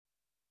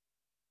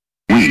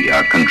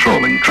are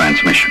controlling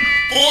transmission.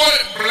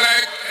 Point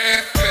Blank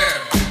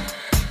FM.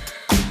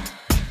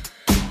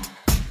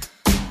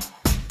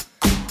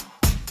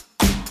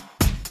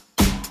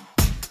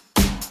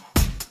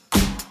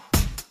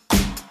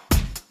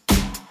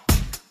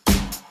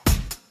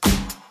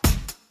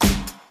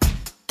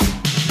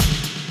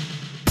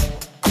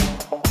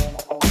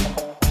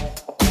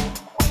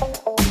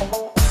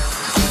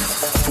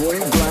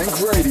 Point Blank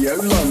Radio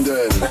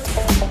London.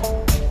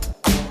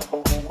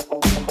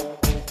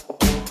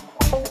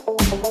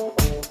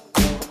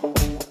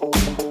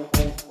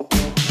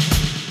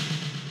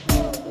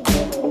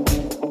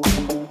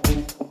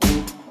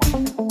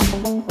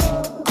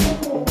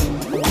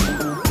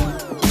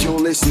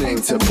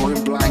 Listening to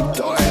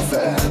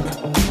pointblank.fm.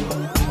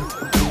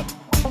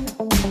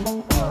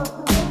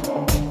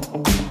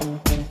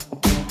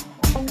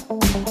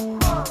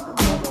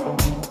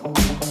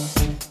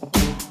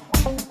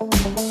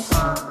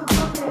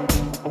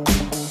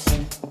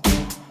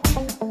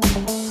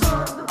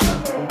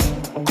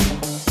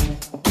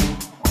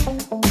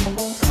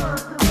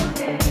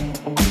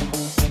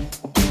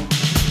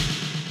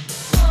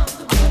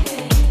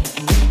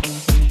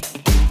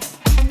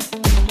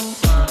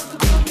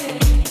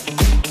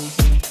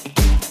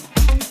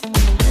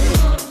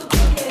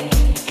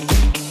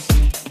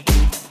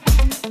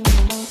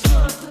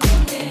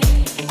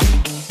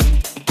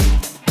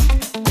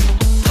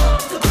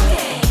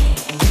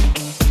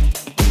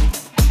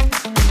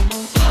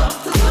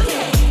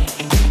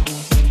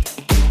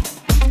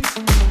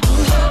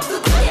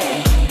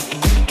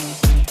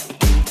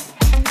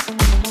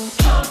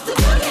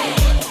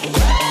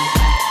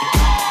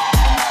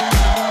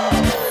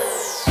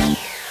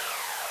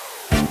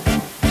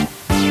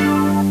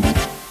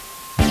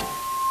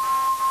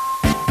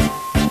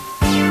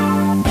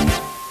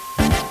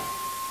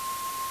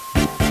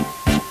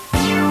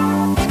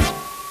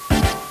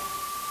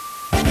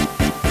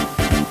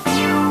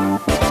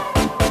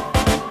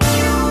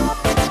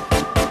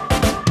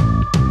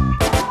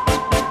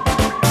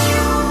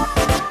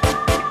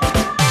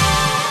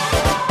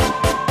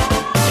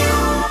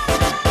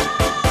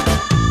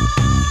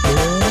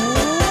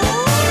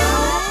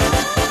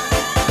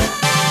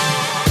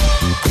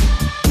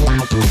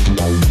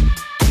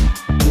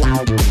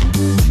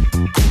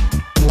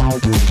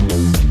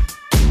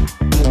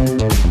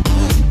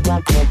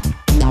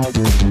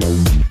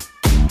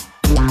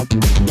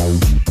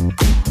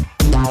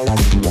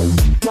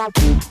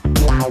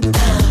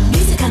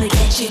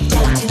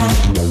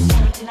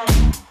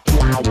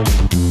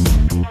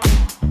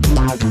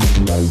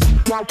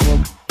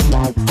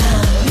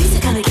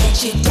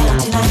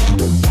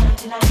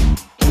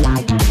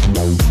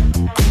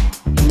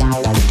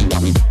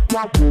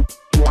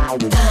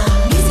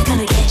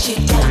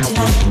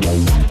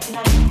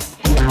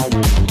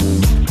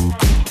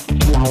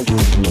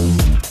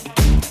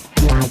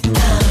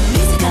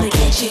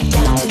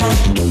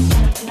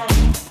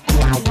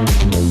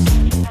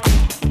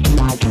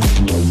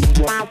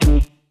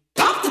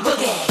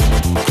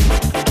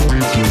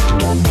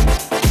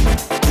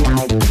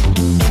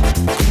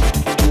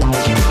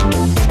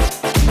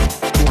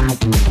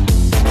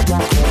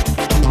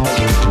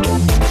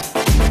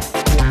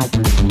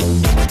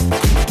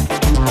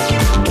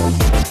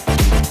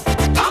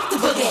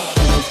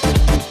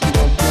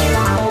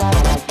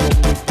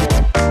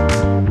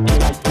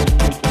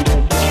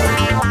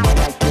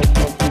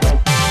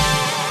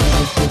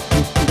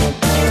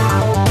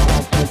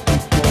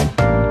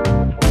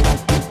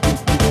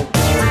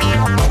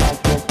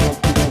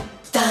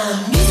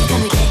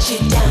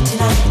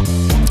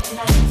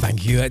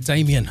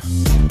 Damien.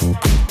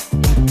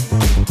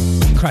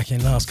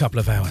 Cracking last couple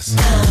of hours.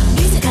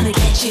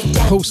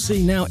 Paul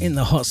C now in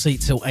the hot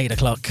seat till 8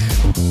 o'clock.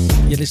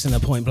 You're listening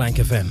to Point Blank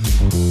FM.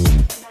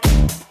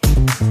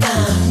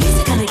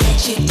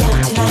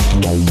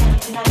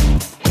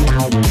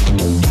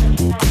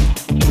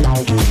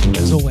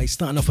 As always,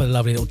 starting off with a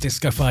lovely little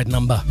disco-fied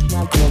number.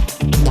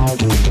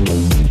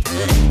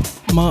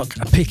 Mark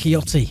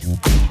Picchiotti,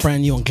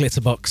 brand new on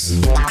Glitterbox.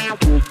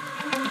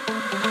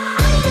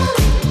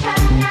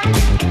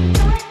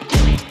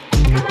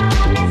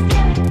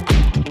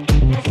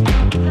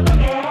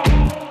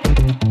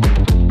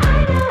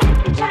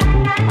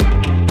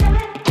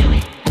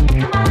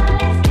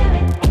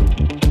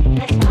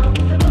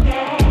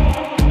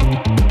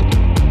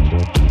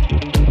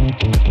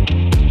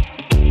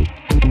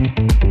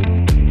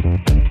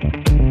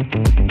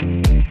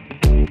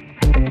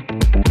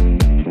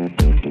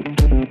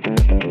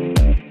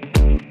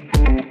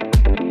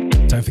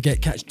 Don't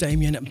forget, catch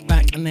Damien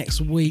back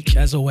next week,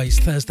 as always,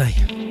 Thursday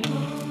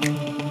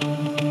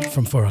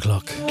from 4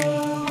 o'clock.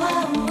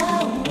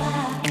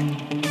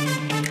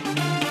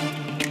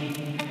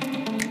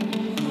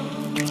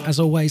 As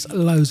always,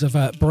 loads of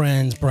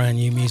brand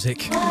new music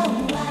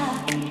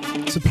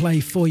to play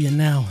for you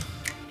now.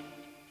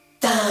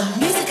 The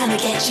music gonna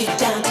get you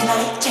down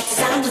tonight. Check the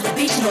sound of the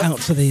beat. Out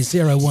to the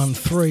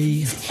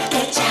 013.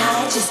 Get you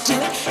high, just do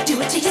it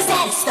till you're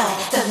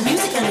satisfied. The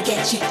music gonna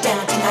get you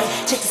down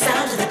tonight. Check the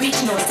sound of the beat,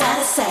 you know it's out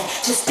of sight.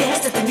 Just dance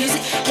to the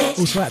music.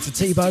 Also out to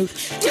T-Boat.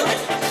 Do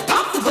it.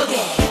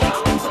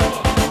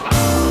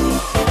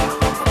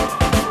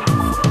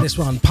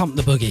 this one, Pump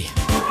the Boogie.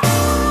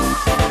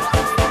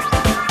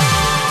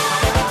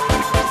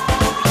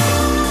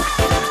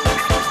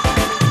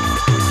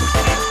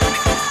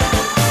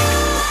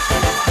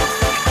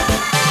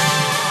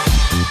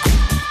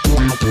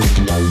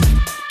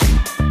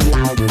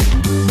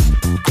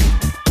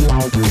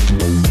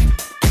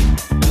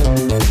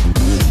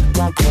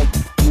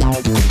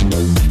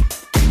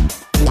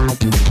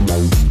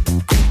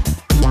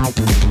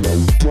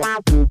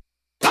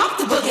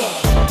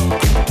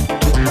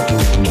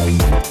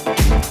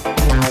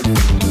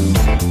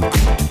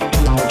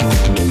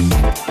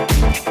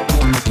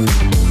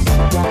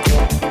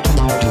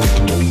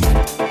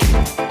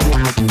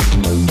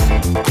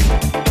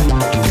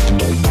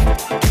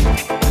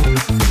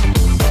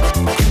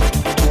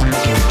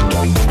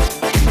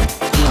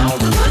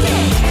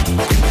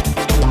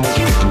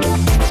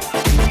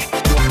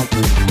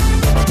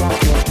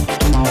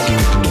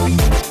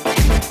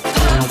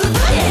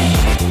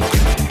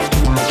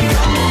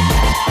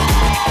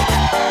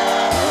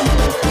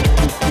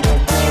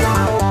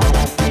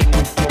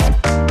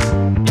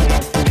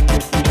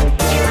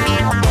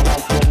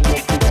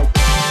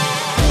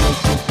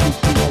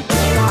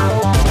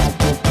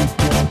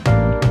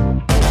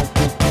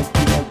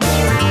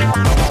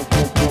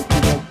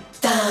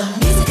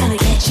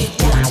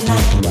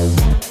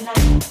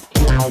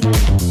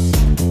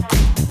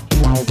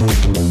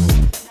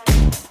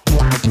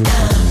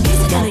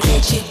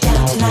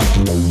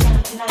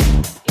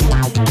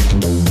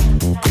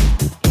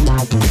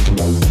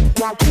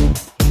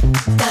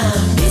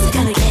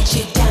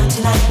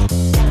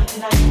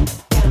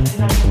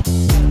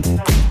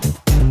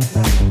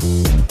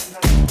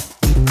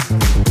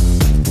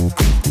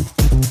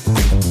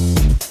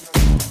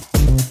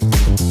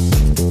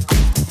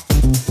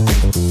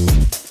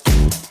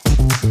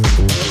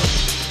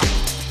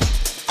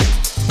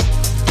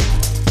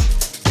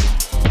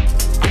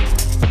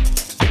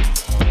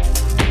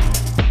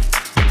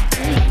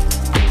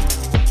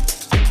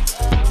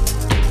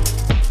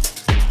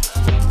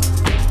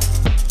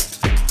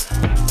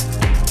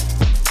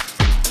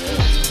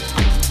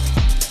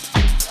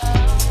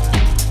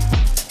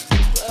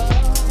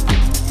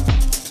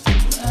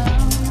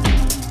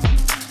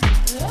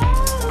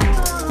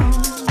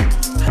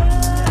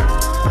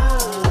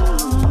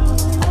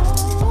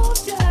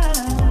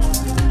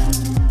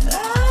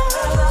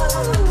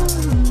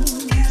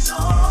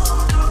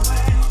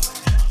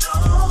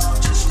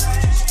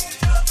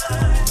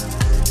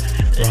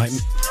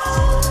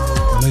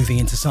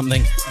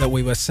 Something that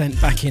we were sent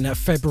back in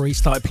February,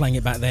 started playing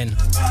it back then.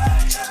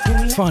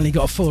 Finally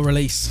got a full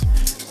release.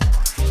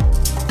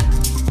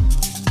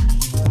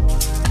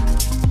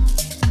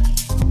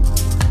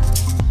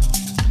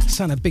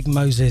 Son of Big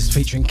Moses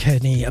featuring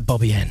Kenny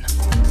Bobien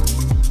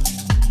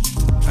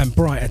and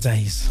Brighter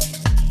Days.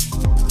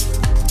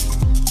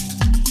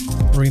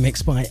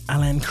 Remixed by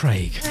Alan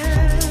Craig.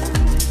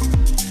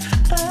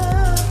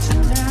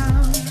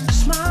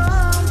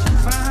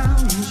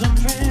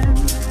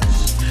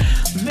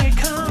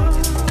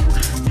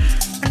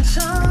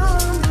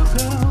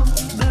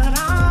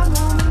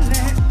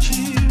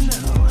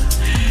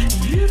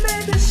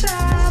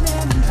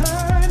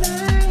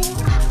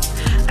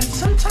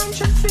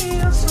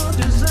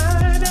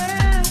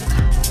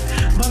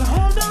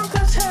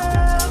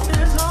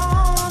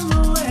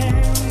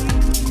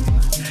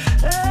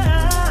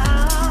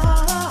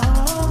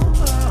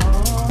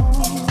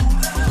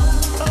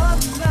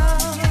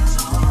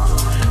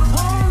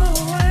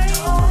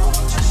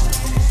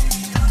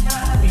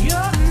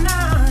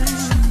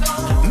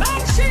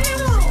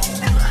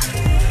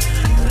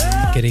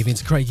 Good evening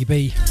to Craigie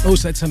B.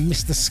 Also to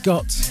Mr.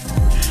 Scott,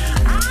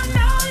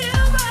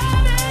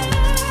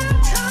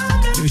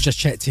 who's just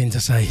checked in to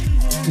say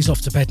he's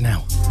off to bed now.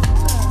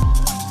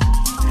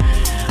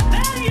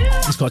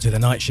 He's got to do the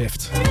night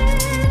shift.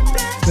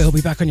 But he'll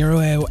be back on your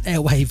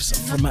airwaves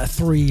from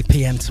 3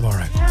 p.m.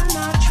 tomorrow.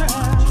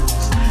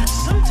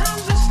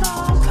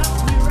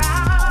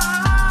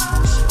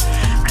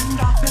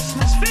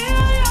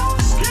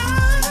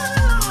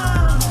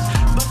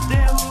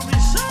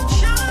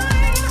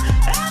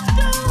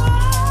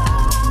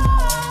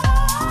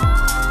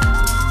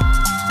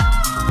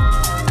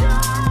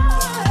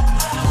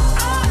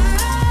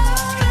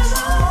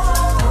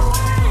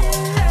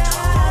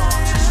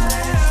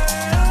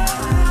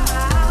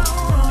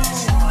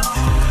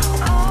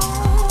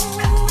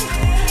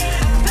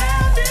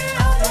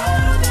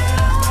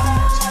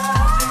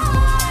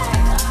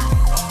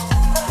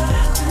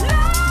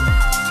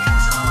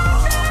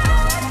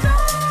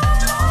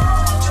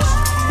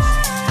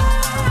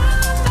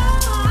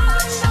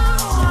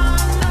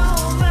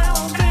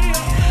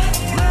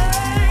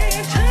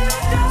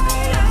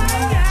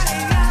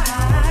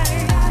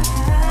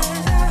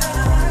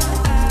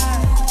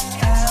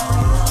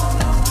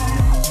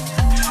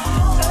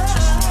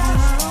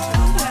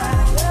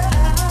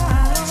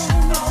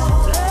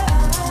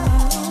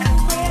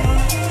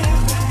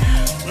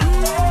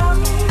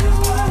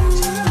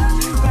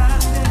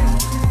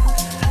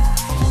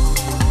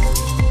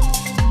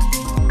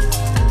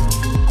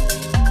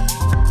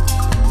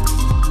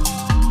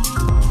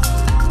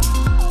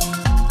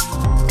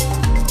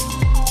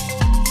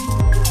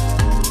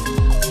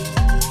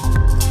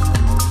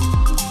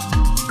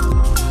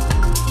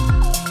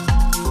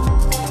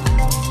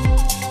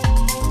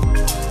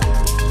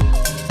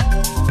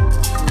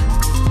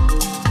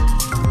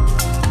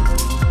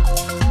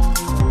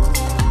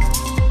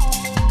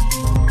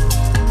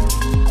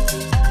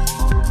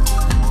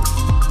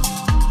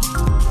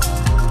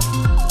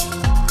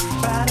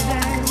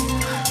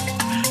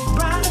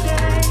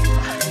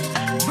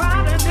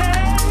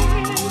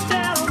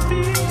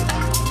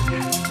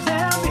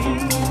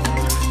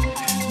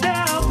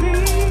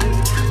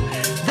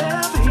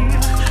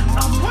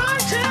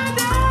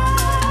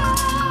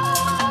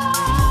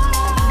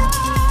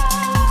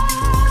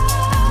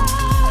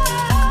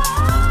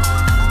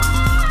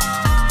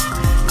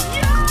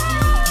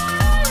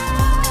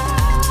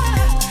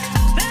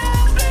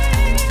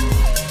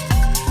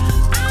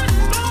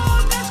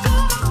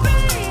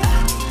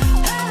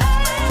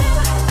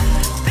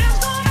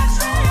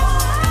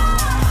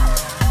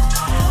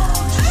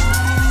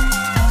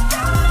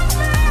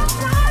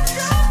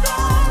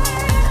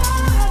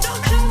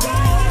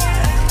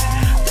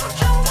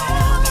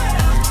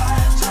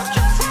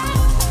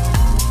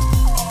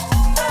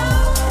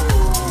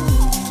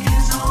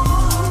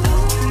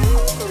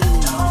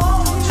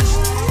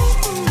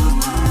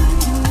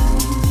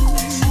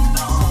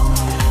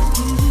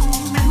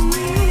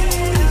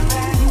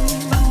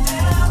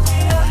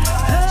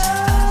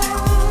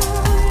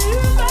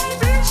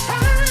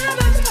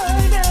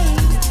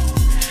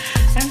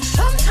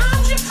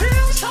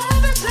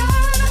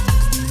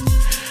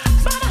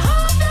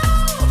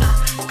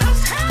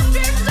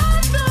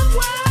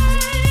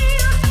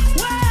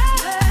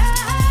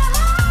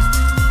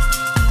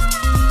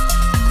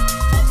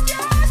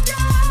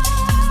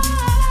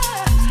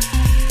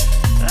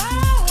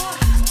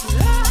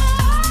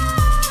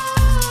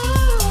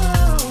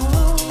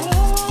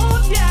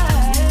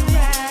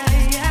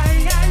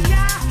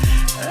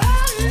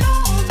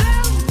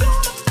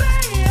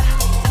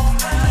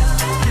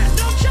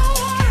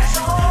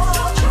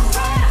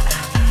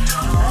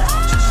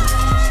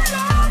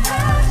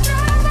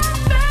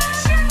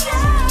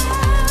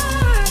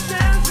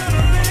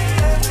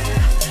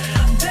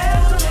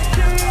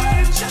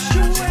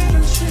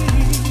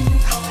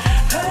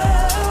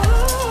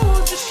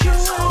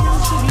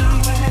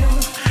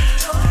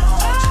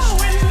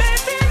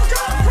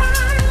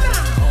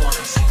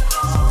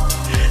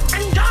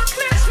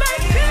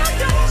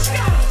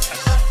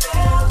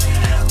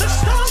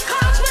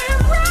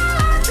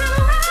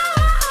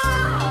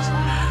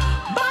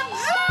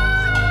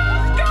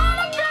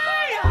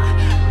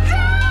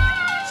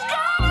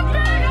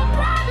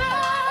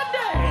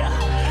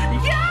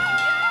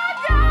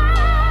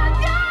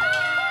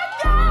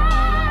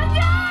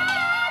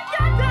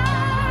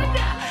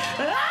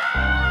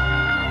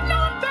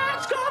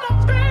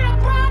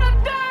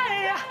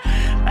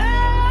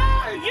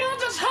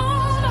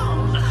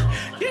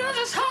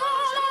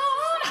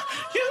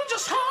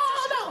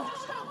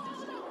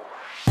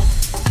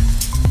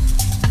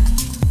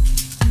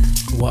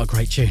 What a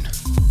great tune.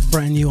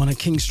 Brand new on a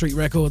King Street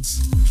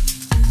Records.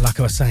 Like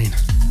I was saying,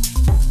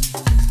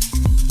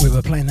 we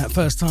were playing that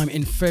first time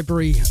in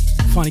February.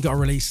 Finally got a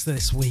release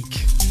this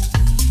week.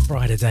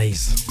 Brighter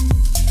Days.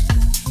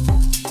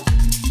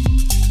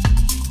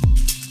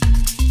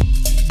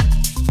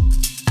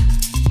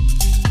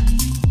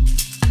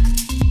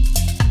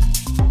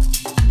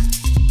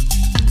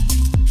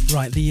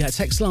 Right, the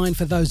text line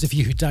for those of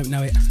you who don't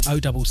know it,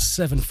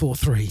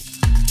 07743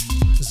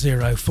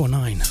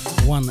 049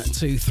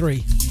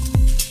 123.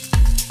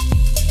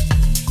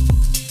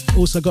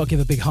 Also got to give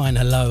a big hi and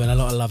hello and a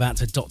lot of love out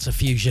to Dr.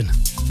 Fusion,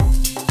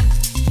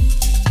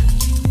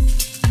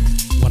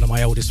 one of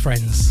my oldest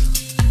friends.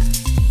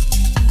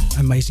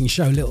 Amazing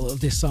show little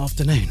this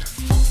afternoon.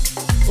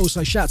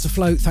 Also shout to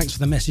Float, thanks for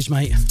the message,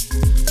 mate.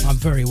 I'm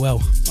very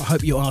well, I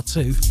hope you are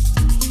too.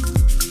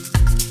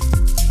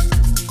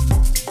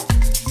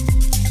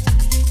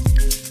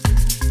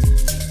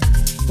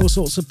 All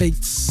sorts of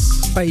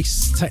beats,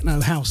 bass, techno,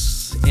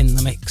 house in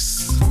the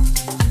mix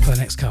for the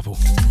next couple.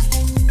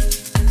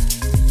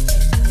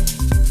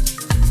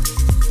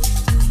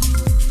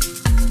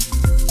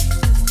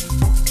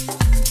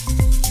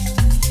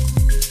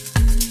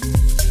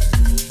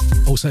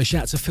 Also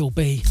shout to Phil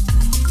B,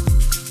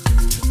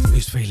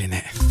 who's feeling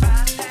it.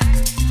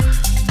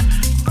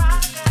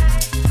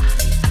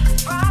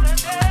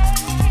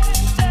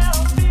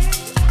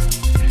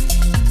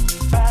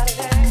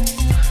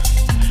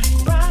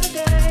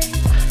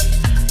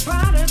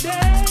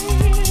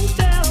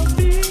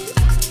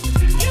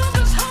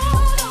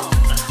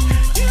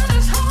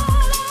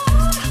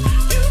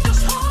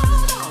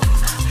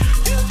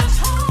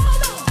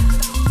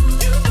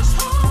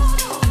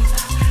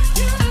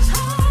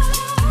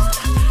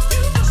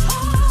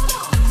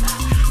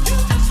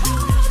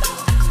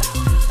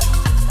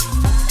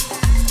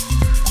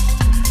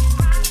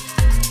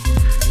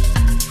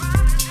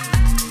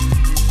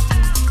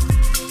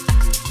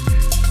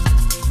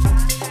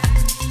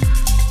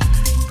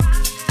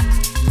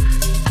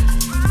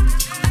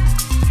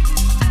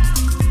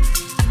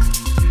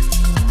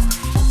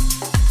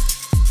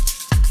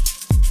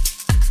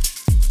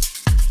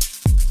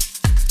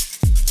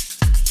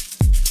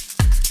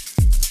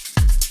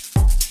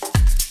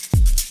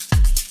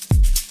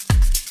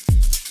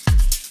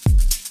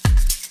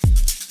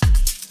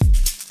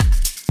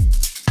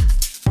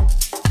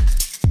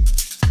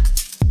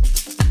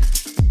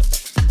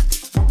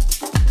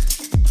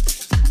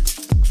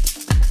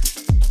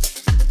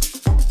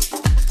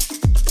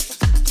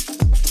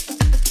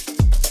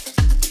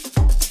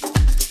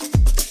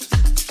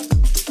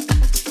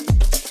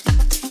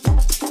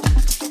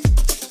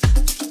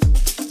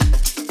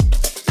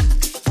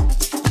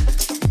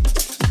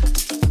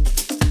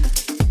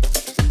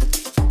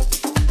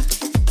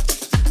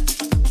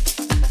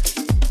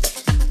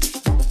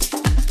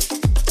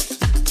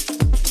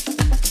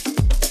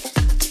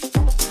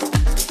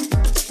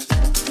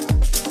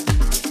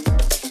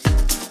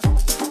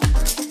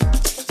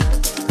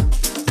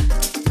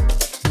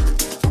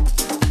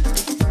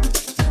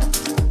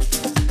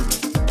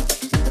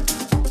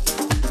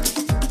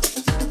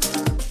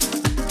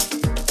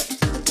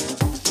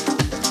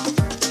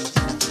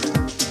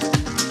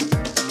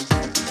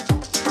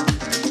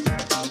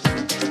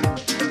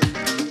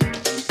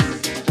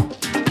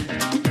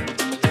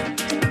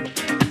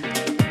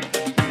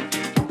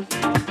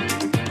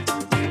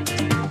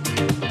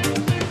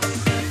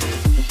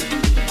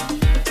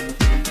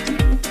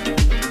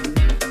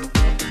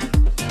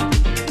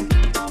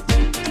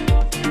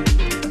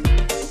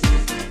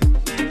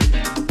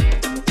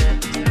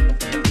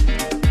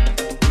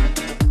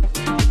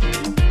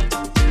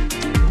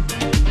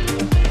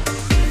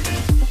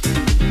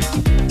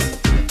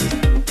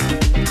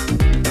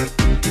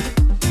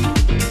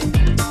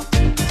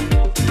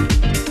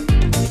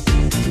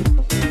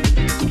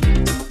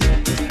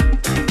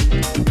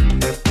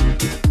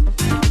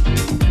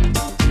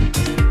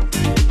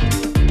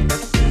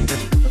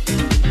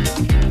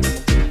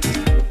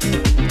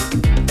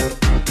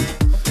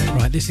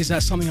 This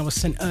is something I was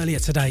sent earlier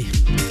today.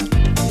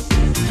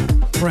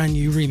 Brand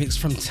new remix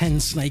from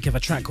Tensnake of a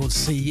track called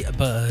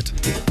Seabird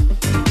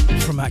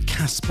from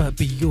Kasper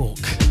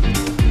Bjørke.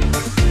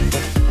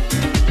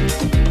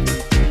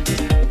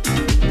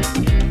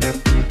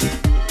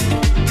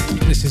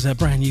 This is a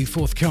brand new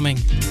forthcoming.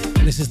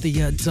 This is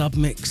the dub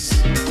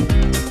mix.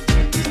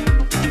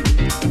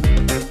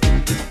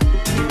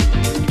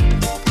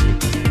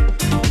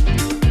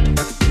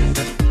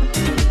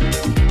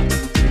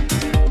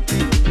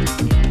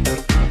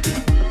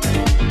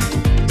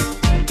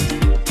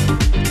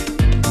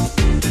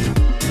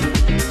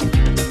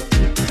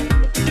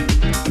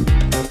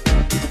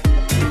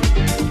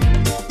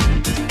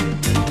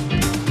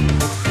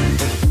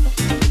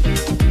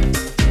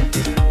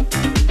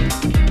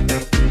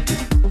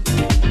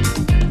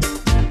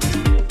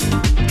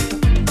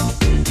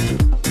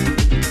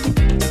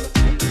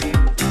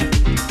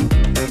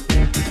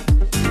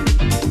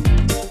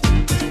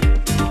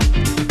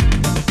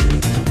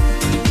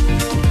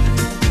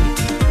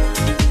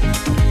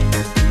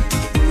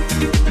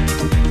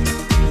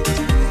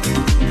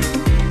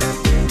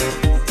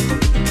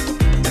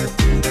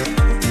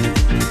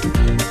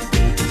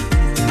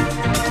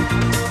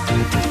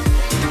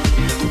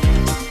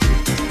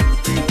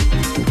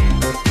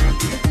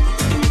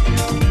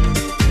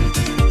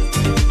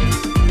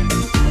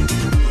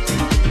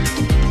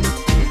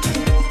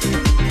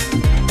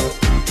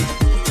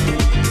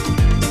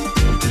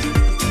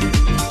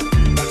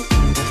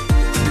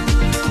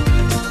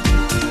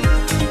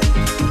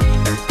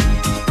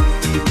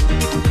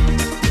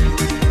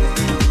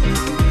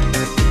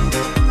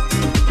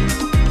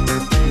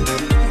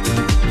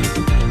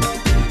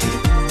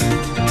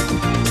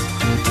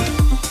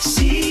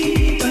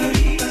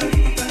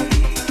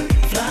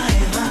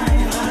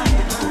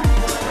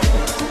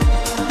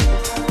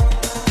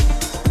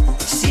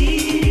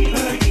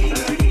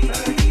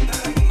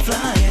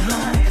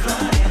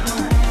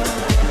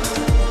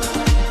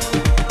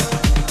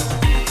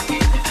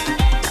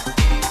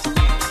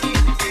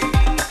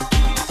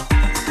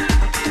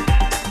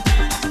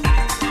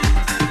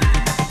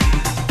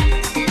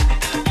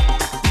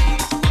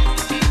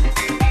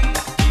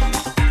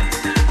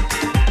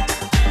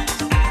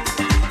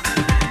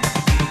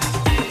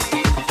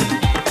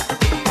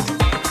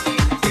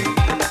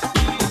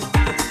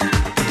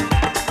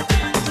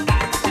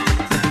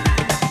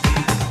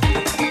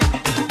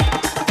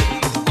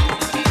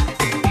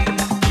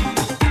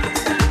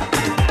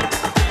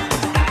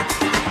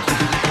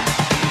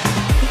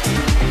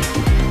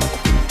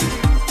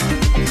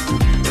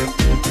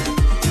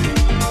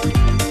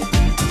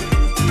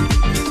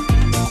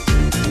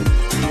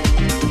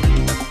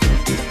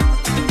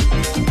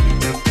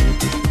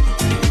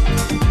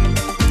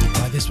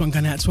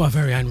 to our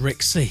very own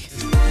Rick C.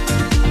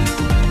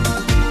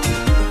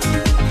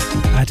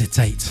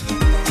 Agitate.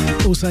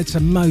 Also to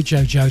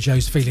Mojo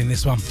Jojo's feeling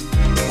this one.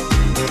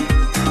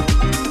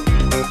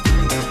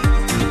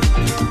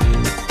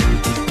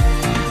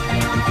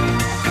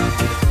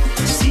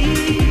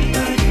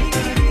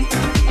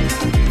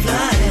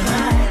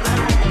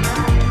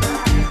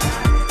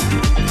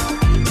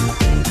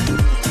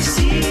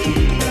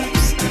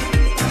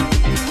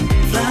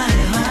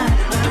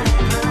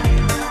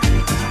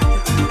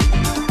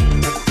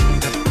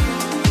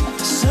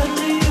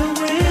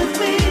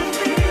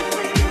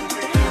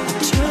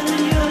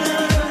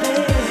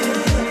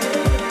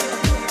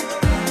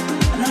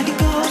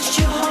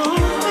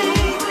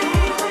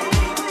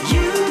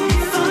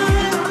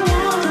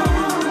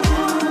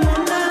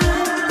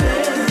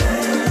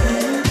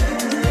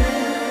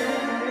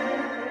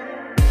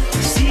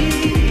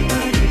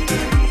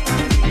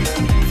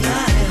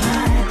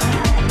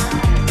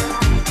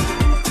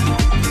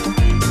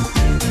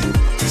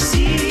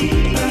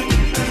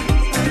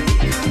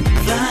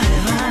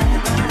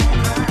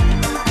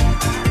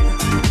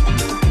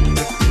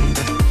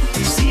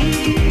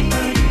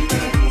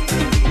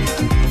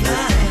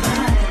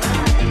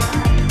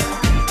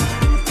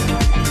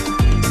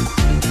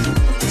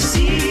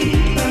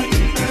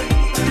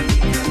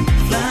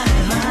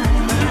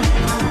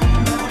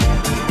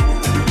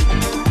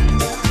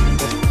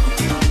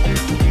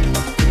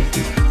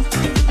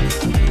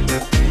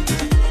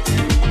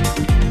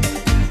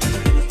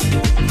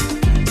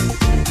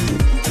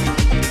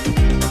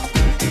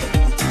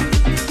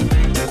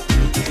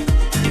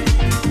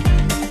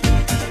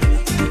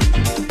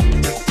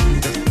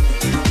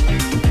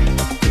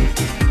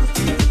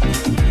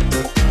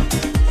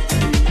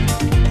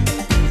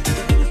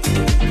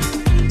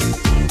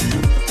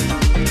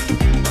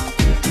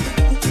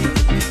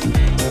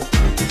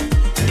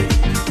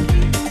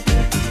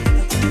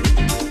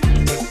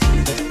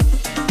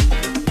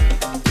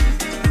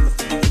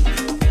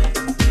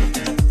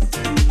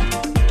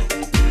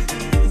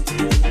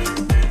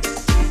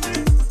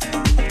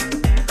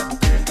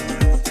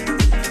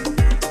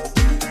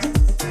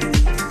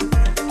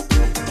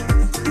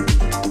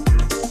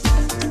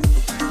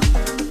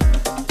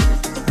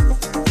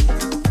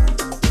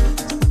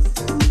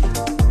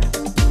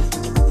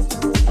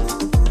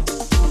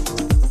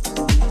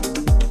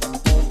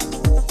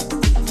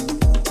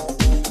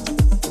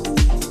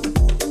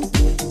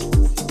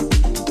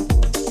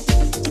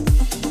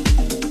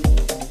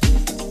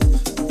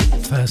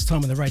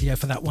 Time on the radio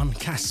for that one.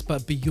 Kasper,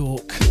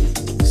 Bjørke,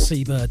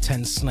 Seabird,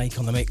 Tensnake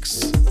on the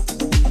mix.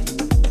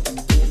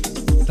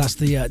 That's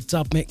the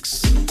dub mix.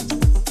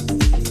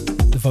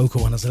 The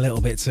vocal one is a little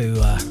bit too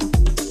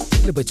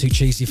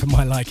cheesy for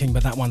my liking,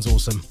 but that one's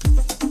awesome.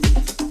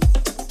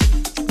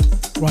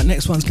 Right,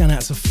 next one's going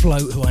out to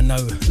Float, who I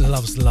know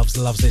loves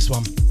this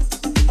one.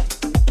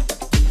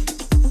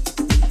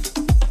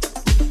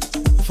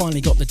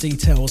 Finally got the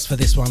details for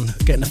this one.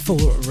 Getting a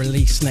full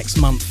release next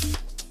month.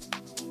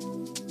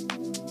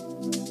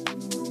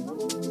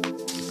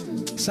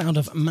 Sound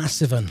of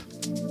Massivan.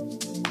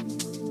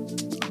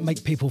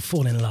 Make people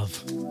fall in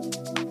love.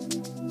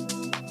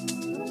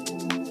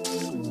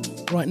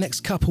 Right,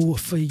 next couple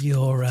for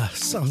your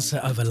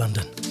sunset over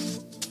London.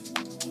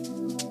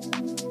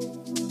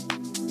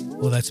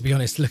 Although, to be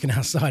honest, looking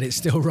outside, it's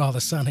still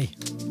rather sunny.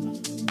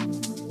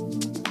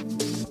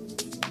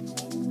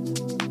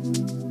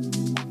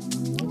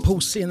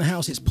 Paul C in the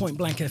house, it's Point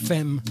Blank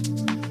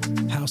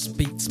FM. House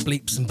beats,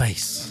 bleeps and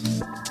bass.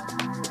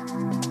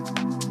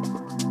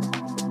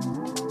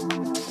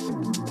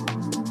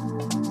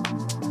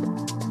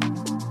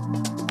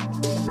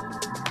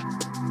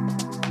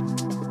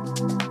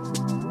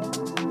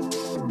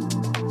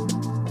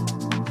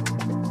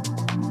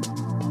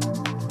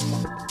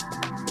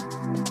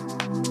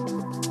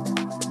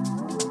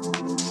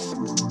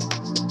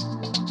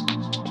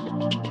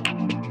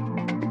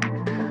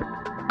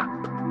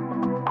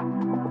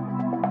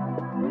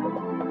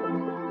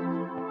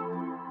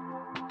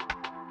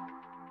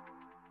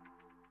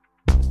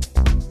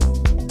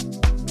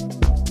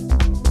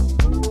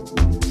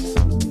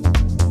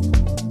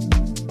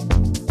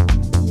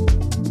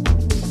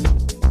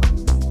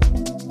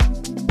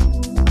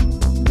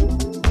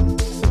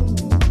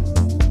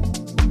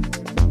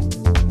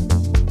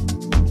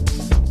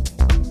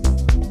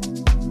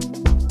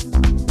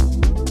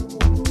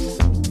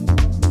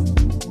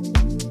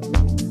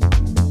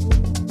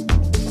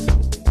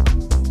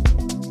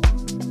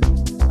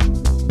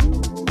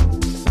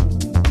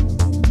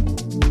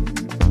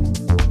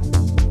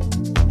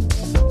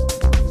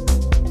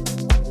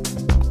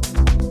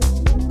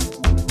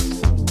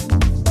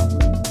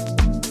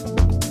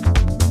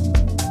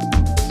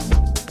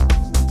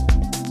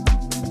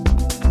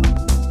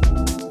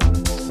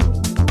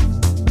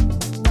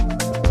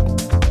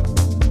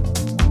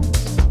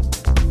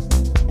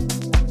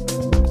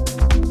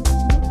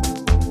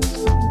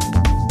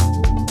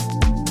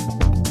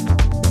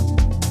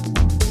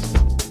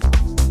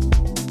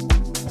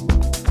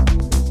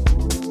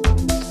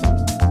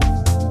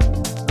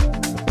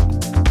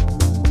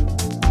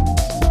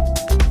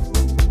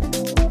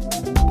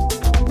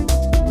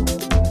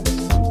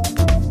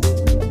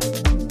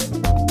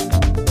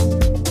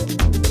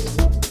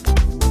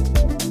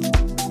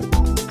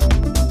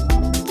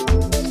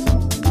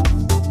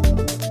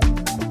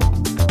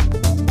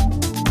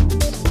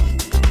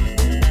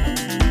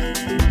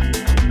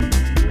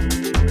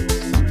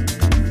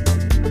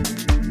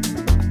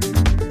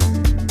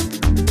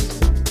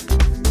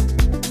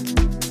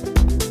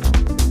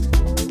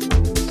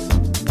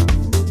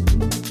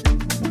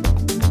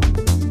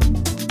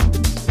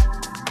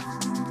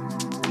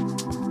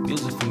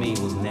 Music for me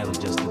was never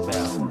just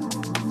about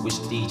which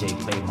DJ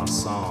played my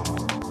song,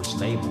 which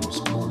label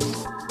was cool.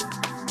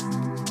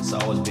 It's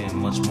always been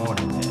much more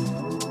than that.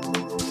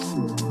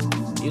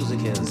 Music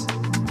has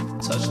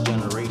touched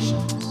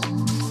generations,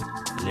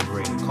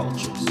 liberated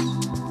cultures,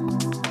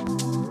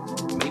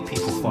 made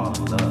people fall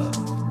in love,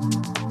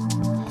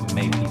 and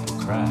made people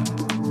cry.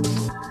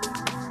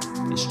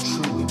 It's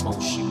true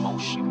emotion,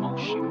 emotion,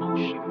 emotion,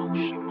 emotion,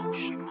 emotion,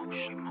 emotion, emotion,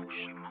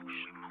 emotion,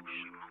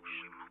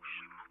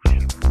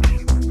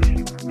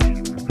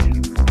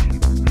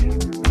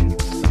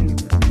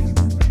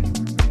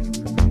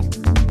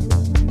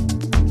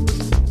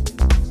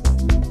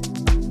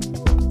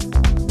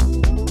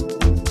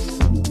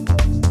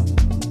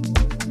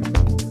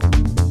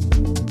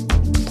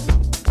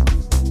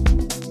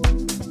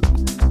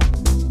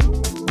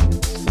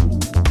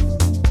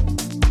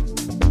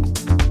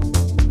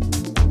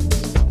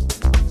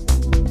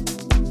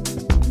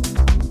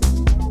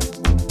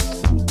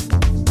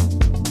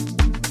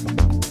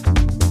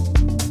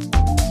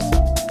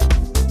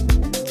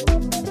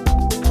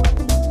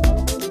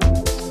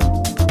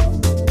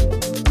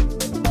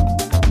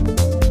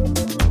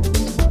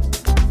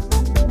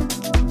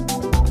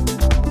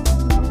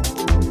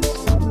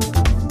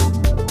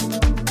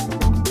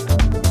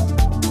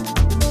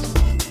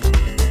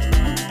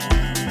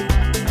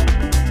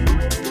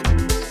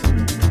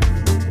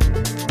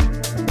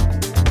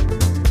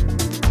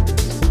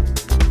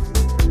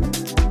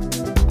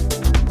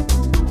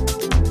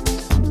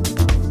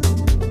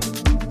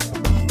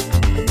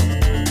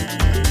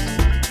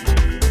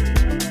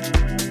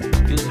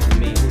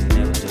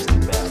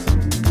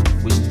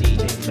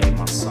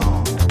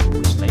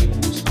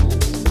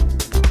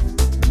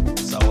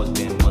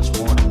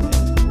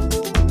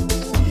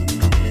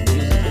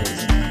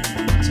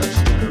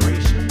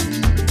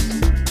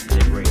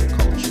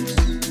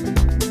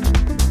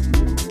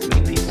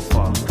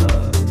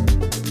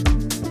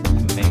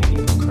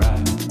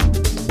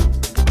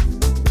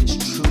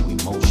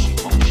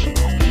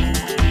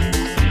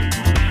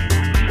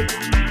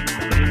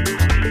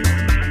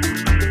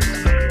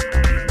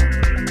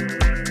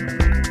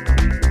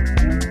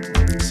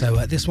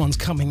 This one's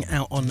coming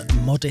out on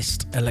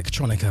Modest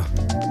Electronica.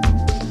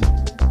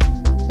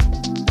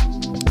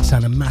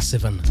 Sound of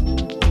Massivan.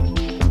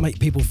 Make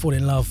people fall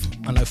in love.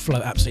 I know Flo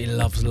absolutely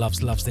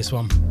loves this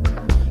one.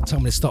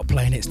 Told me to stop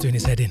playing it, it's doing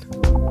his head in.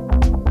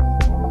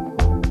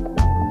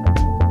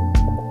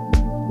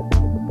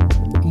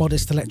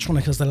 Modest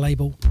Electronica's the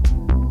label.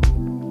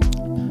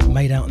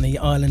 Made out on the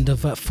island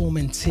of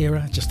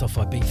Formentera, just off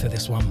Ibiza,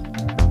 this one.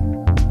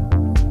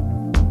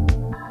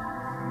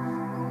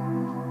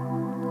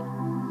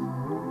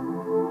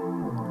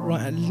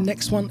 Right,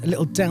 next one, a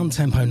little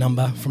down-tempo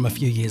number from a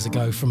few years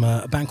ago from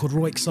a band called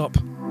Roixop.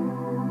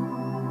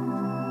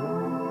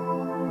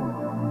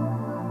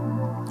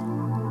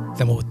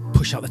 Then we'll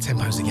push up the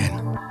tempos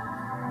again.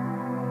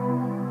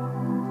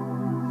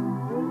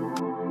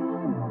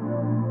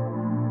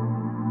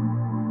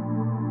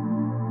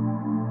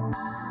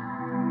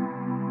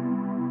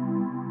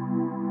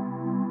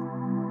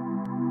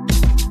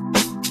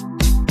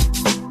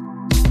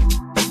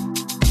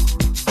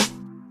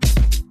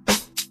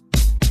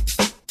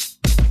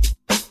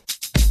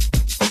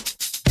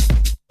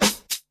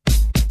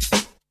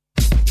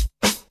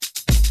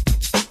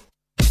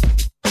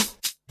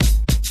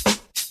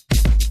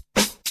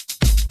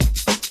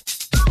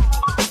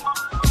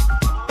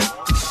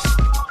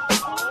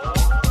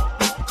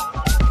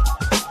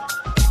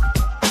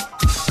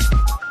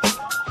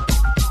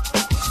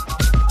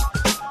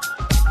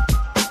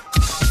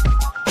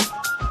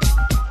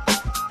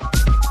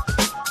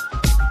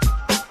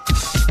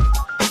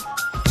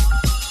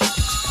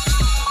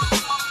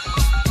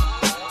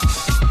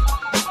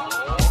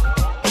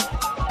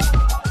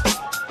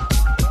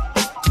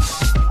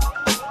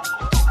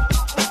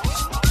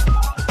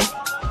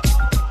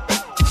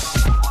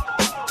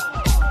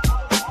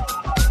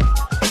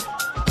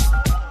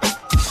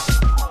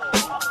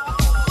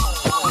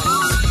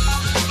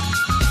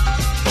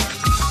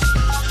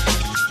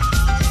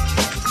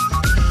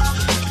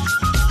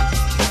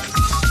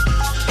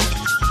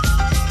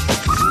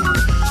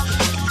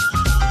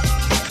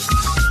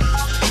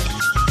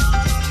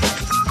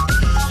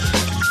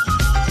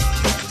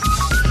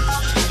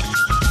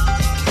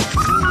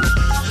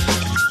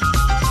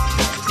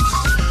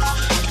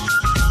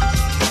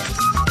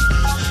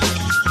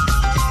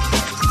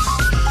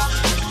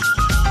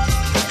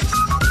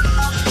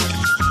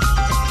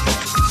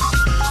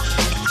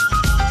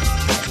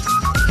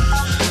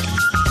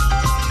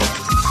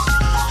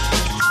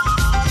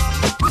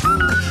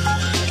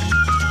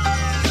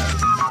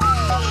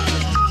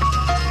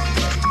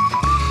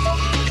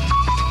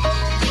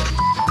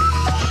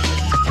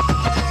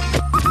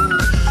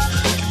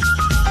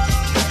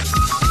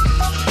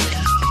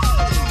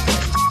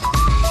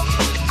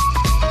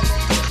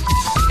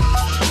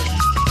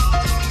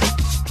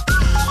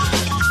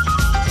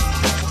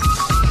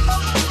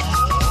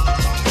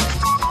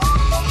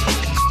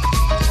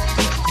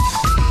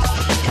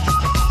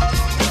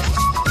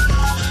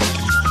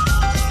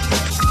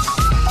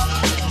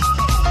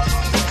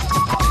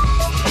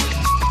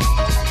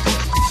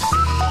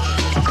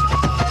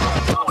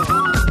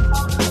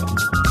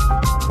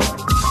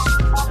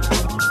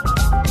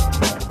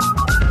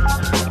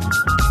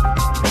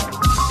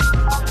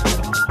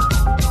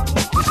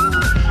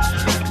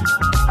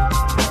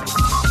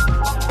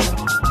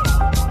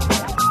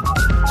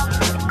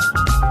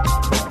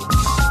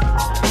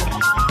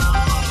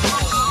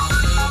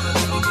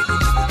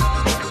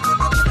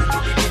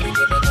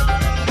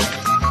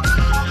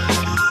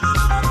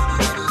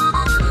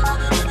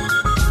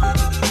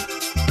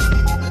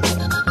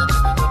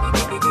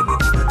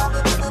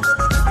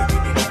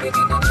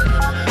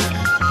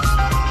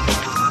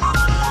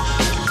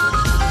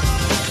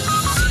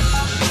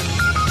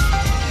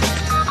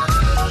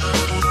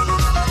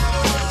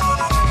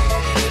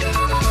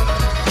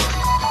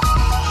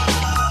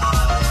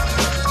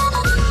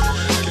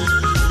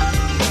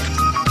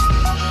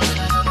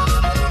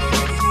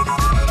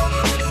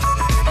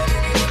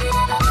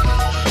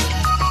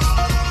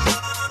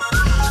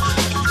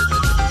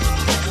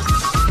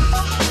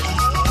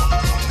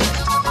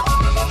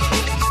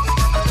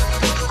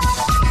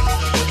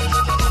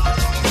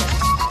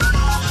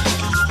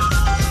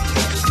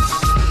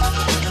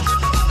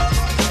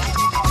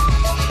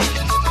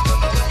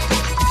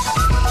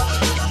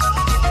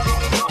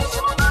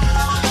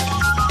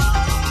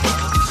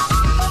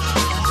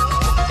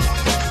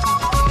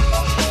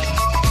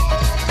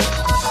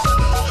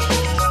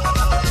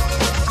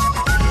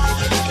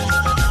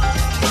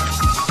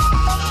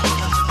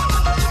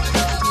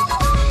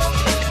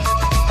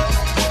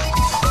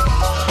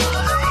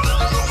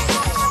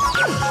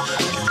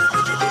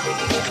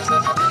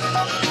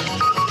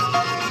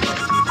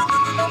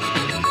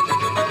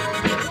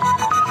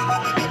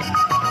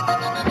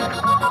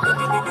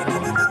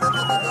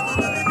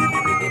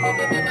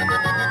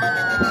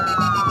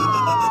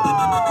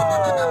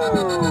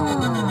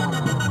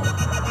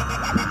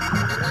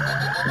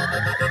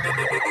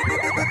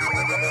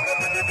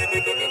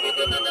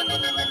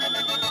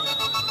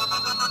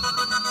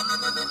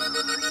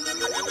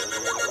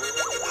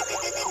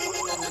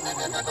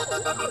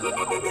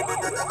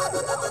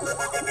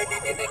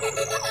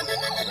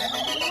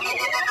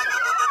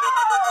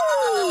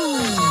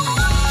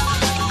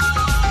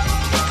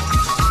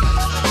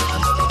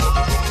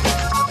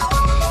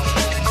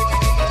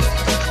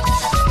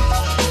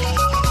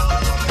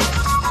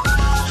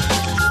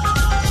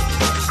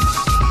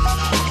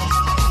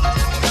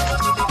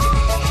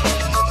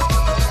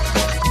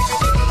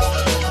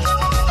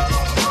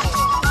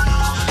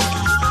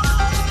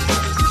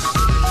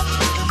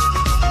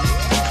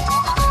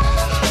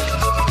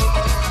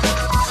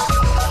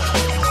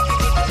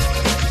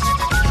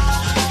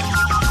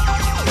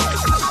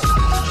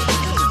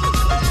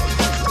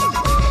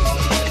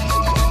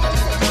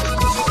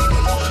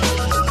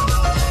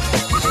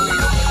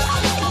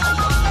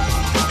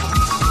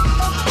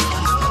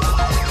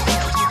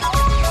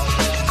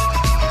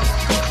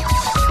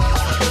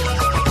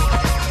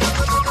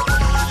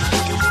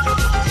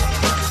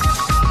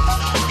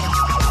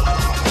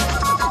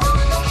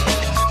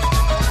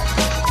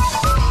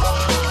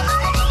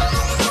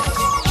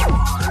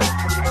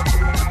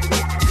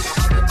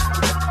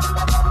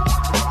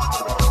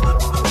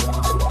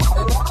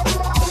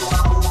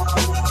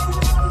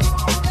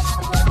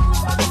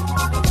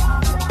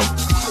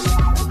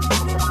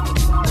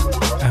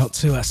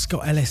 To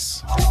Scott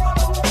Ellis,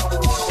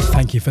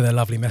 thank you for their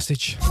lovely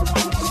message.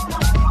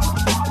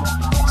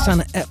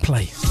 Sana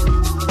Epley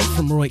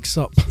from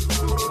Roixop.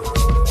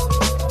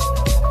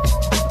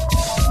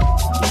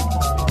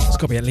 It's got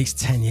to be at least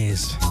 10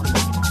 years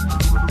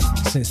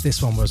since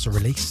this one was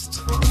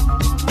released.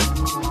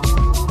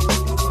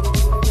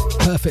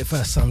 Perfect for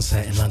a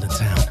sunset in London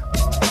town.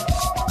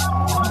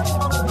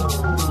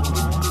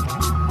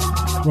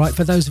 Right,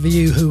 for those of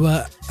you who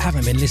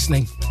haven't been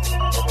listening,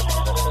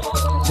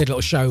 did a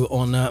little show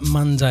on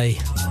Monday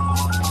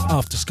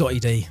after Scotty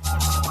D,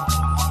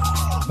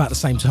 about the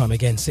same time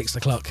again, 6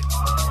 o'clock.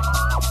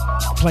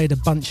 Played a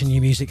bunch of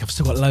new music. I've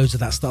still got loads of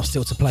that stuff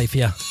still to play for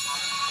you.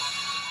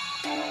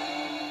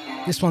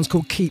 This one's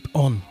called Keep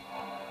On,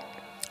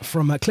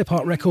 from Clip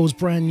Art Records,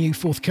 brand new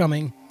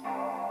forthcoming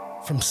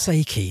from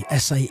Saeki,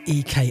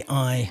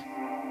 Saeki,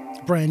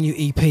 brand new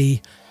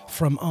EP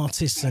from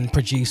artists and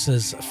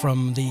producers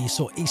from the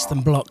sort of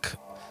Eastern Bloc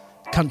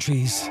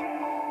countries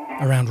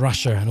around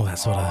Russia and all that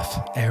sort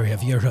of area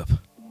of Europe.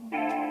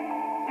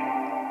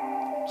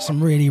 Some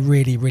really,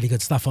 really, really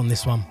good stuff on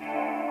this one.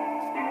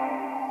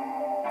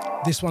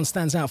 This one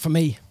stands out for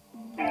me.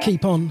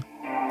 Keep On,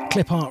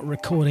 Clip Art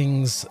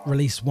Recordings,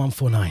 release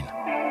 149.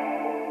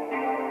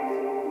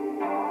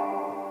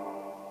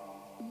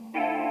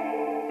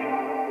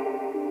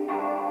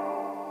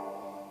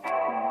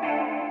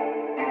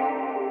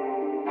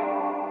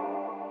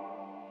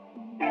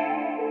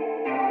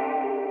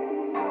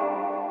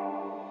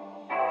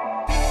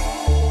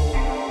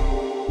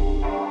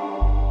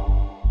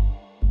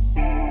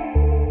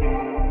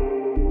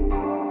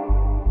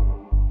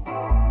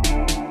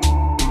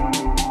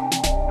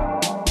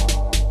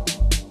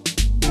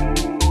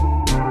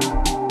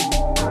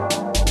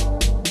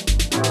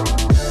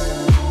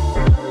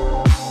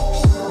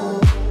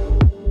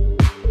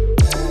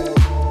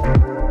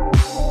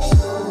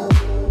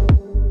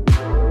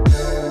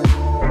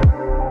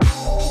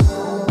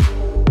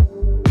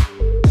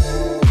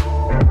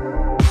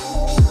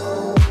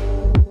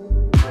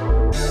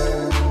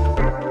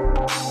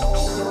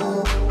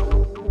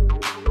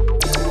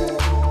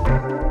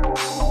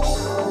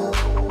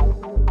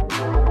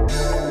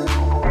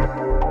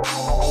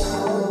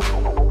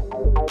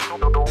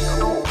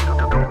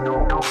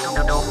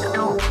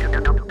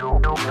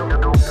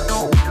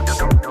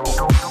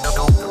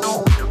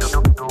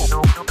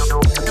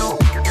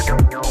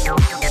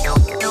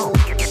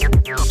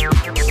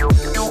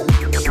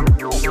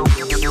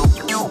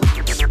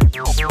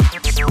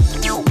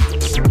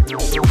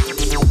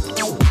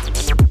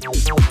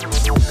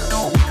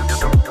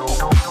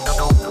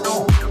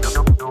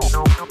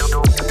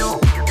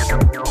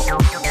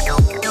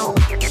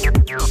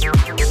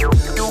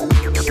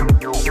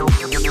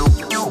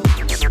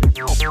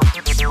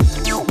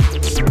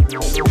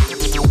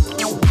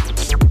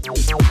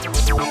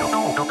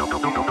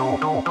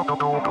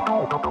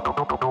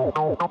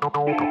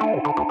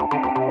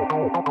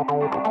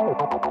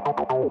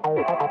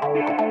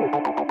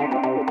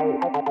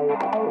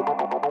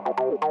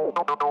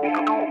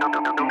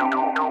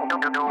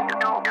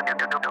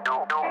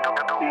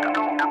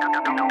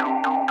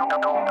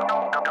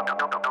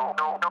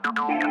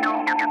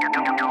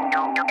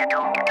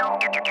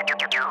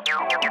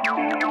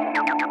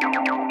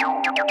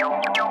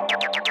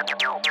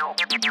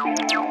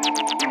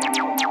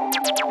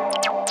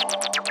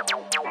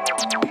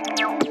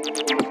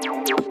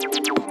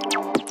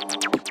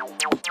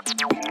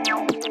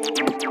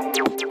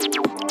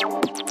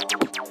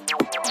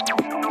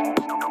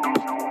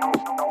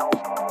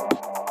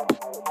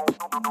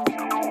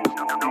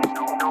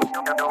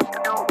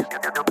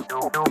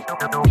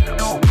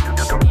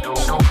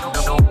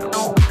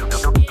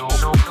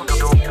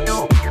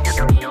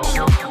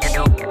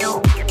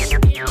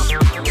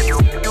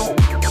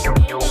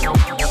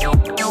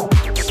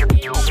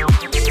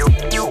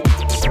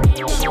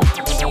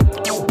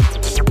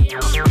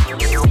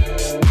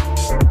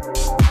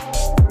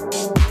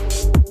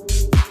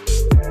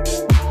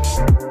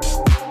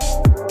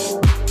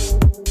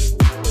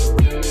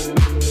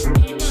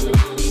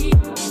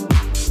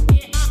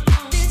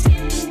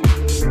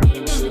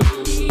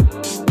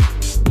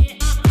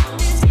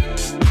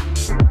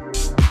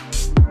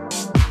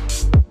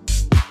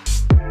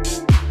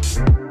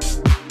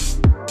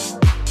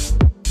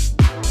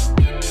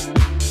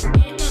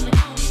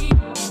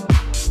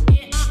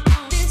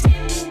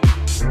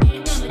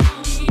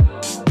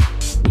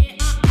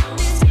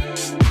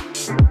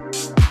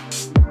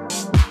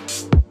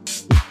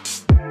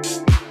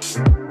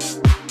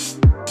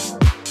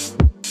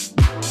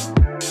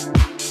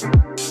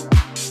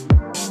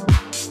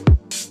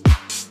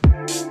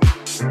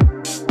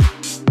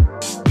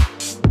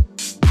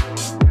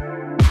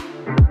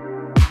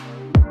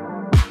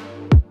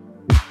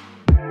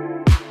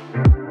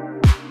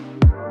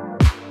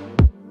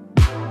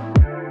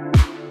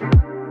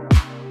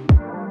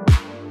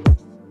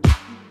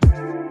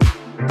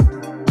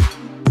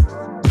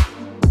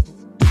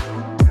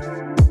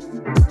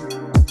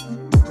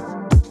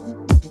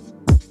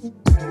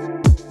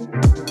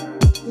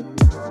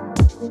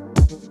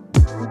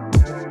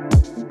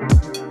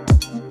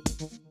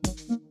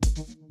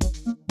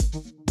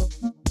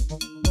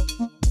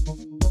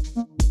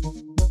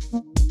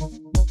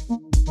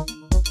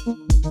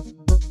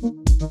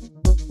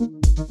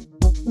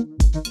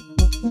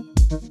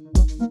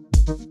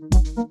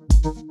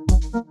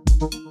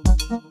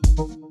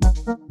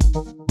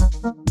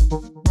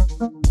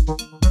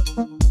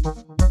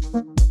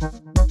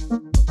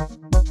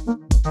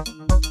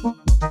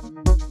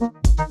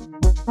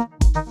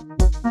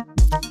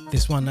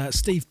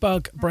 Steve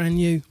Bug, brand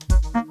new.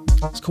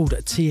 It's called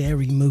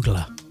Thierry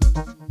Moogler.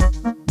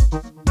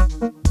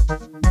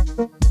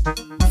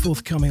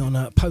 Forthcoming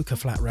on Poker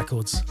Flat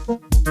Records.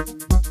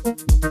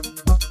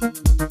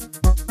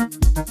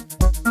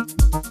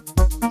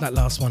 That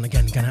last one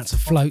again going out to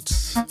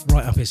Floats,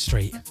 right up his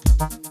street.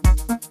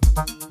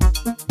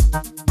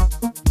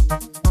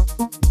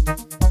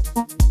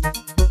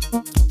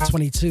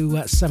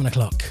 At 7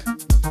 o'clock,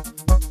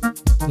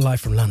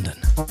 live from London,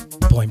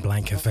 Point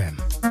Blank FM.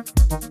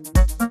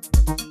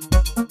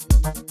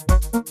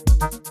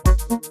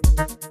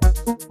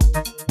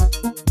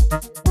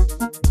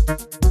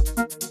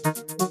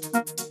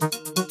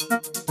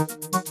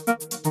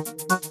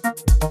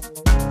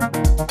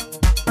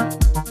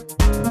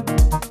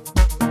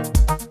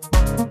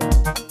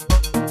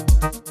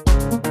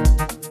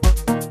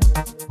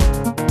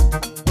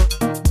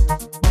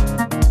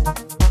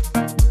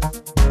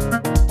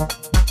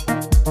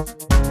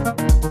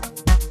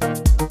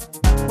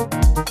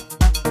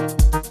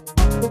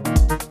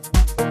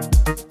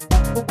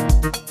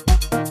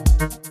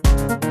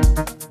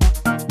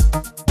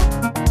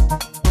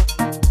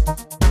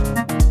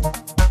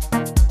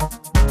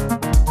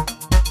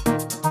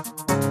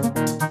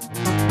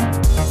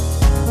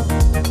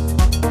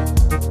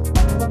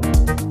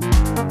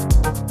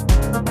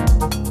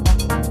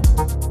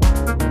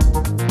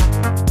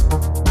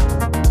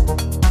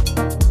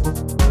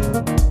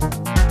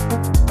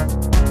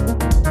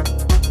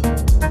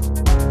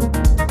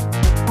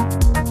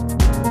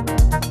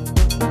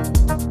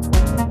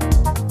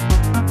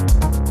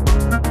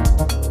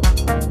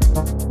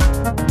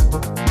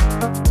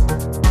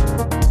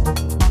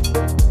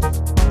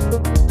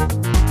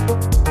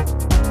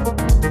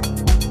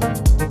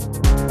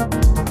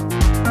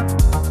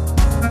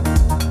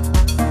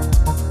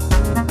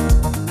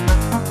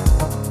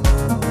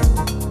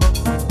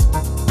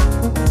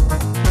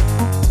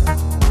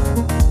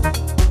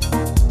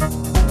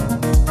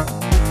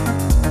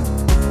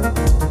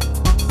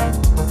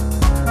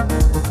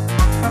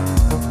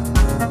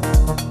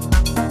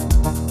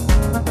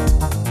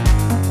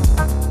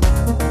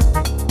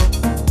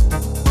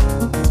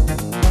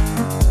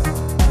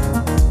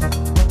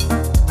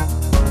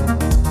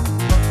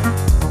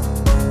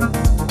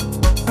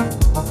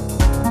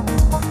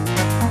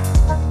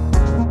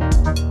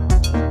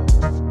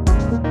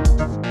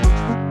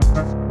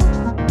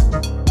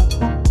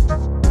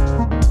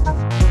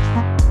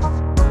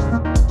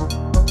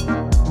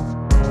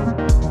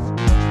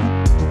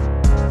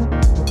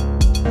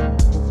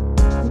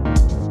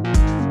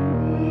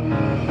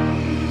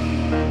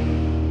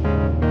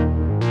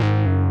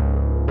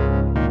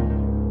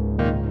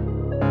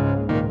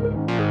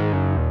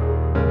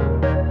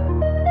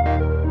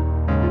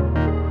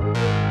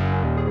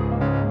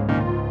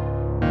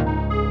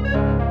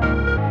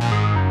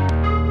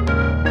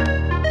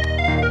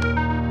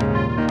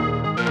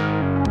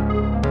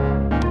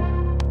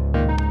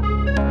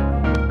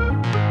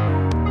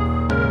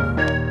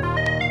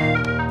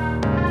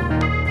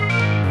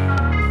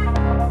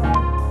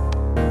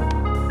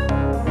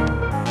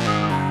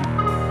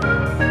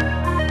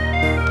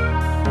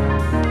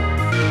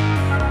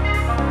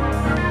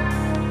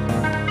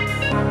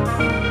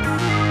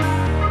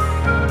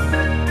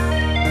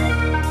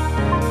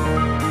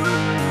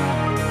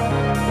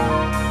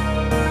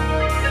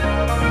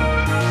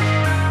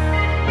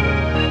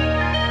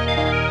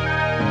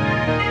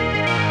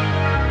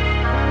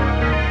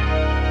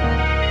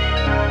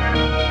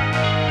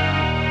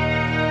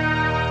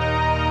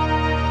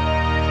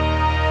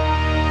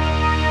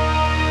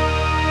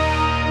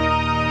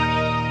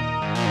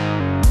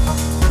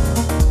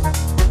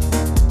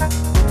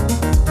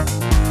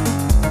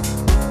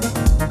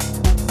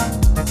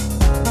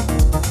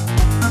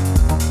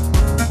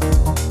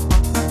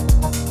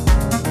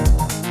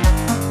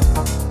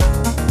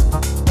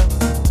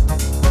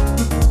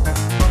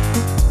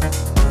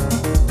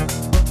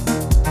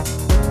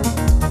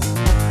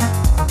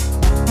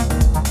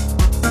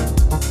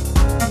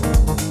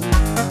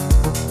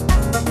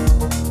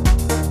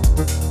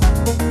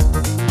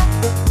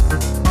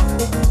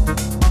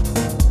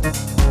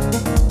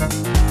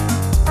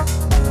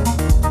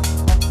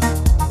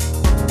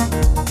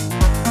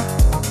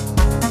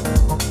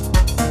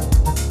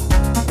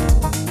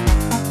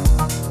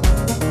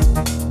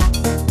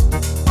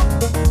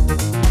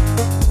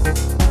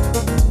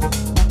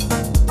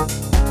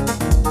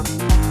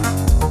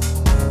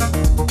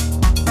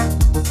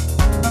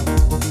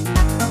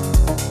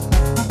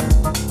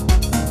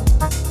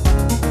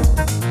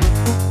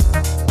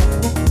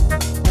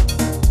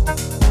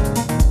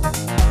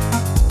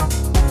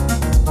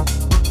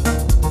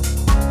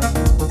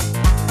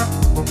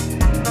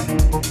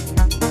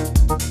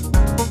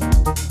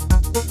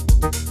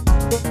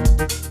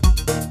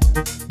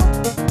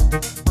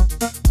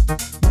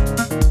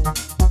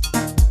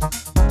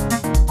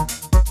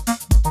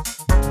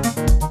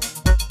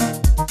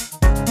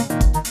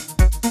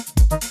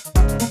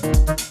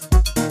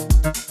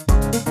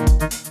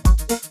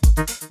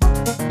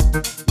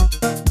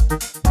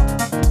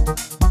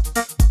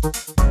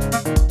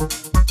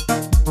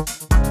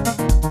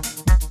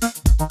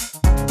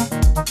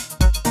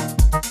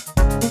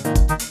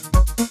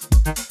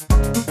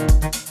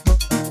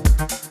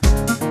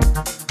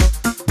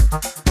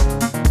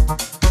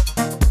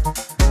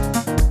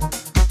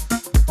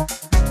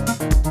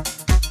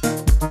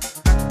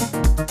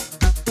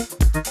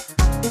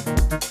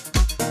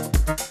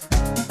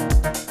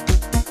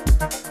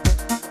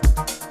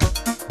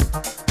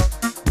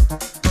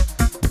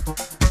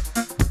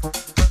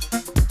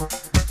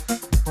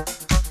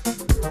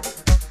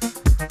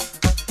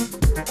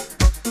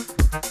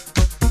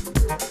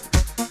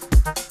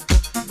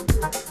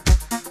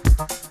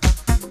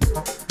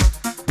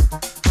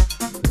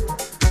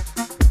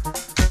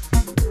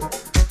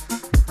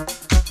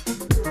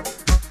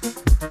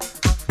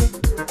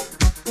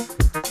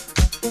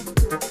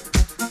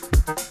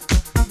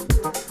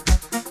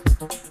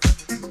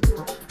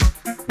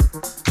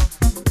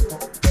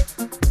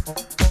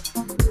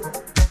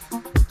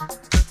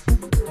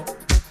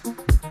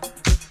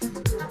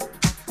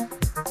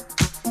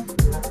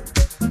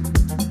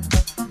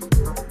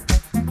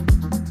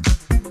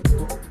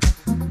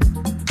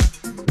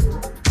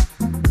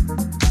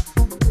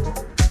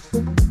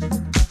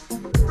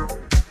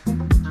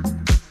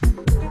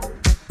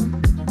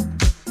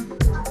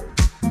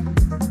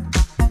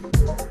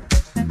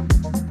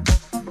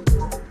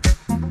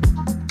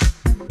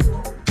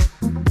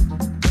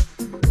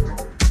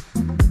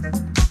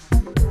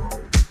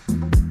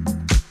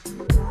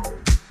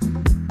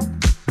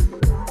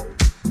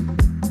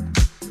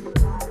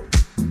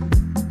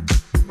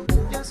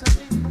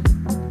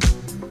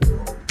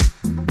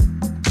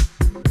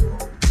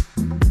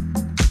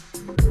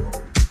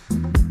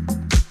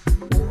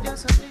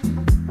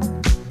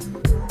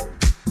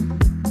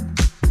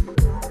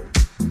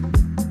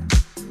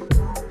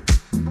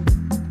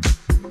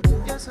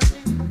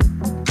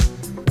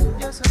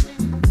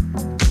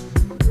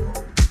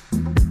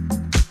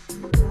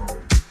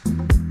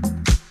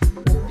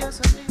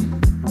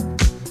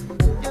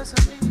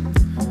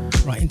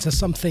 into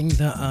something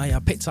that I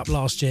picked up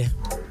last year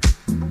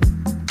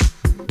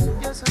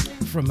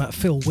from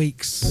Phil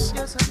Weeks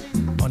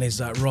on his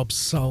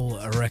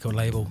Robsoul record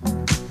label.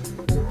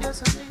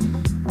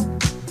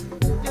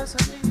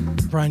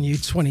 Brand new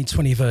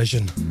 2020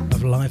 version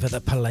of Live at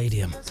the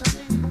Palladium.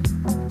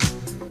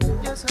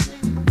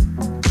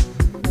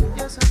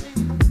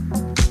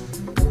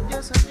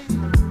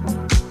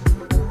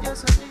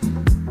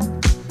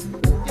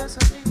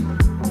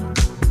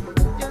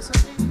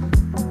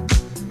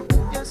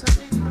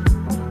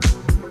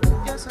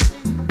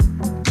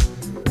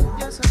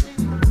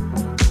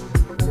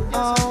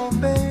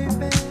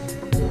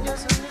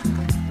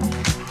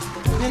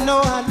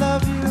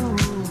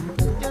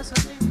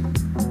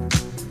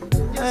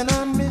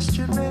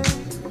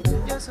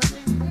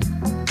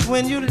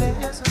 When you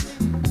left,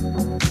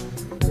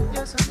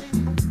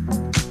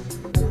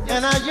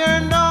 and I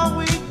yearned all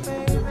week,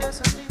 baby,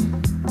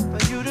 for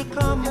you to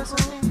come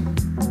home.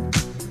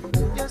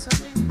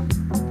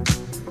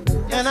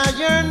 And I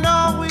yearned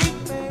all week,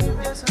 baby,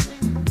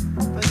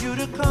 for you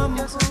to come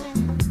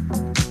home.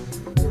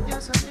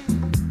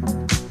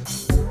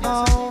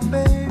 Oh,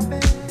 baby,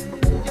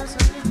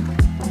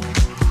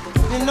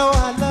 you know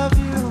I love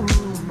you,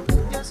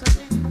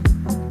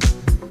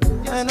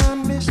 and I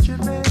missed you,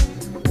 baby.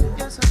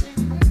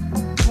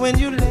 When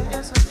you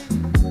left,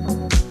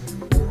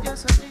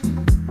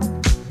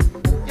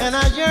 and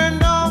I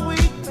yearned all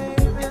week,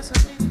 baby,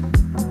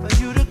 for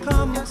you to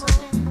come home.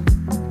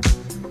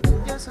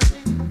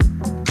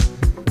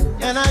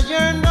 And I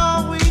yearned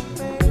all week,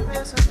 baby,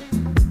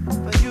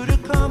 for you to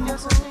come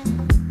home.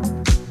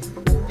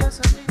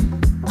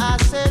 I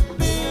said,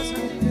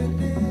 baby,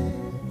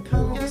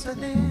 come get a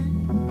day.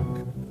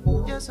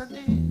 Yes, I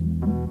did.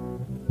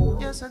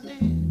 Yes, I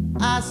did.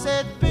 I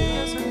said,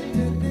 baby,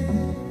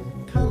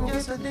 come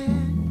get a day.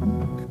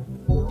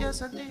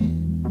 Yes, I did.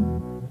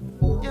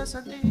 Yes, I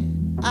did.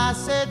 I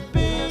said,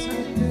 baby,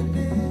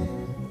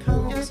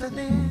 come get a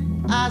day.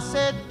 I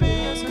said,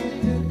 baby,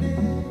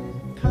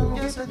 come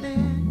get a day.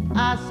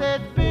 I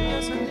said,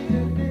 baby,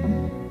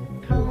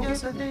 come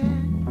get a day.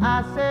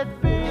 I said,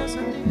 baby,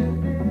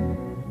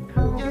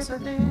 come get a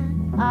day.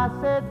 I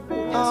said,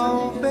 baby,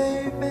 oh,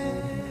 baby,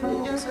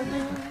 yes, I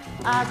did.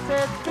 I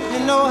said, baby, you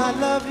know I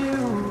love you.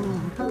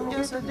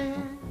 Yes, I did.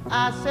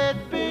 I said,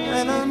 baby,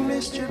 and I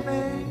missed you,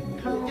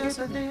 babe. Come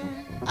yesterday.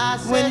 I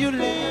said, when you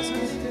left,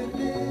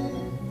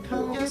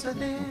 come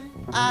yesterday.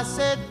 I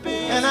said,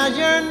 baby, and I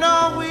yearned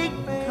all week,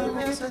 babe. Come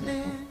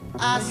yesterday.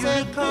 I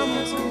said, come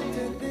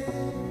yesterday.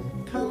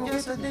 Come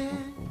yesterday.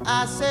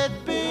 I said,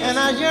 baby, and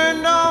I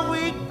yearned all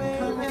week, babe.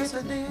 Come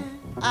yesterday.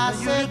 I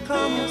said,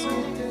 come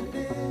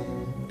yesterday.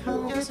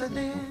 Come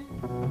yesterday.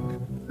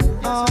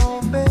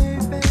 Oh,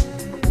 baby,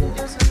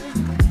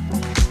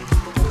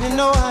 you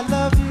know I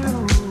love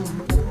you.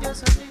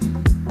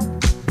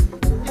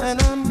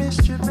 And I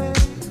missed you, babe.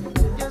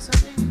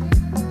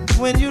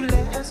 When you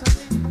left,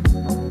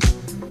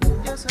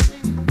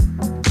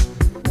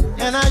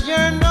 and I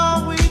yearned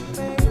all week,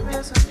 baby,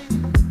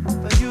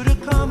 for you to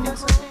come home.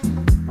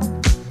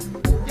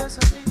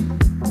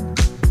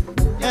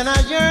 And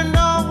I yearned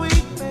all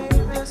week, baby,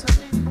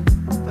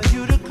 for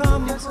you to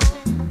come home.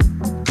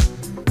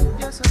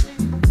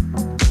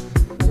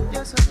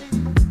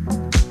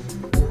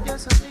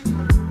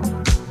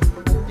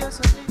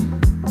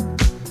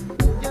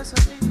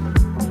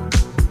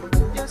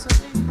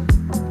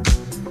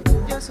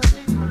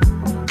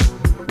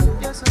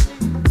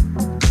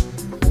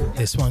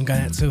 This one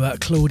going out to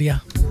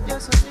Claudia.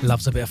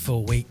 Loves a bit of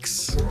 4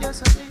 weeks.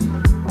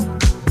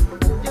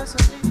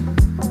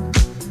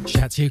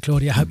 Shout out to you,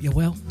 Claudia. Hope you're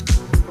well.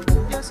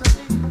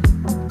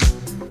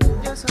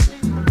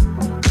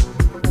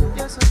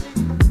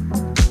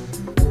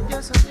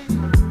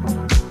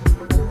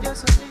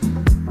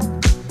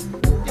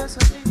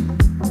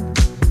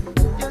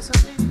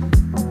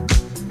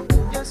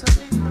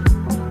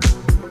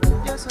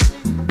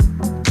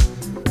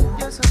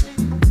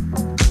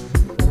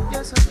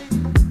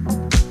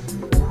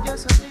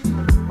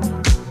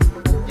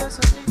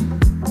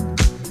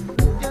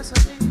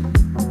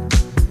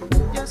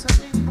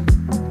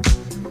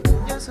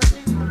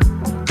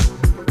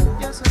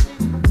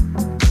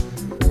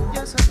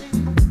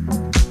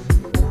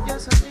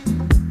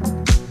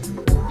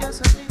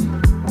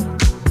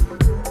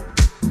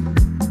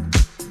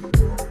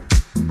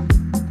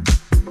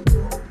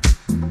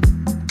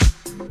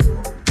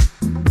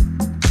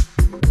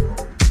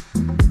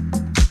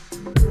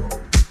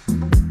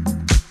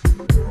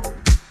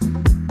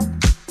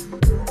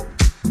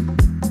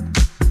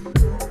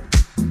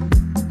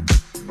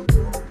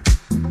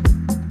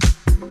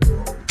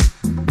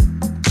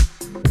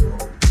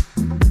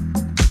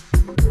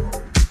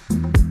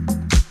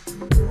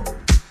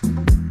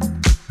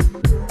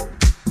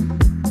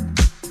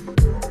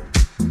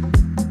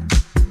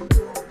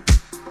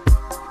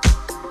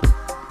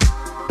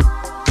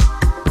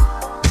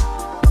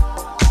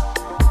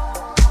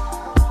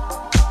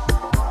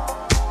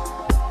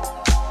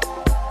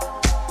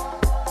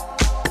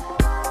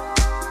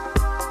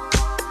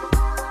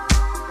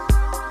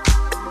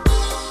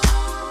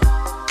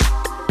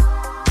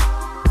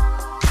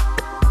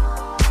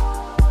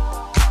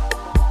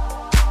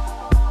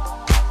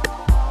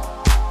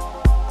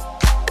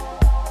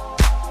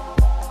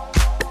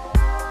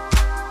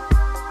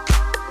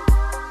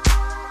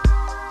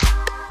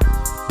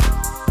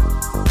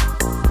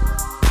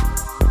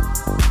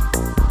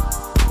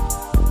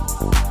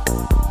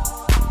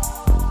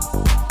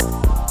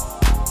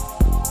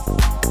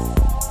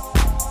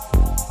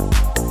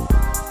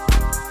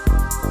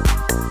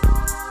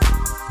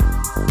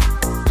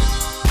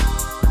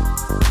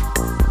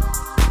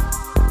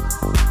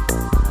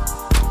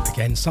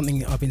 something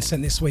that I've been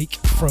sent this week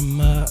from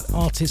an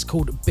artist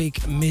called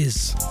Big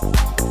Miz.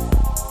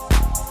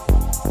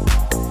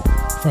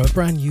 From a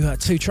brand new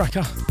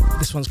 2-tracker.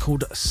 This one's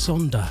called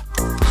Sonder.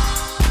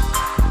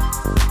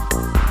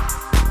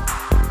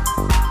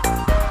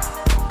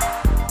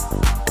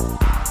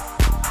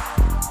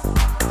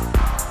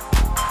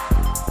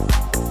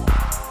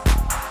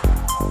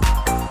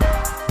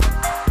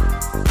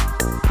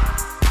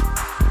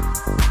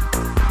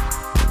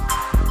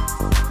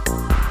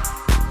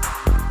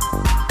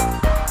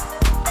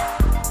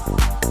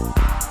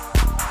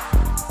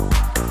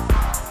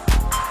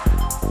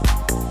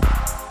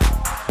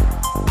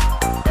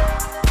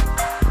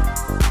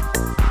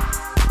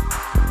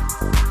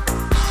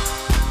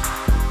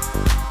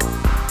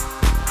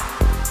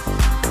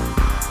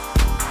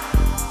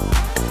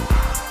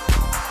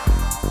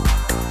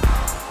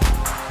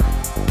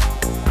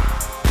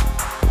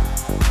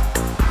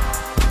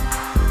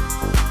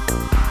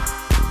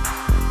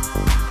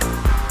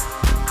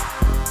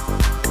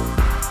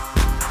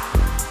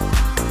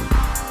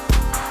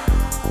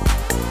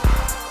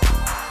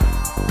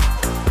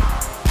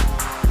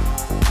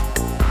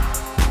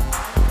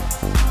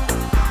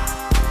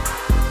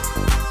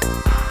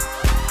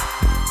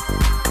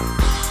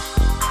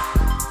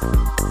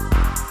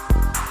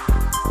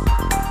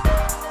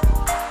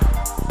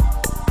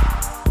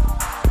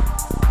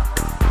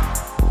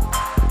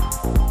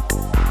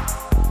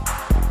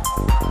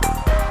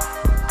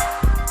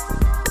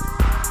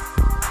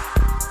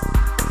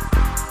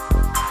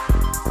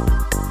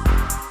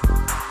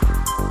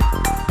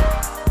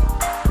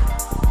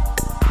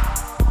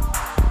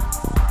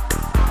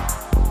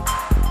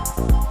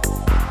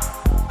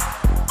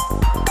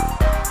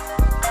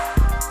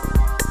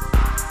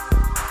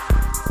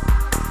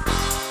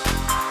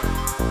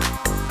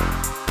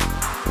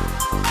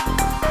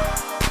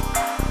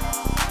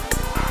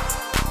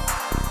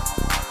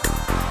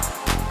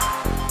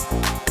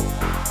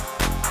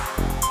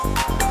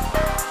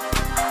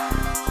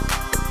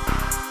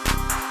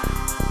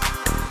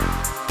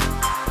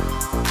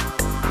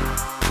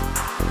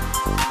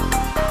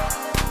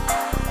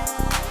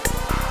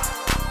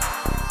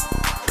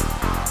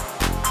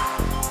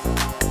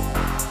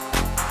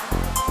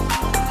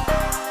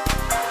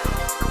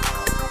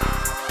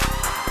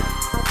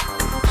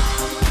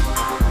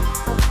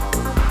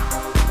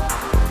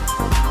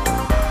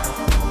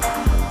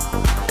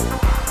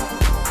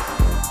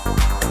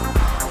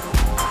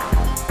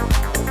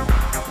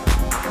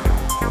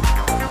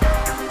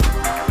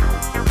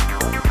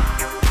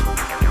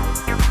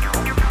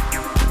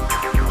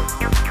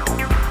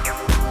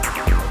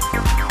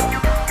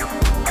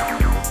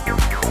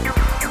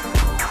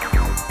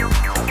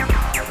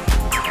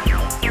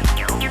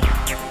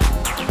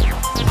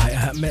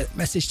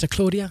 Message to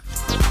Claudia.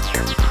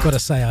 Gotta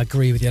say, I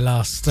agree with your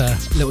last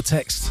little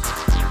text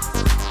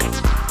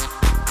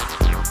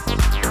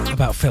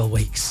about Phil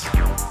Weeks.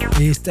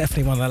 He is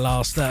definitely one of the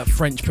last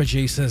French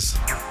producers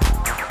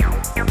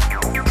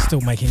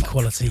still making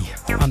quality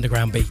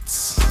underground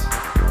beats.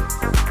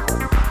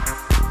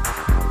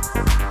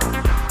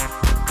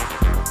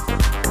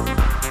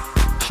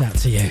 Shout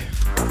to you.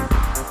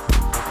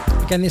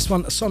 Again, this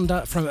one,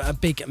 Sonder from a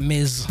Big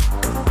Miz.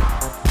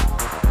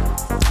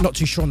 Not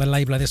too sure on the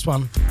label of this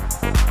one,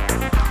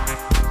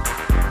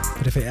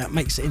 but if it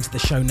makes it into the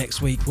show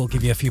next week, we'll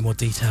give you a few more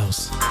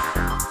details.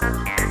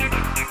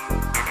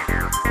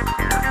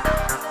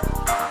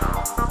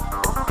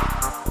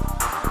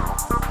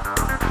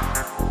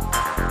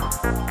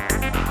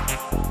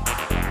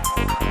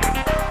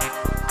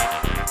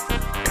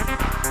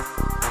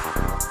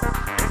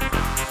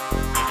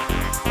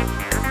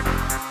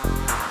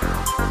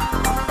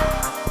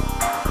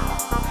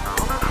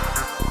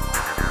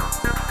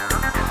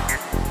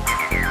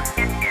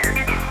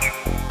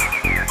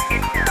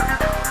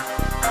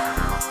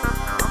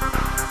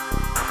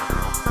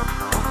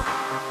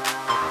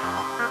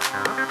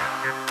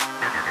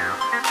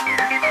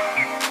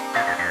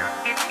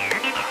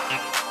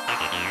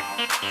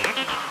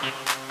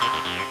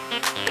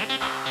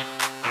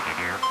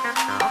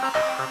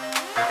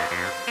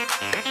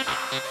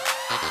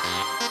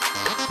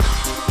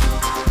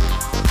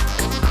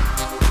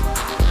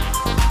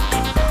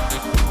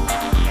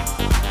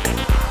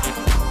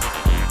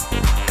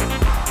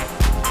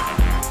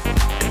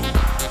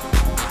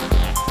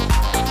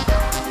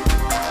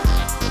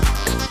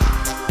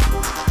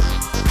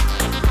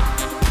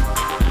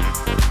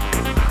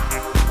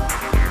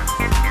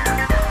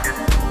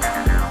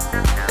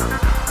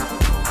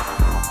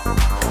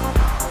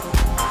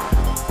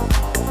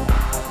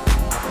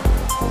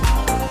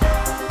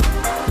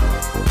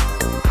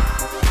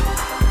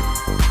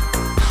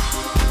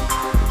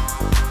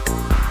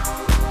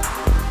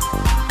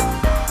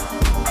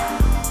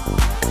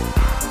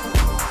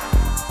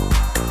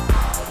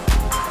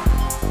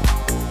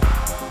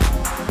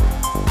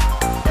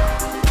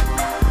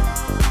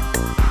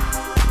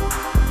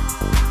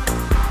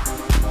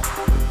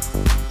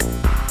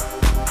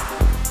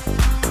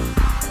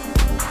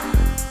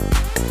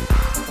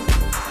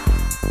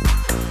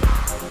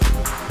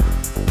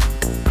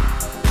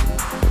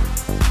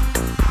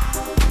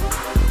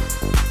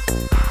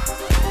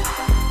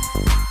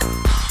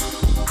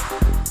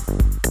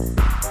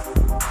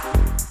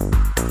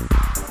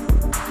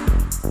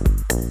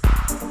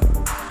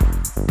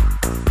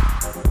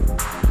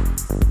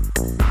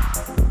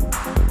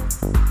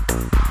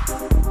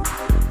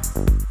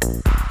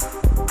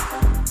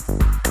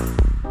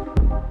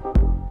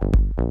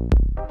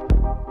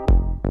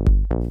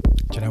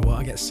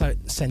 get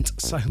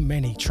sent so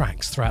many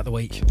tracks throughout the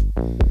week,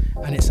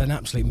 and it's an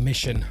absolute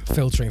mission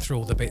filtering through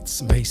all the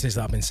bits and pieces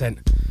that I've been sent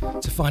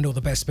to find all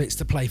the best bits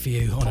to play for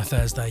you on a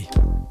Thursday.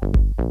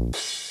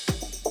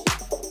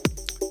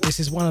 This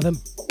is one of them.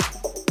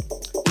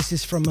 This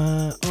is from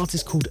an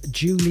artist called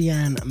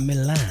Julian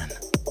Millan.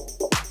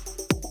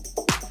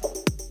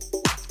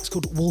 It's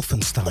called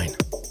Wolfenstein.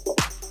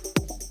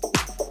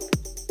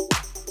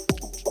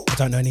 I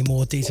don't know any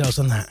more details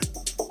on that.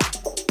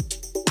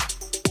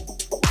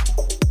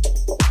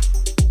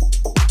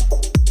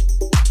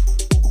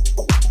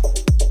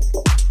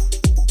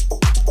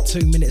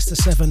 Two minutes to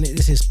 7.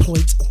 This is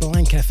Point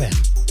Blank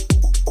FM.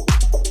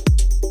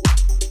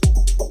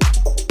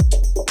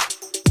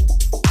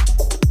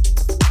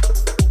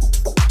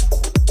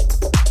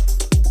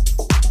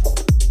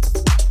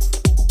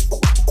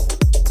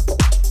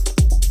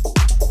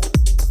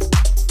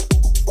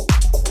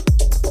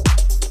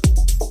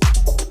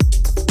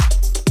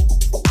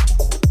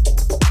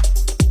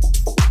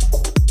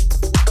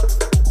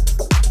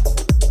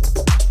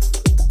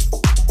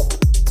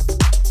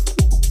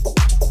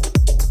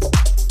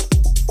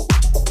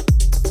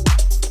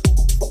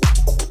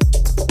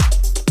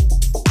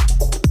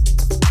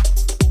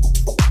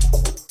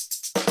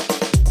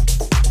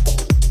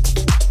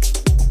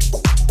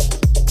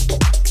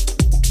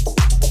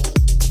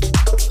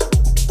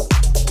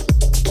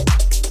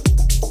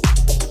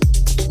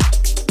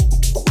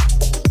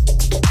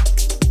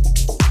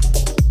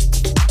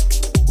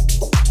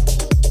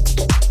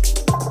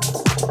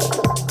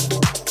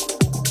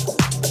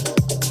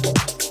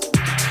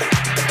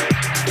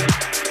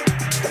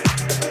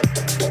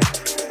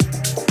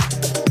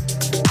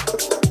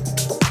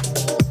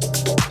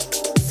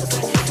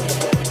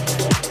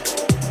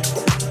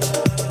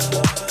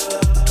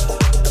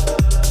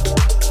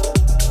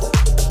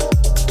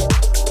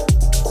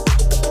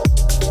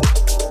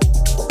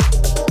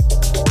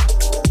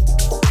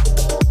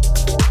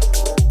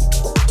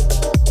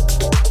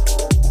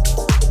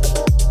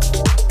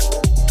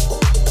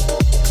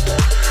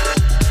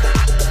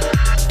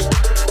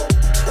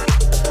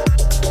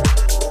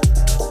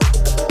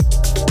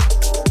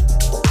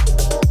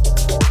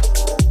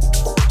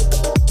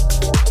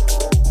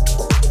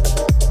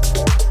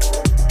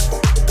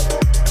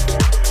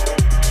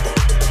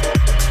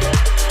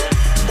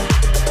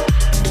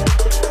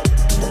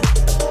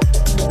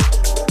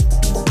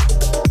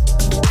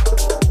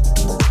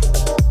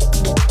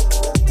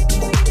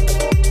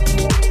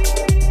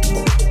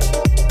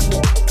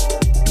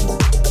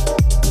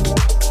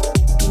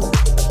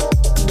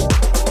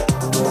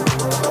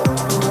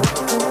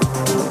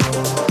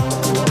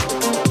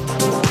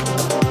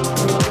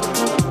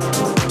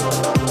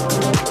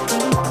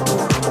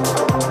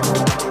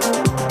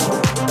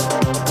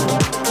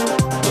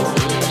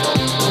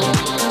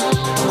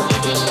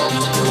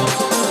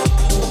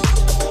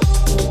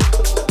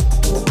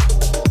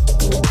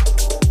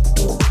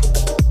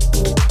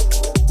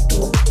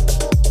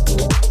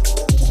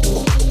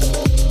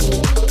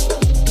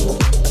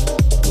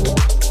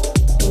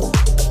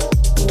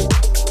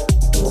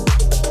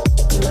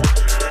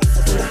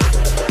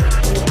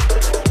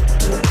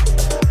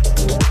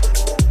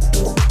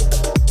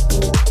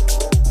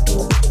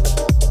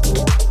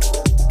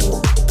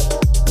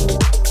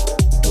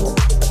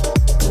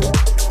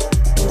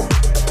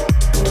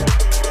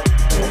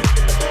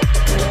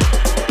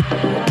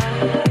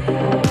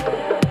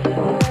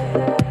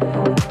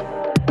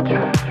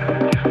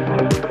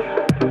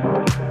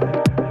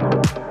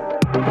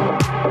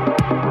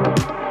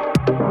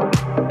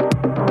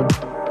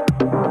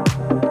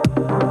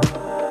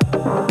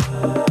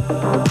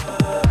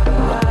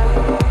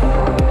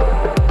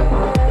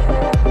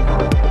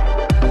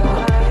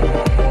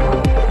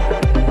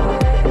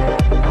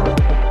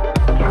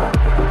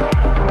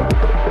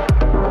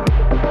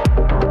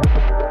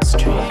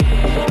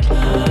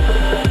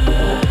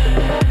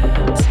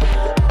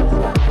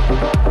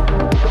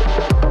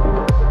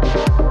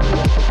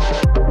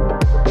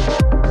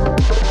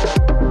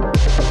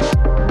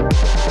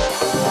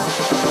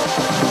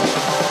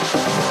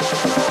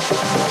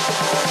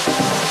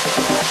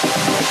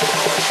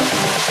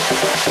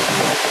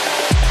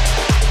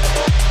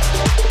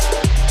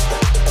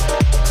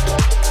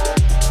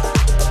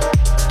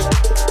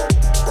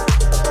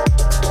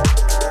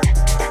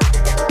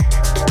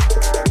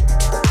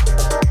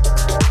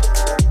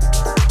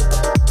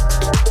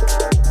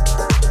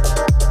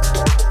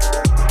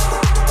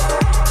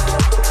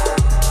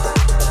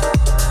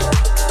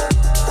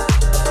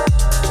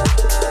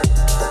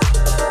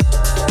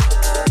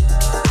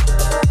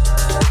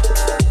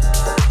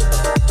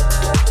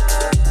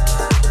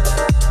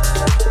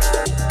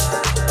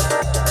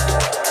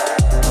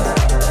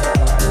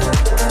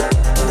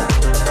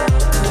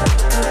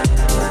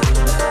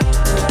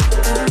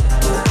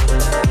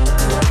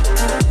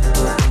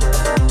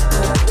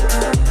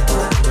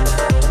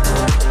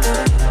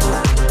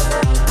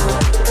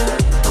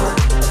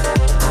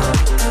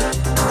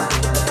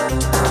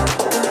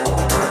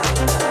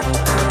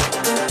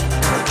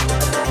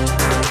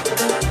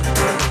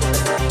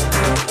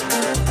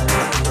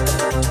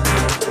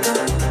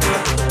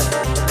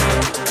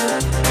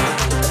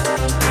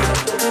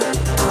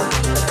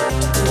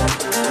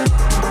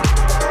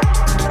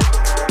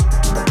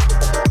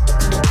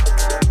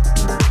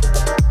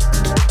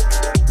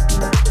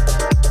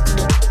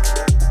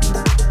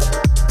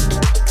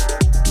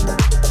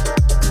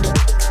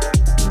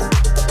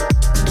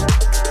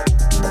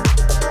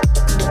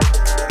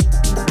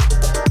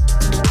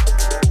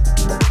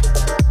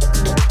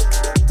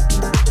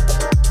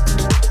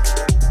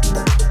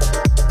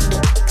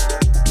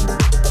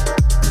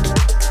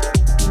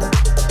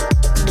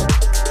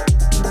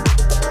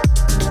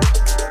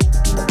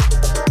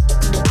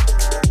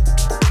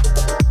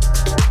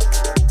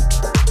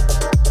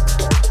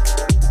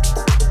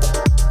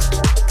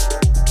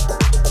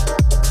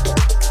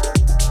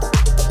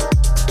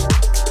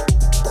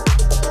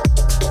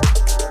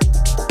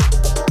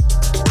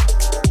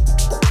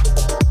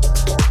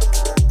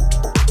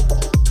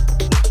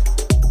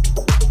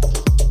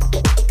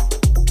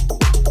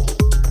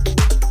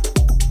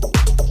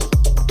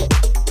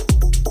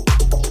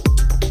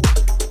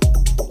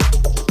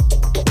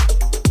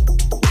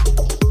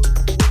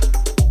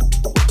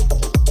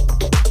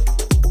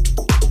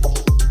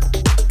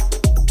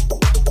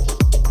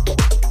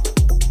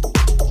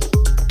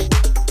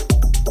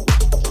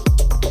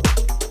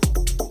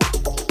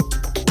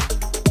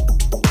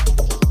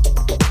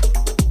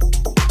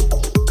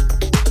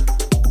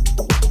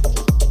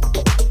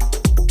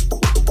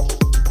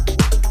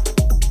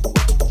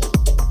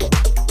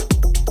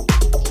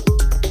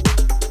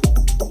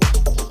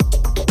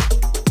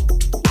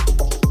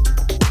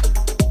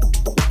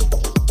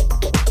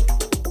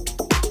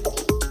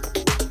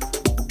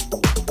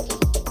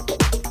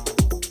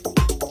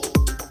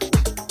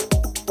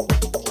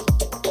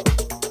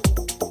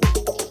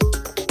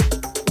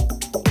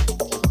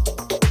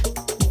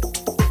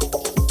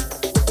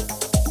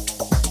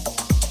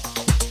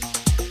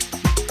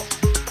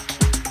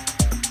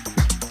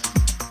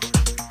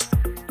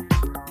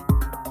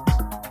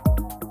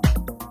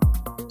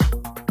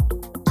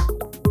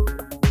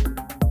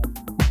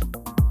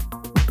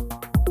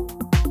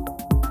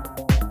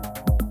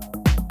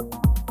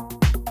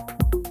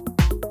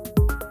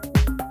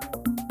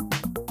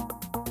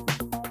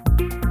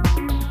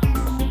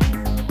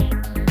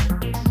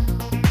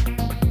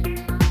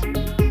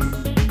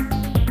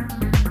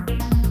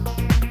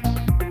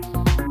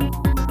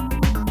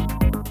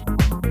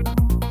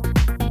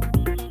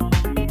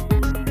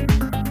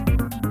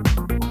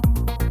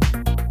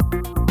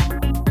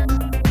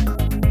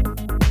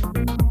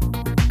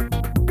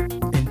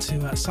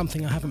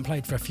 something I haven't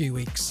played for a few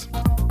weeks.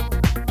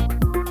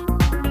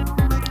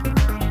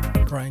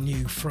 Brand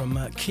new from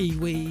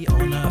Kiwi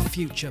on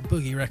Future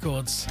Boogie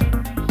Records.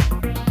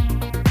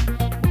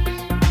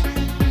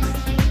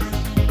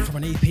 From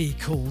an EP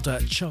called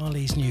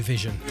Charlie's New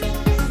Vision.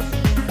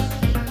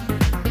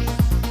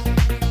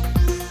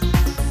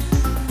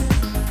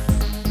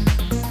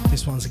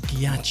 This one's a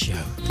Ghiaccio.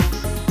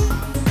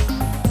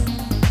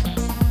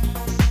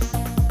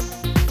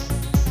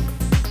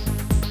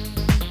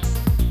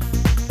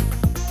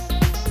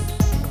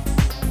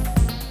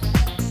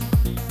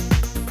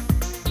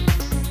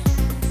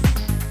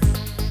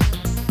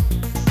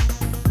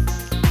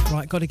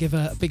 Got to give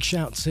a big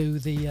shout to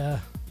the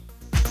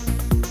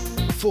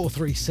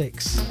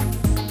 436,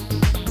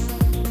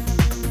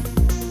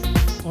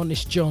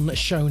 Honest John,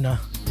 Shona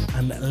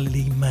and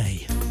Lee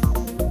May,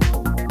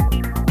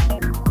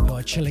 who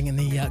are chilling in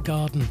the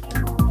garden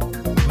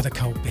with a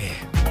cold beer.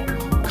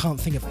 Can't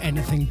think of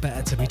anything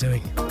better to be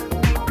doing.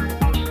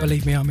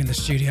 Believe me, I'm in the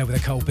studio with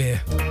a cold beer.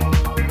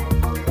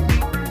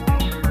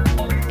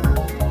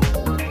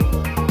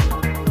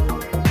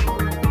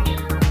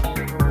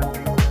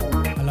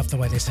 The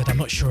way they said, I'm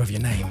not sure of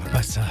your name,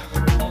 but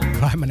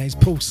right, my name's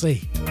Paul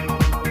C.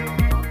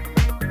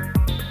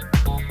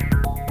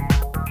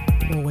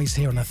 Always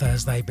here on a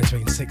Thursday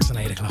between 6 and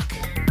 8 o'clock.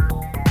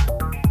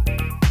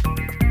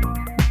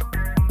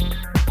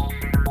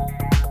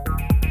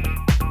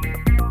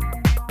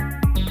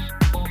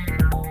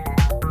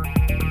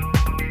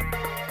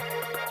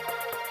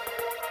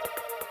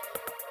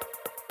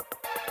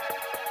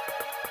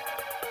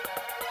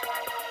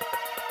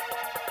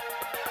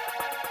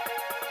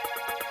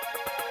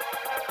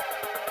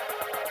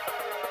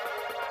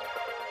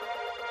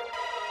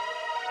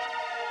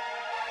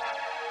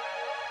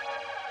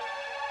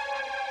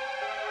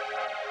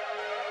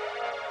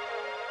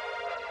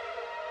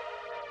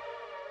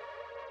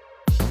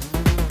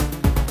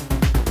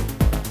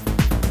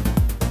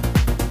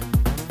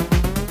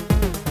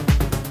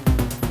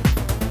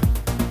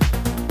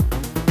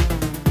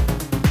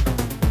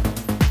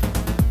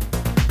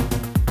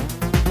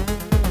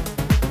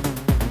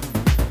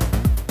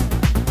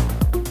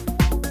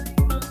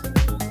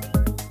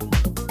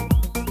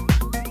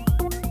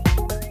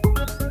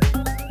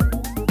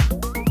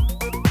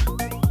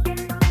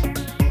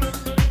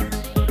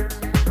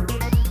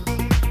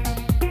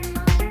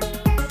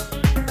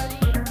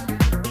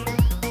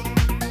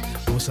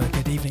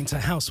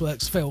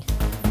 Houseworks Phil.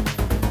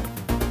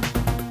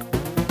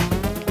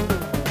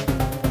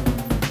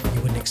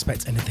 You wouldn't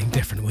expect anything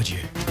different, would you?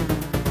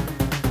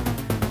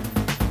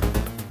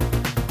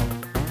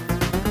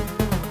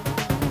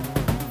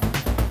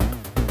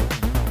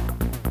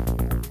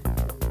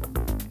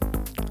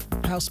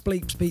 House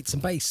bleeps, beats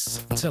and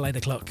bass until 8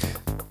 o'clock.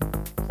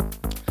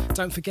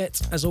 Don't forget,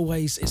 as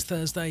always, it's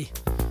Thursday.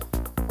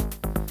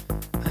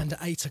 And at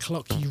 8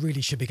 o'clock you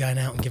really should be going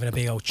out and giving a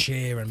big old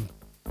cheer and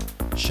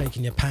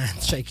shaking your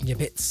pants, shaking your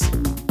bits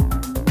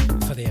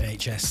for the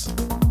NHS.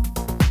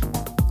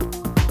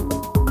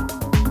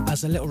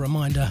 As a little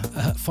reminder,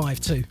 at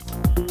 5-2,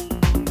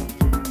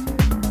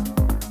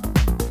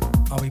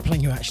 I'll be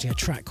playing you actually a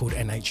track called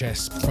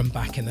NHS from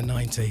back in the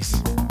 90s.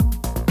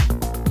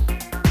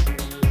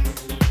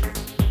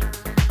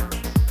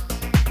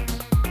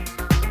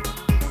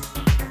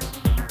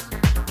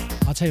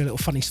 I'll tell you a little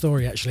funny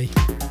story actually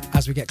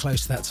as we get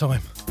close to that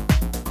time.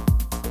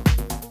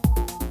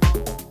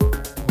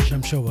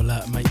 I'm sure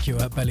will make you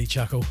belly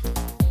chuckle.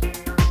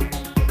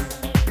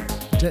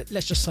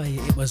 Let's just say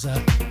it was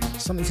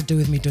something to do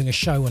with me doing a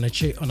show on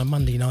a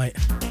Monday night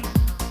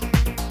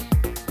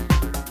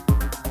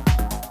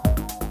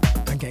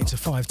and getting to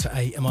 5 to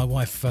 8 and my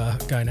wife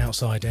going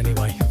outside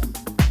anyway.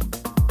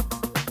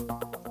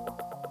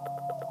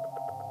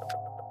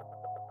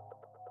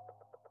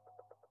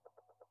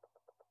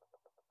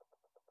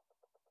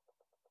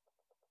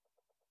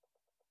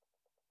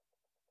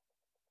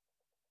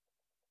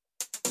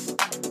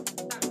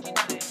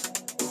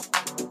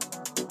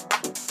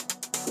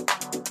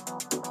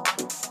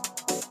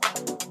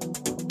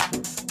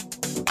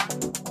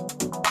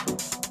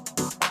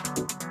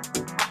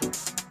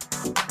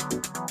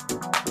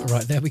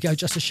 Right, there we go,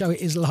 just to show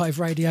it is live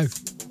radio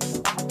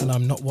and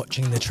I'm not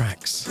watching the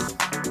tracks.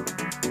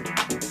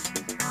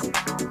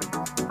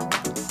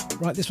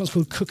 Right, this one's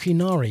called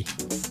Kukinari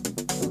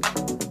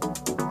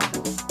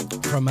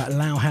from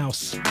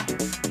Lauhaus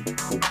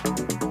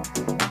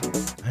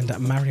and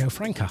Mario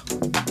Franca.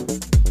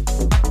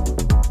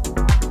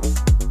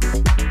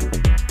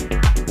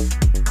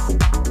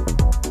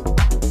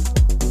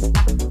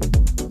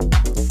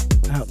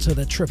 Out to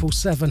the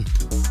 777.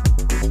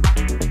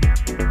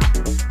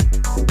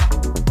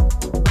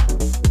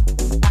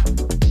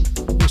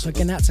 Also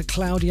again out to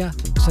Claudia,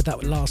 said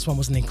that last one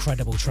was an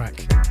incredible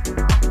track.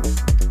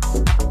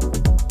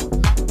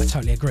 I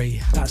totally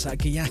agree, that's at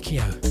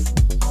Ghiaccio,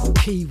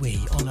 Kiwi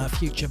on our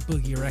Future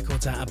Boogie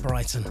Records out of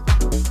Brighton.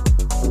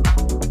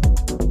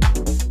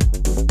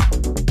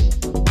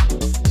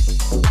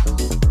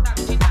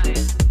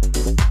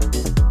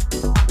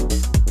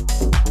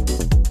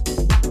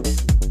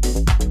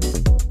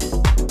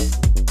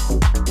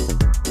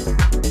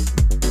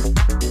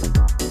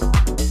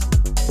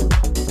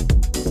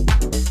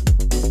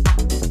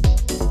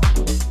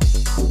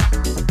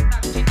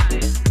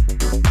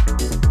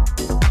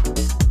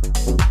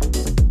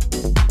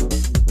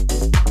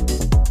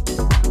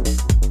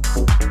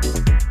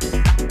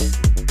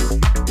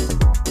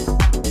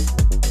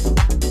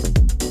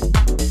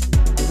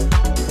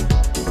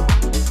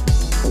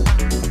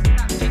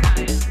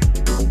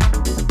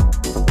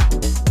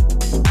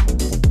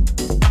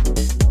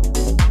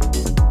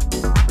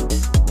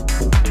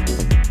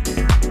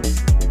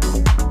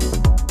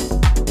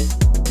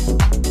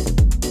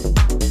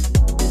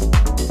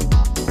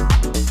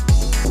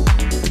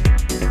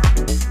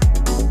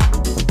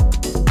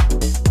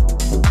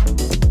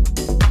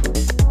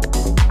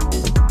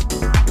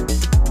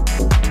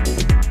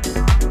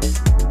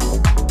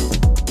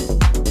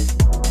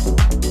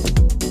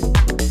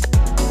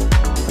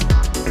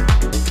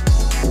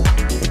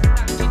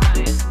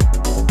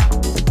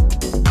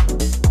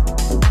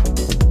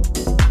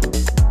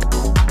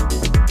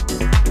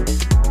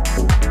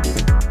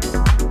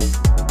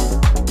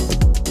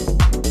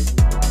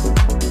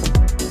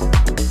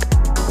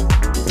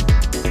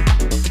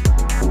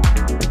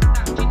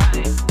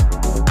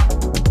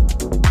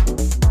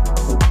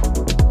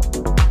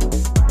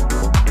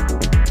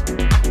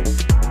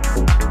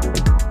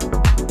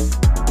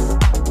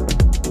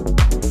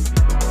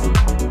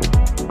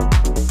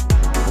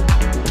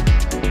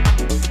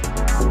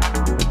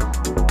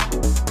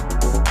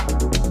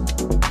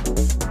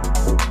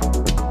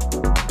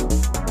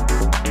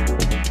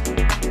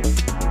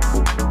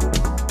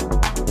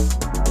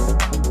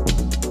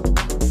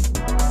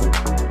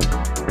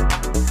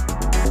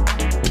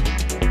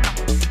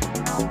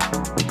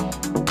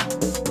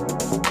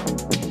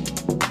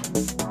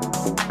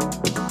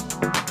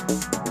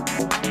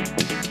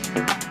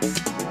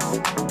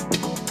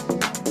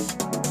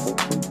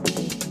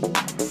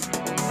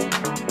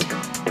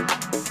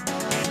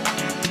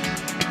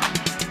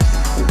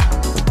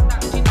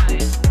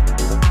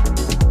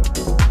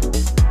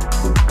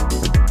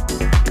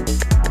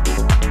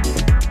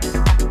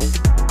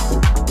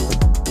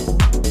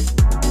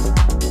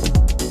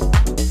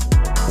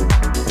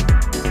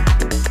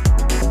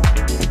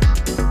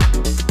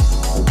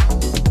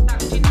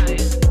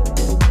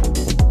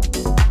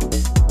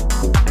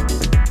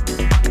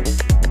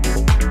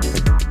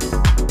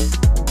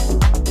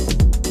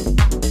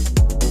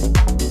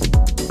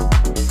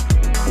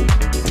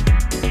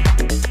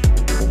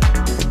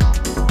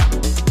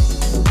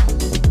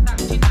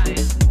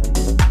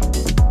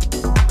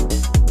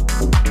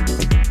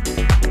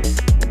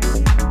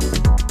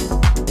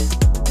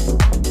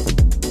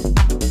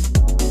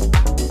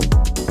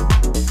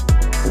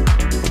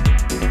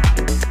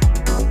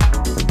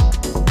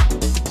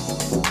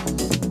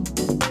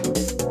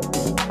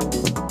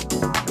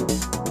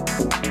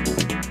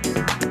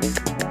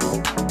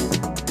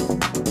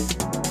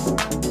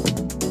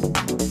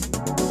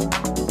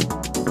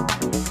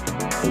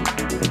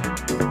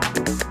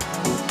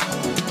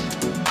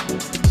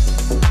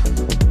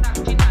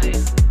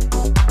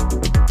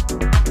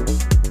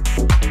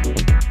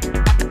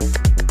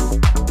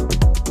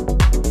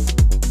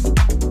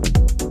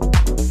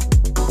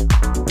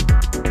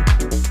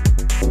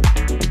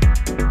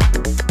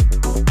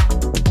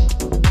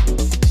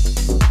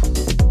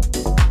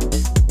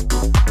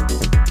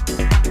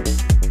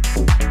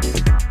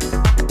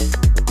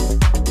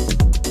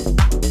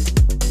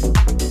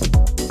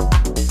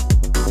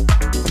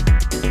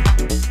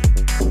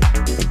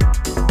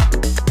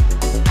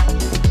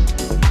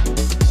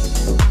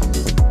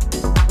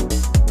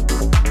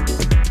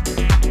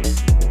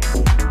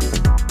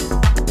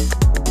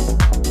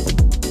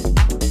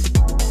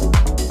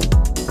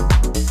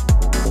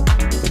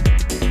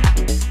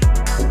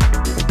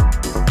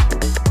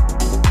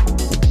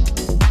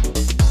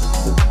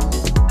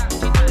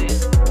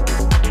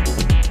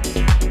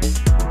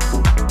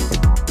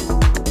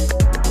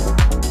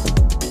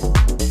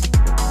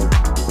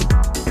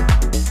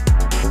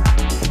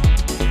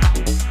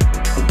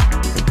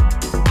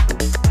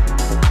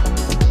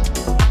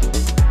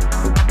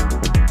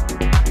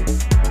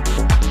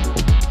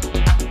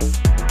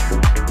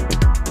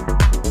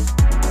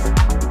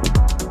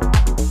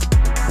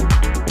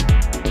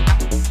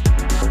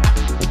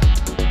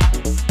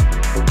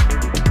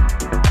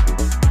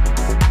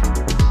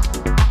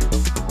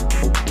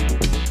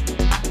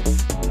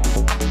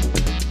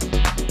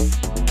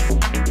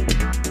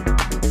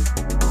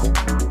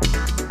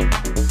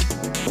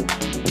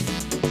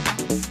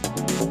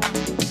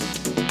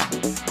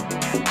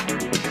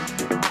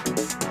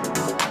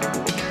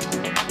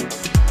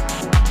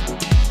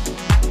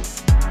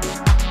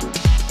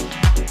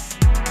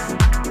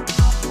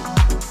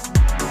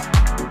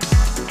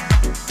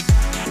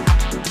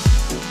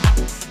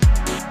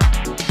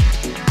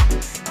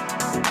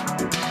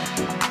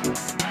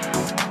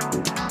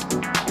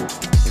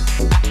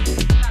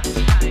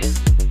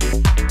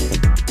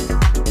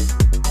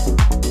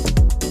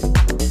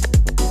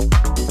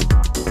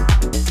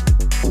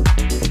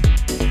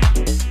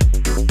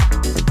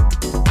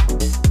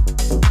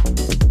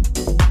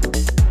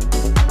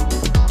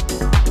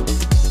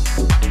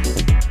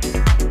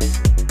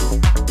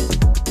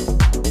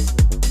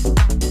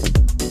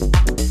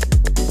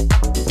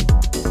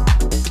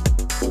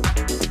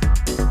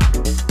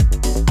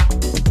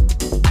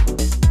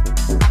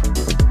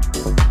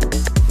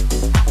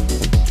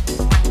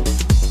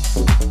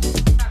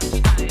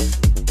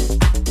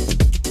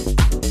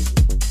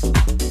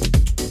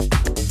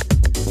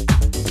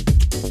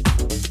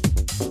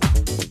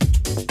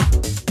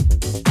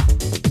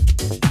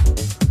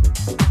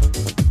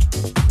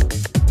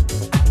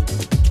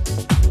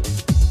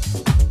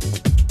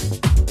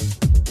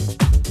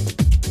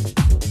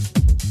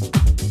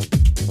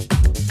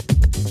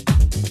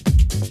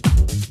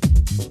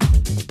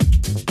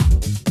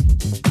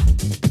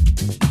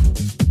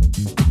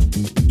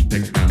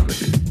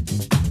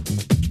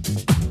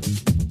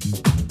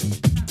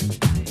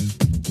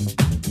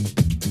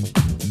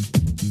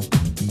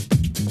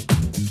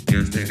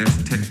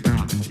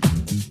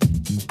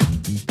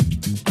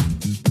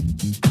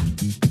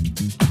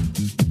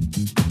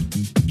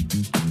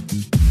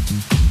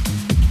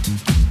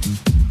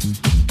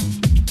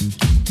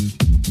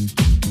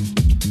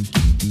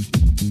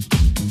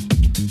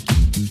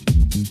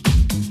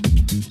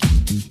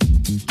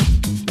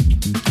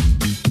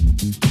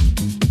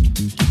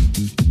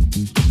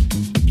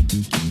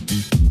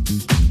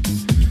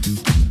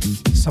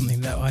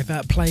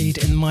 Played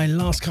in my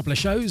last couple of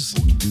shows.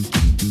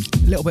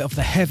 A little bit of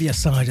the heavier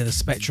side of the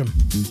spectrum.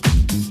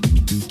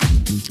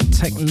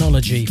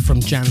 Technology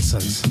from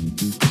Janssens.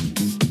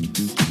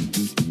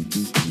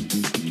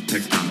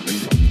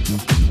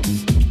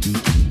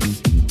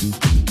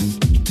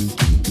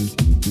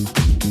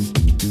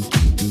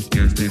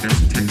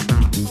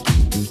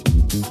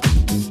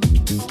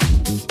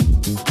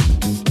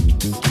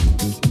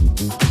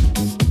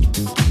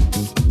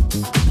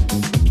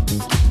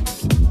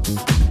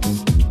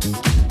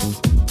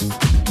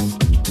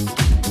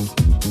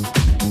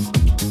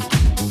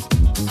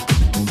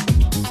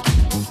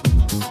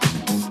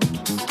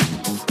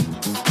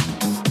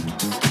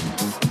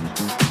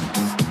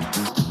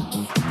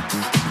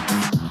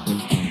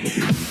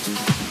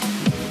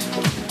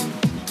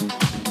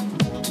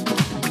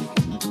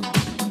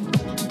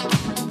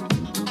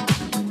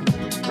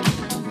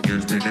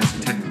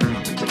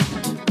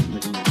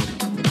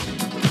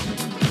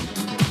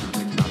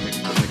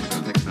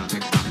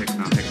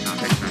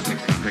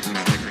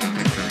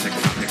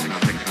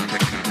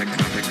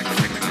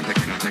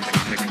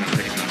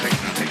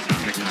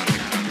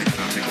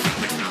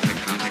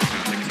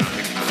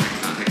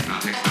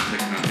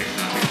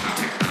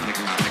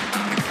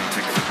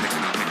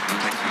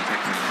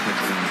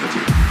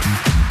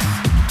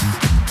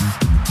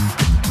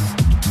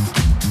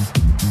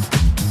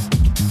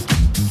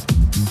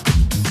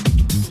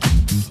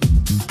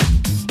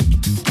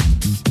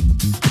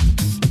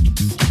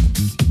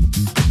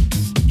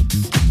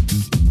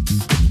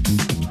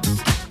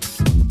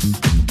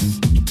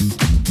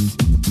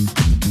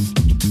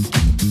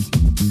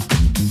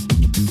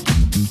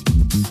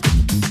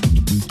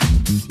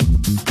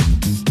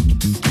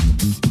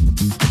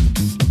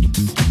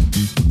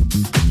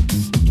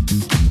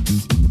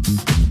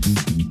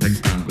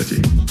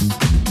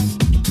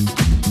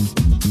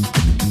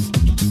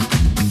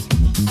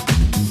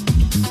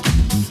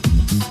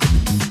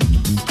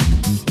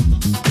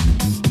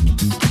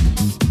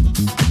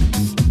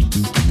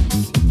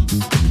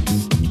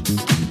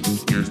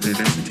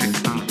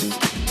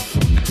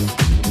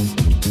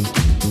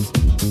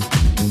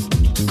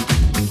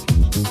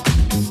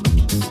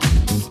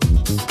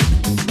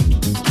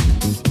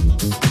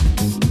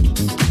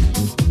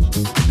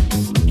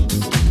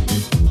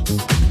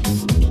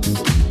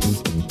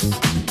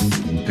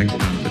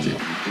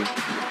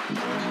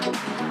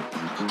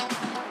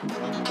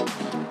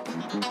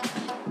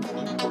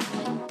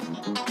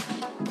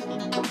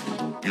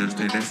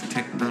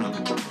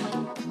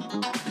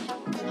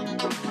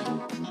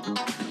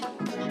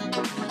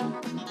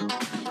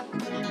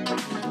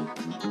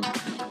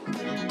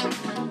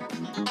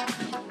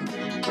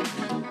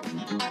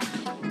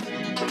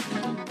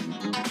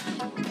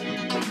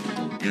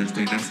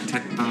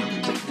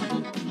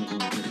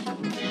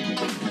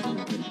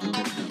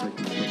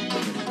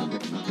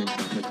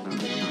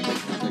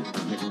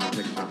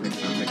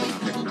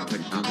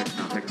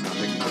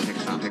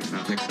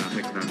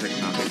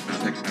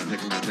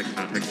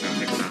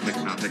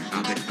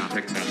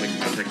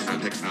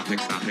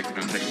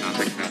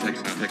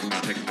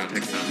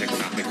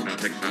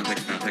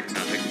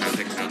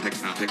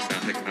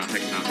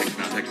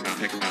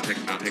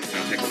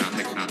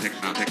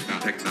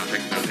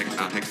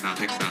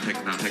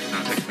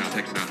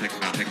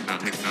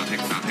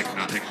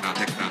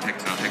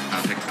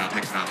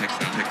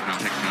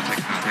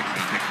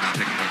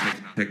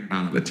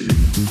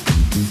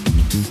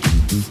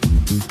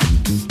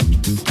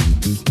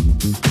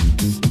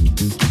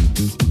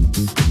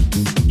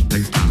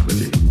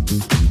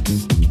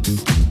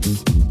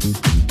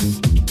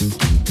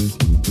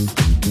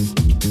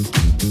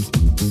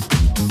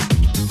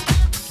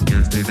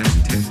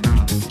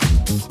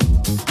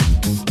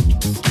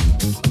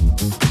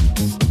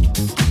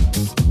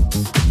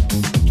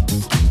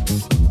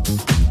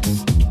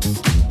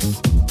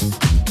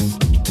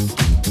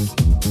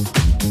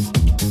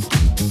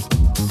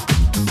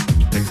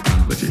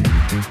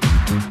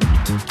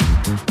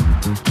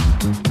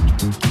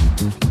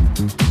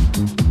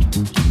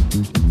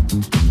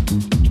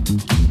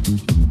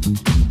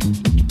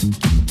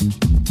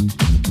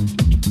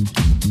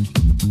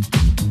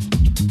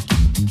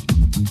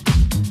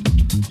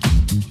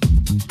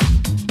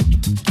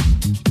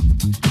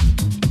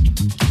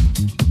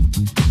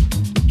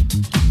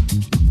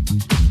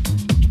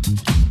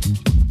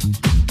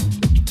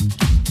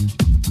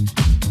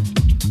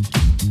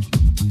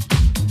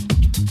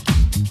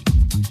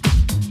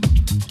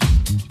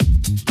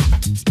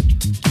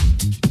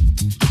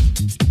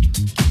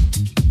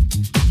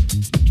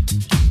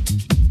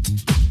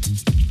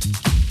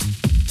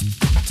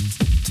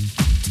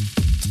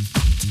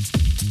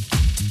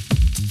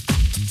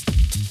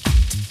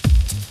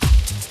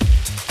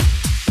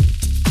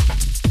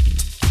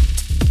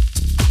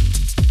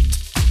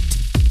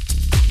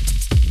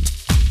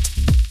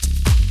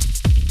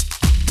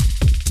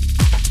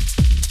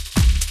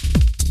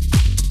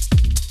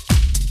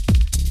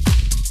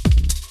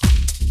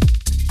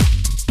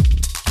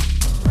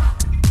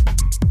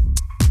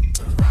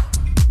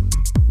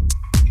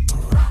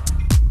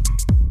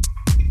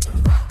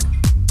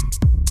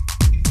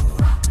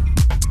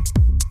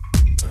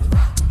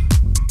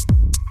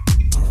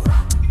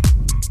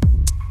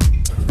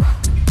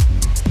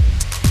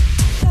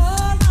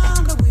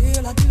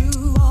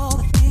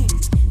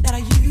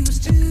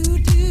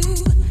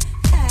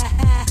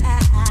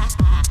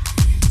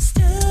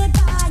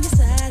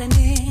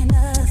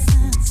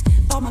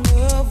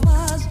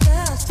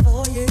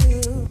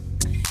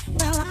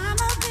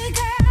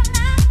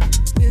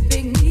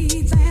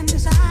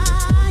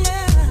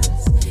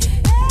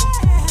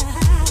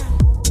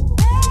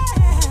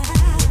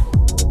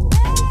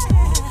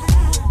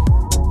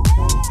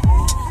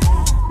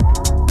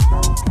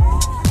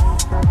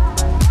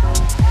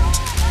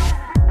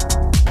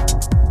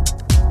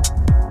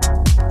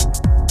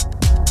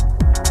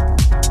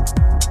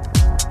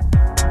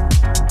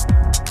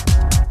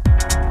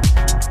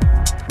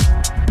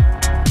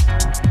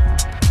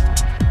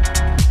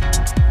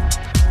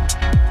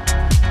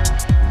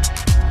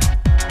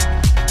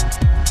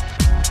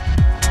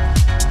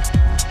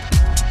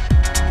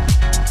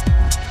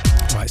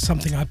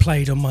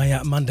 Played on my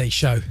Monday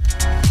show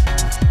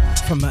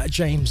from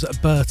James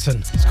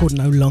Burton. It's called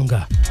No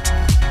Longer.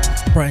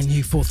 Brand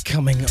new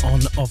forthcoming on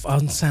Of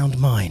Unsound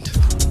Mind.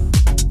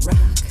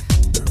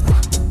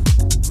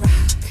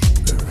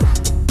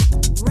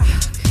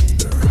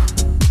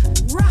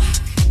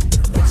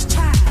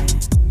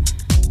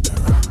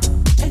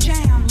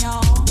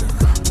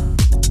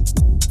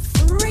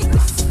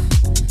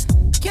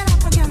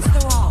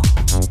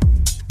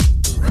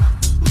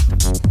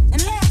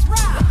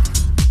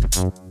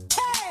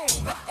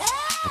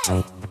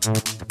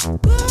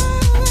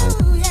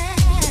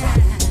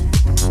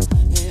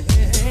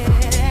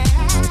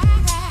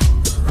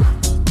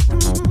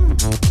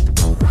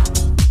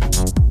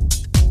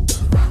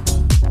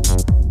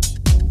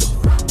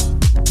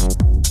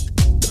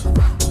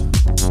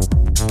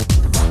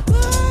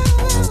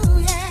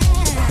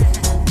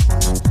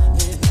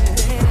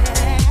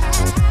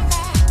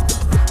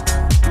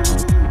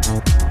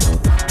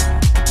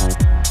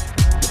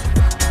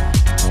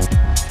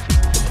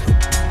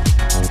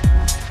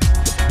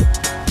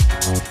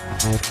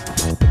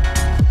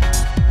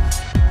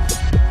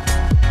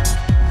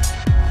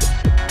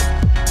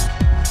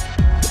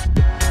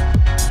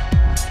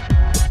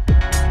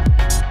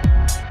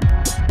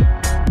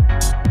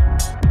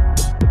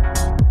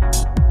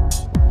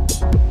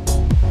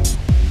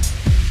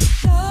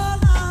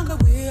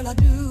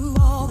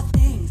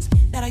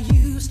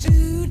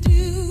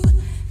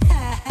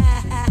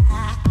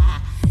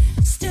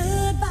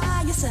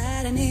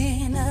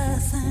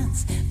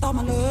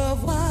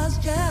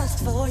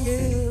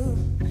 you.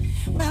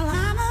 Well,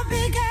 I'm a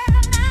big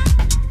girl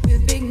now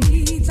with big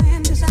needs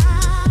and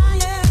desires.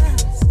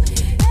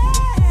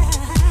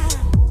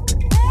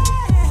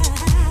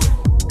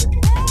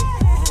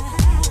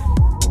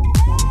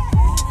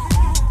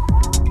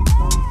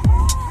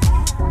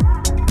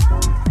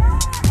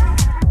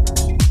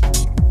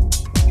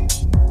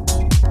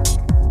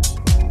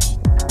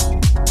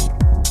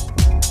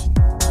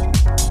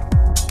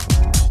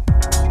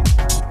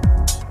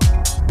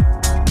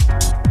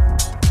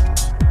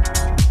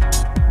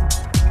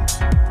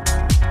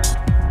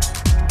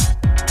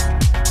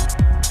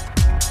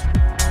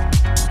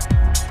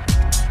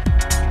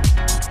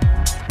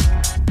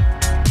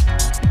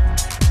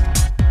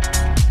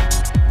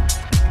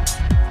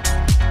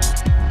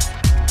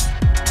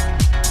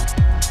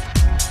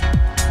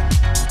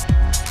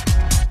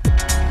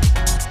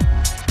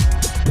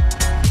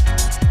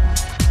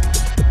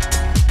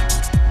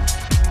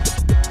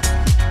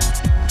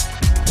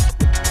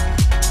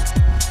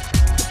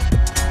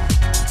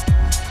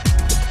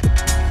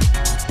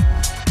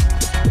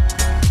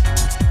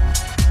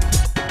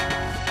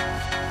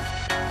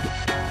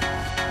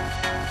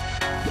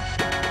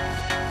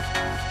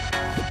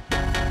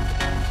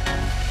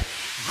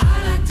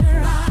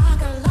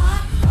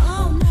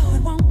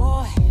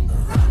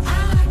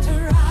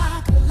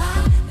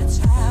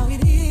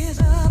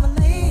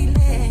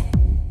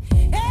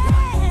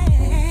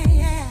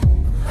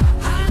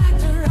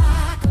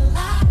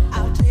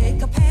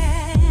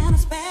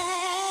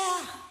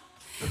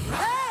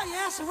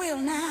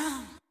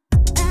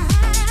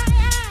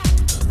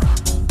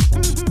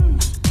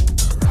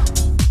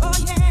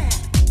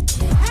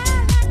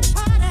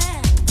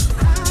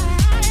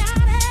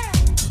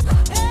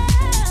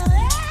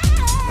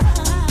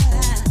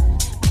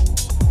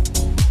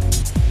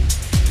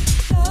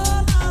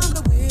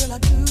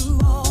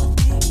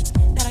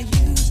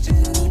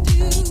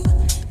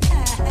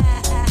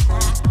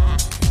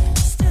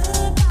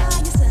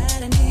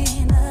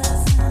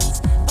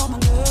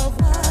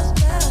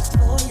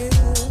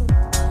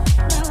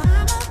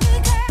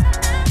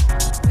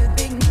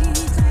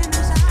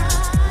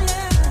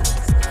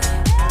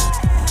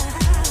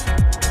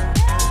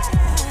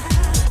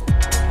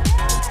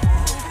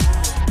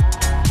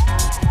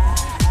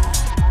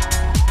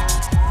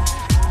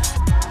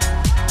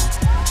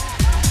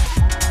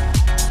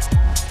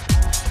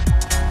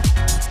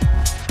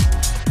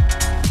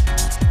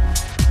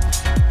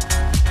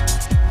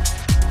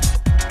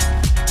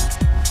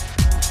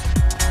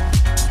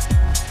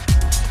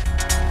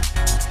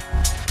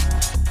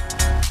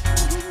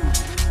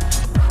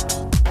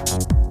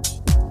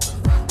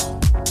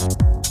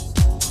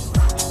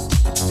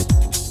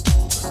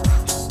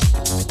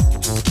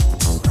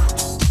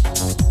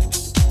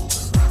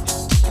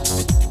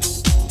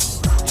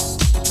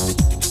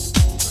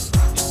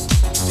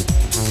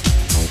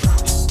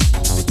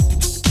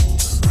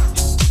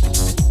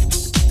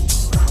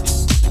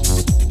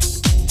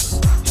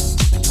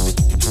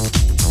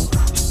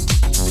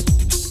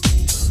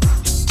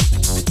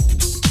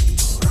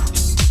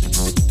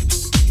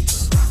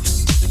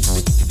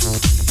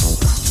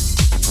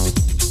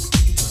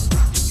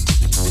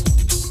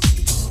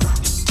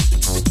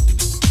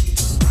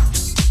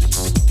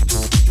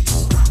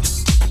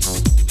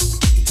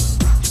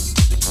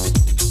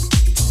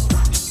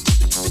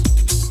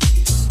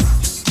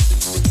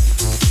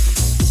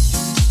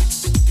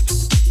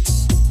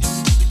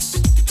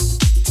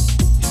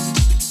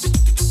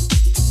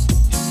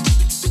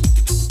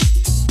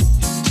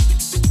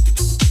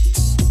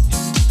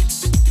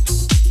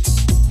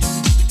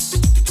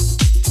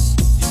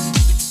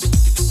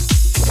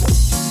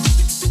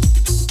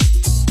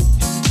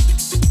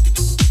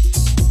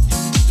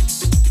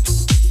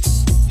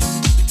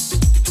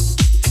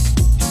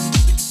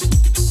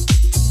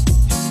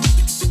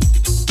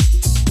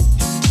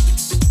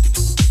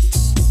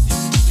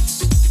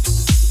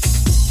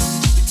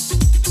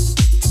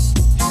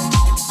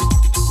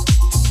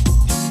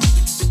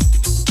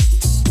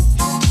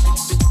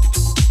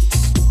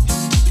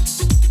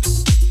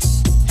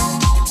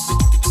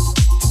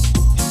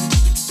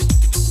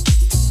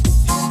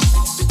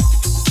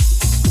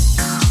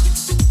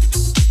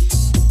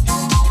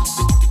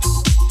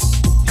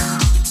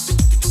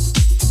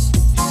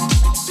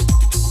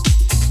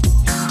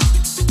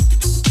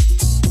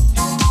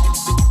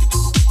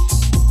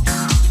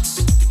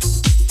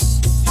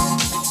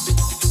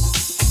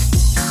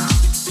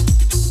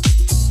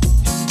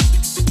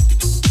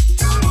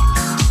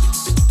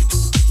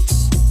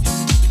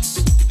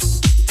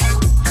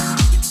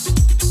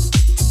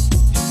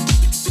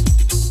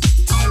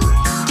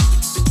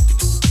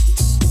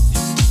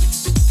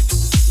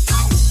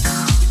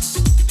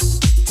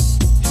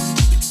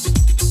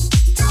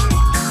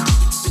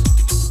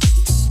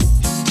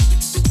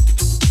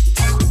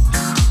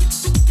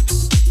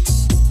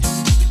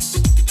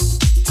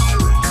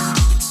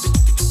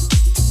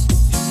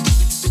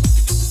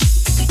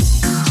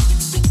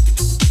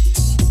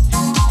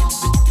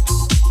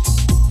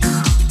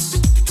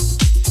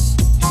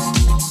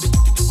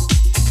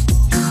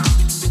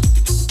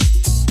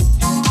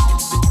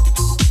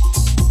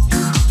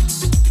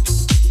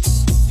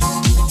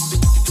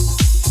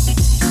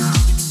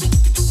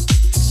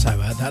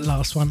 that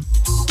last one.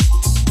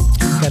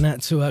 Going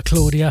out to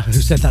Claudia, who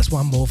said that's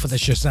one more for the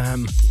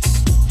Shazam.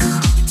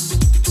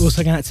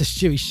 Also going out to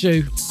Stewie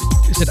Shoe,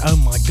 who said, oh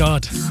my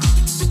god.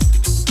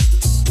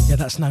 Yeah,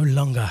 that's no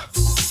longer.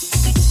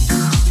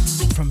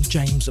 From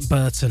James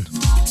Burton.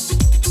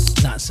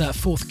 That's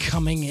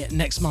forthcoming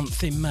next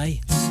month in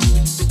May.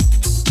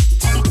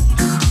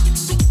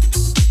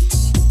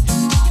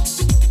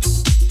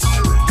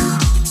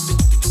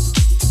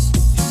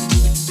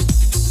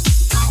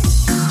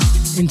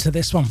 Into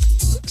this one,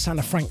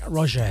 Santa Frank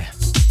Roger,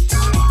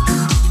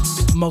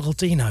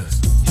 Mogoldino.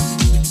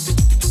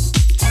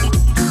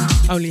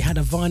 Only had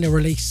a vinyl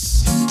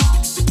release,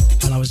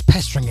 and I was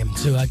pestering him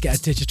to get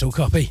a digital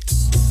copy.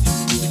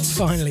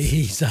 Finally,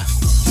 he's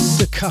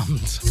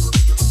succumbed.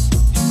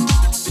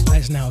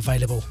 It's now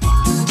available.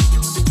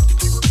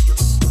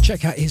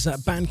 Check out his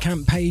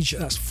Bandcamp page.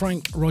 That's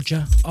Frank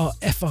Roger,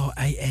 Franck.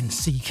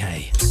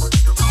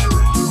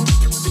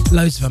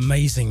 Loads of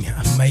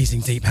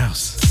amazing deep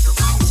house.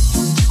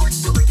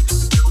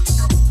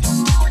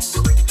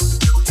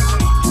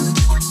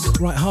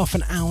 Right, half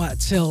an hour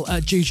till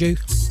Juju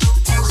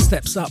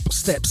steps up,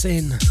 steps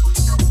in,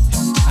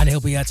 and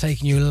he'll be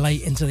taking you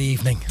late into the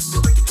evening.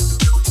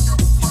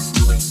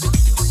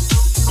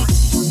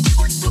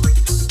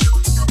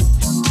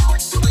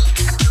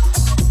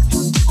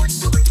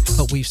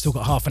 But we've still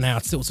got half an hour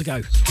still to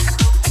go.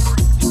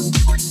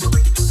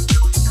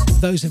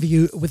 Those of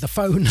you with the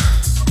phone,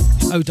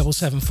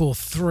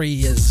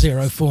 07743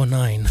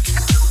 049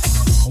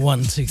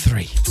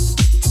 123.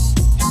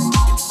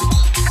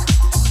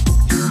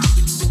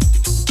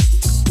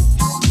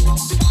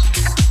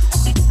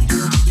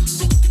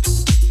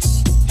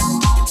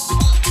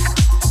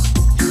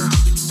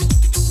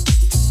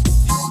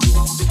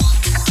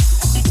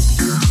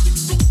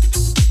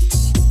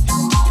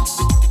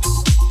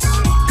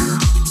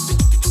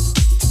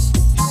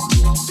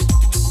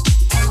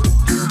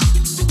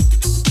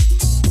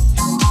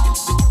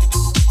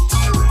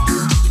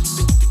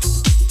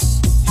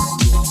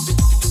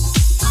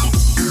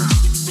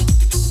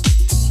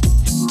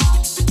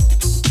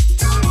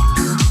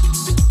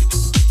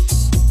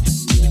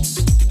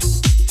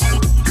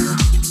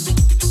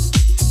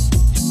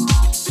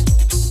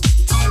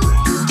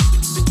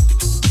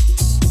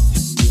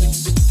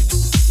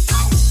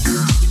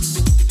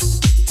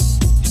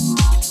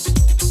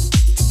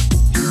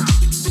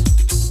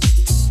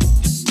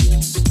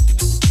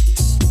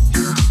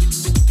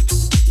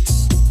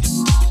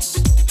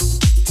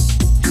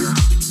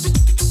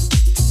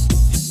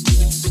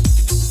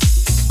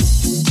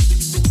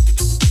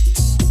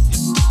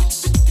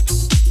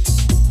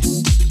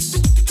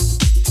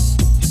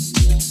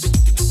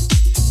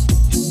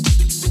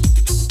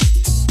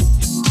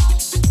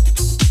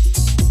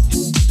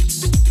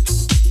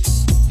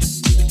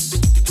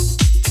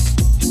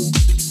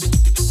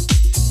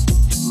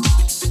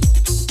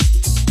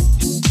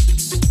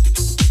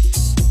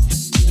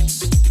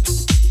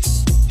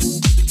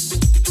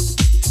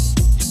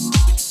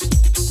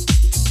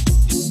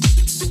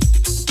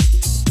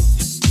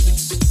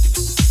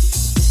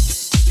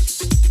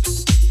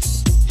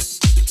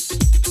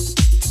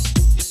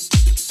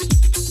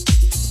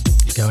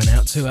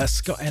 To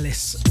Scott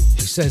Ellis,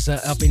 who says,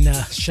 I've been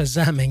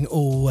shazamming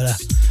all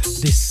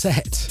this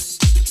set.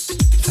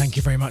 Thank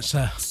you very much,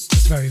 sir.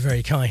 That's very,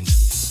 very kind.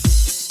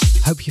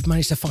 Hope you've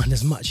managed to find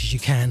as much as you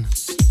can.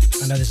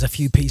 I know there's a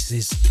few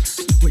pieces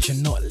which are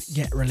not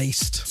yet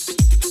released,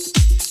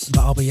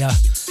 but I'll be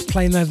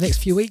playing them over the next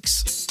few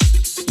weeks,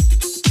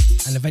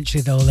 and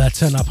eventually they'll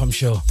turn up, I'm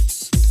sure.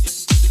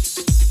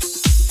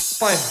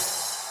 Fine.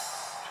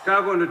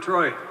 Chicago and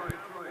Detroit.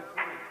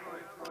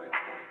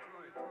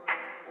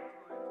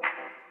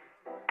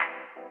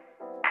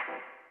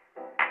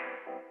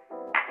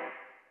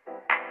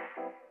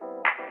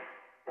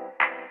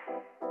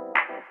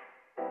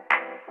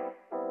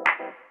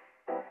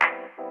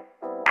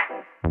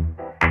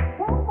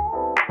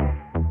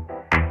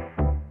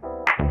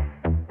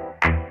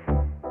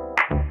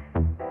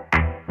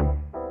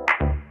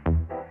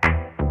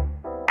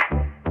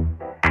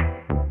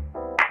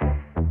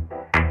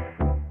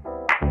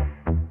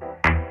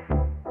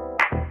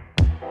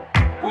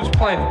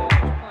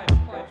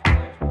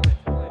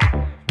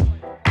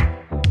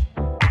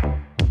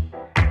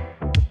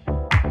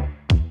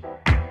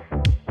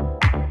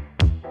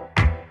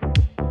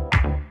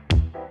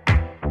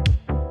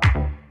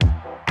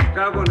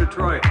 Chicago and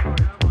Detroit.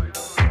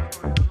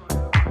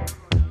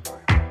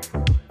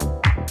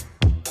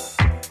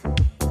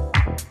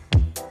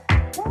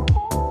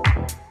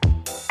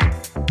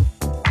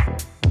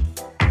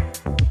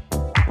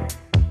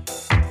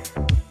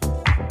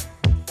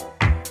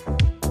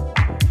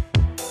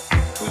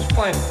 Who's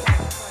playing?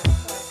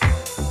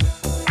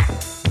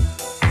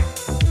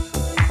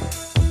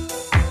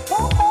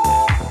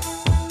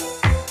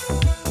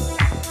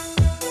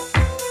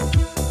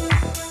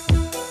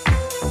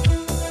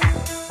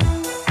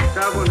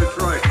 Chicago and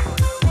Detroit.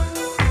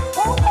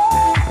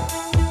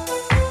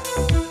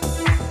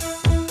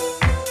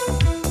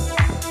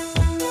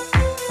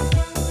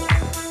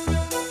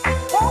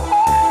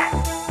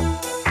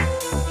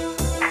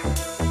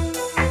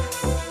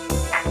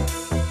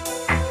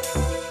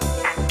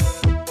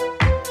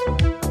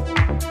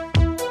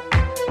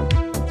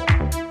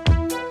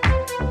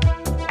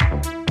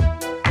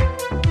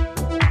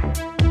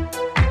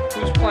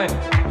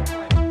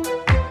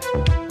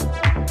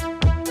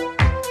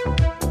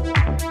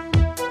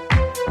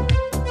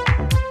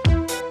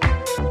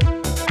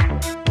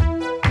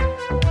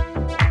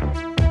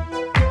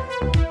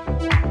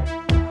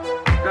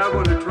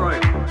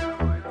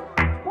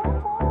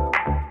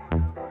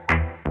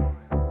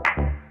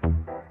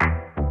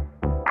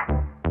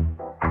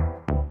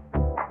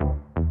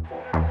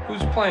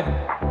 Who's playing?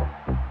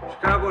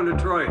 Chicago and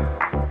Detroit.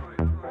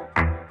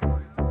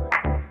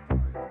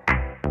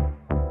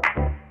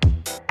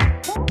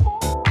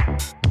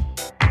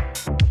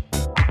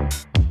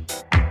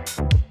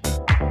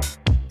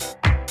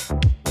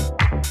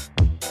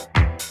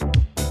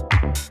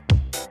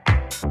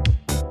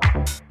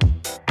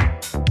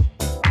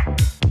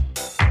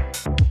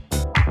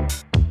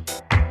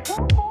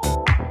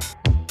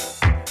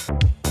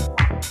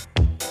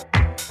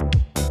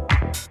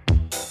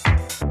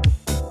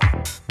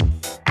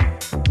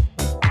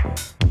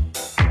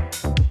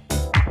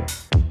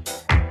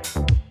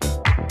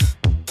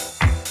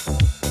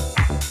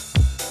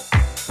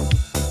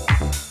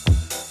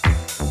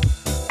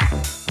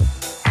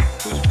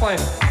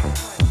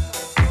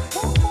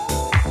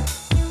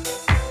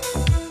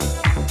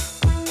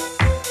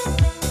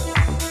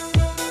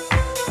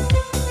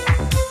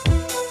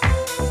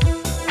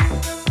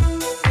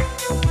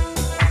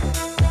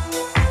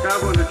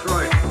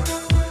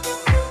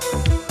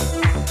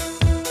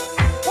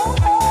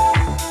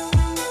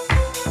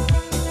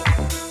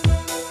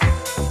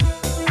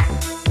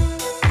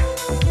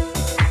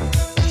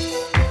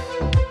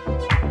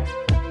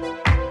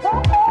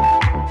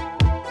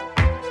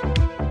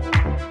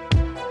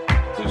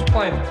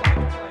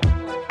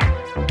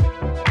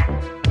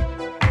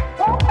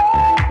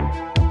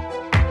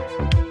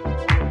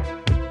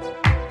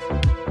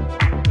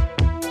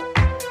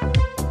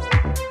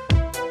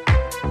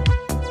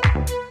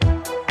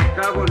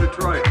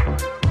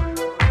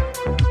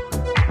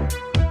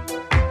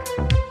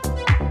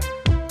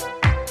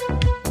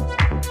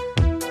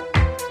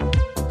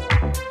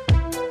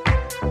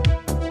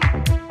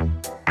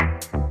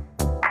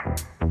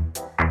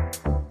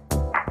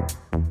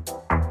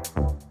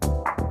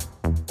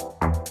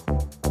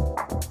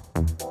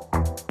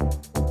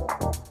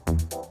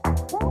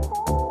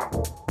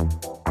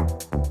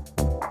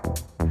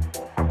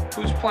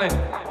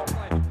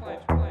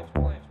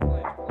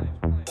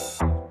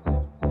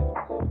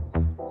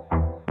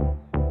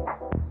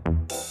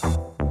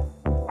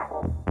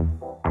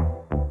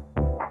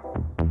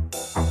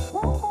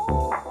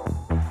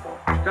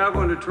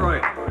 Chicago and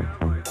Detroit.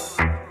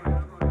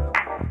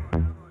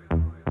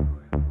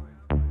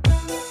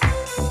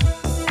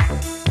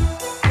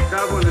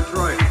 Chicago and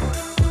Detroit.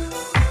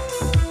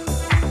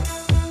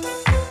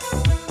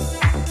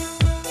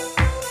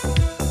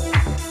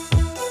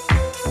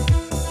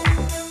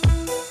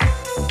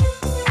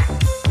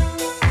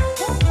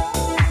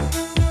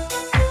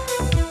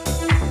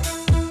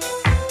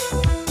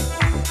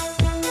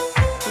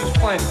 Who's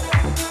playing?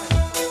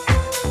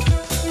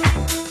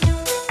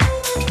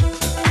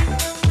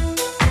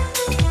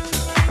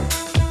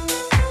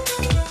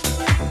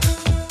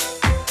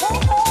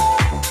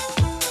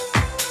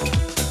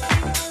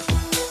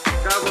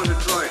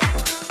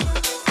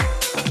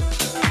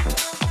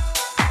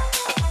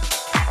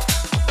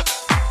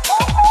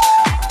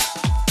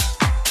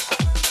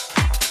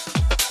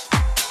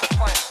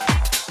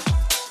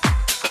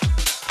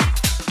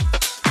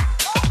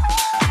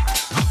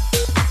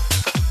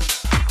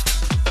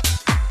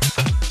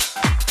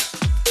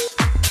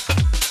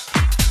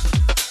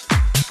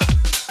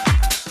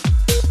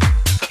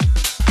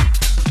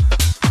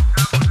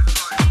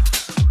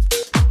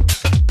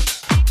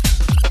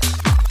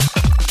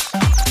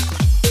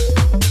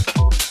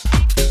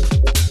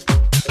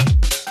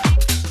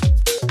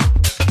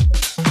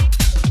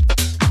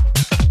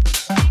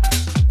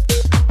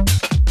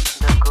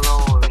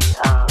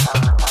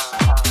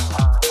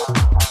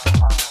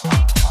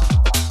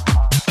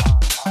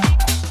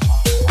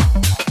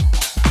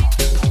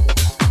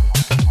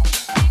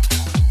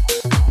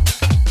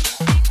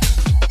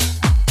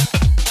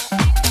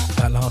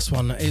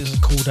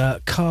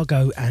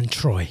 Cargo and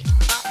Troy.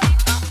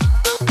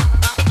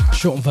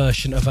 Shortened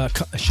version of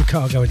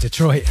Chicago and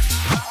Detroit.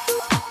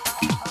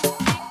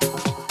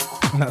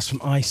 And that's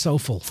from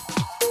il.soulful.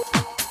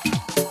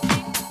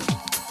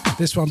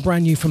 This one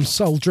brand new from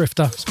Soul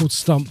Drifter. It's called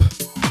Stomp.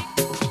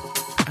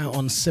 Out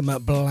on Simmer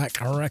Black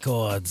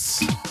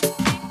Records.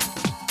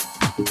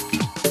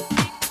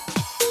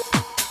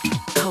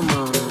 Come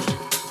on,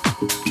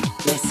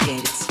 let's get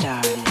it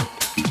started.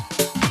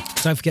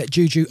 Don't forget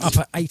Juju up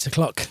at 8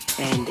 o'clock.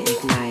 And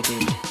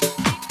ignited.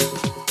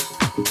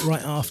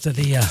 Right after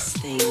the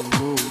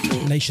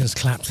Nations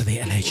clap to the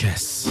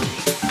NHS.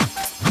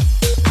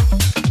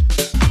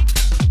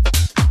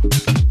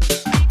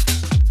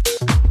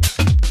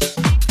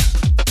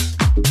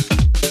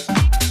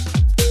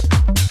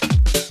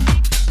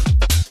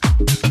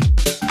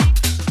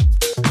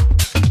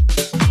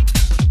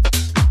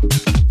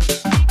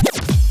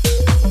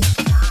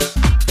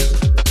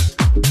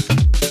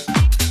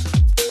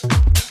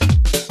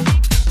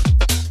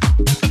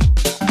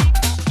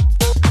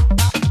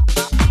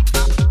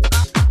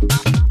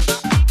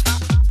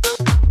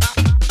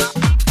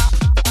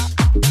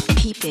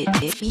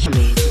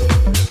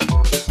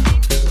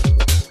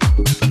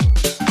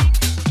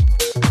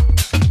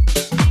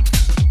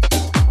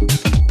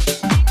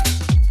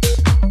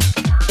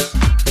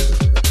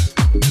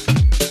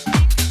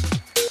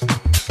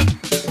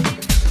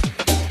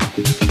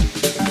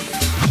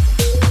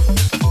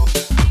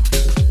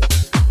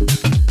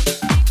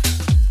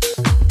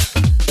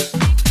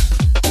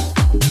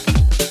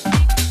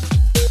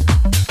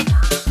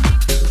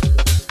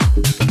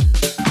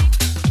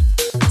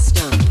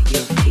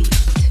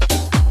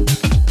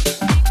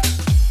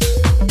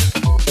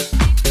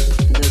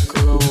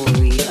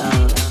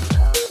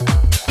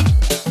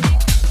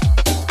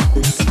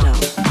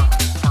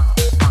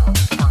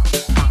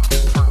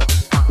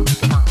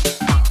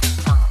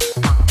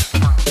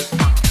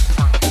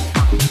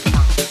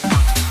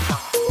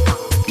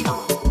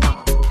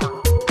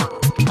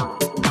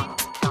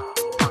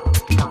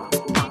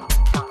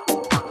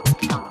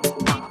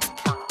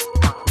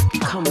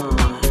 Come on,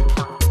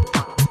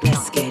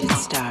 let's get it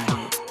started.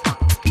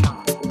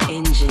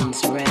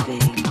 Engines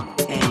revving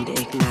and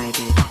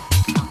ignited.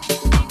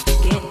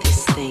 Get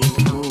this thing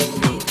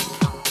moving.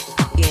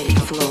 Get it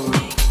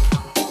flowing.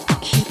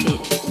 Keep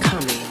it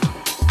coming.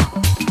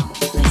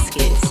 Let's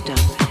get it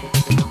stumping.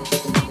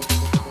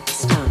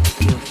 Stomp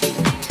your feet.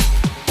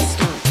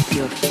 Stomp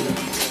your feet.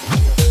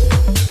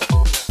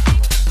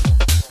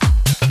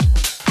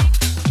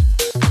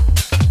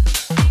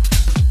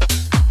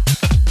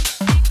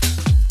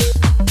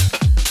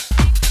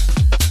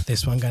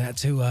 This one going out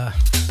to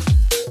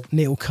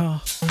Neil Carr.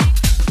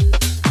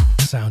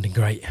 Sounding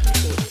great.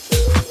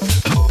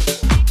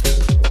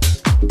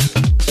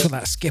 It's got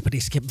that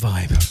skippity skip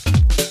vibe.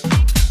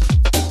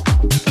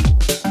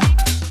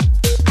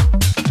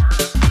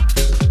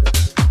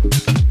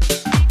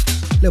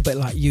 A little bit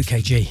like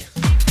UKG.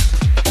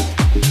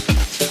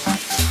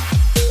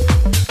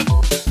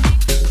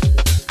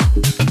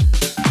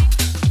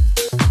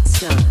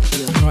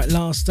 Right,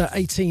 last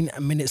 18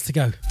 minutes to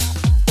go.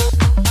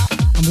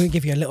 I'm going to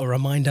give you a little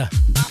reminder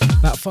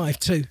about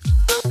 5-2.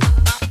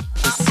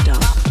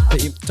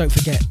 But you don't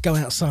forget, go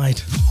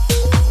outside.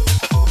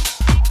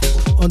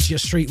 Onto your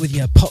street with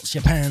your pots,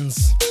 your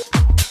pans,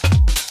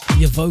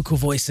 your vocal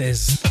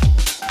voices.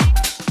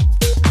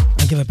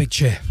 And give a big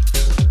cheer.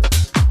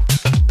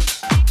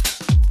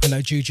 I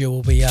know Juju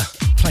will be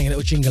playing a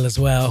little jingle as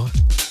well.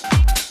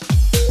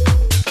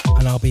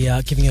 And I'll be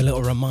giving you a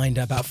little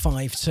reminder about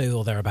 5-2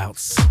 or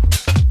thereabouts.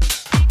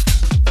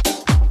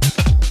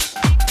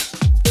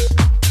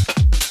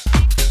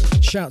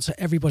 Shout out to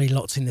everybody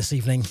locked in this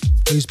evening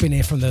who's been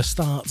here from the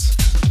start.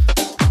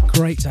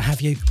 Great to have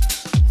you.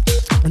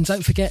 And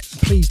don't forget,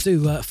 please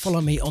do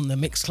follow me on the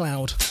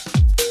Mixcloud.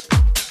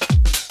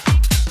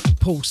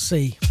 Paul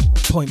C,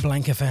 Point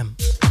Blank FM.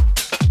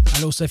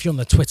 And also if you're on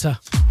the Twitter,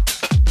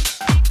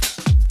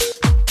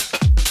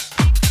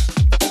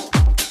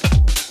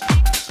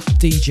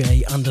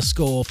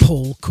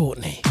 DJ_Paul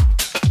Courtney.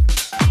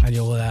 And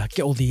you'll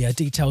get all the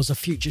details of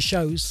future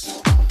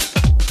shows.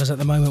 Because at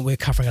the moment we're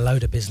covering a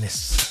load of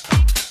business.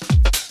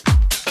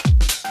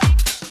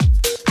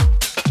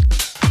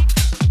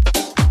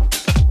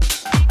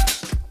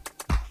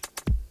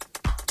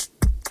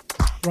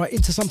 Right,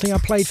 into something I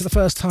played for the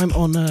first time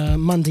on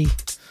Monday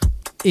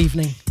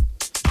evening.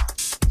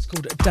 It's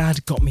called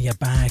Dad Got Me a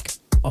Bag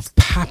of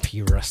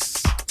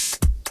Papyrus.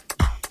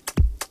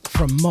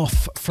 From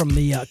Moth from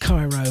the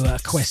Cairo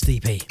Quest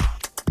EP.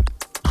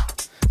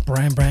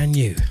 Brand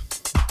new.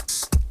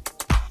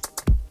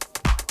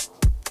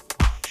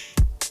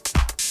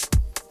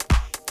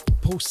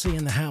 Paul C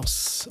in the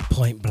house,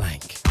 Point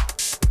Blank.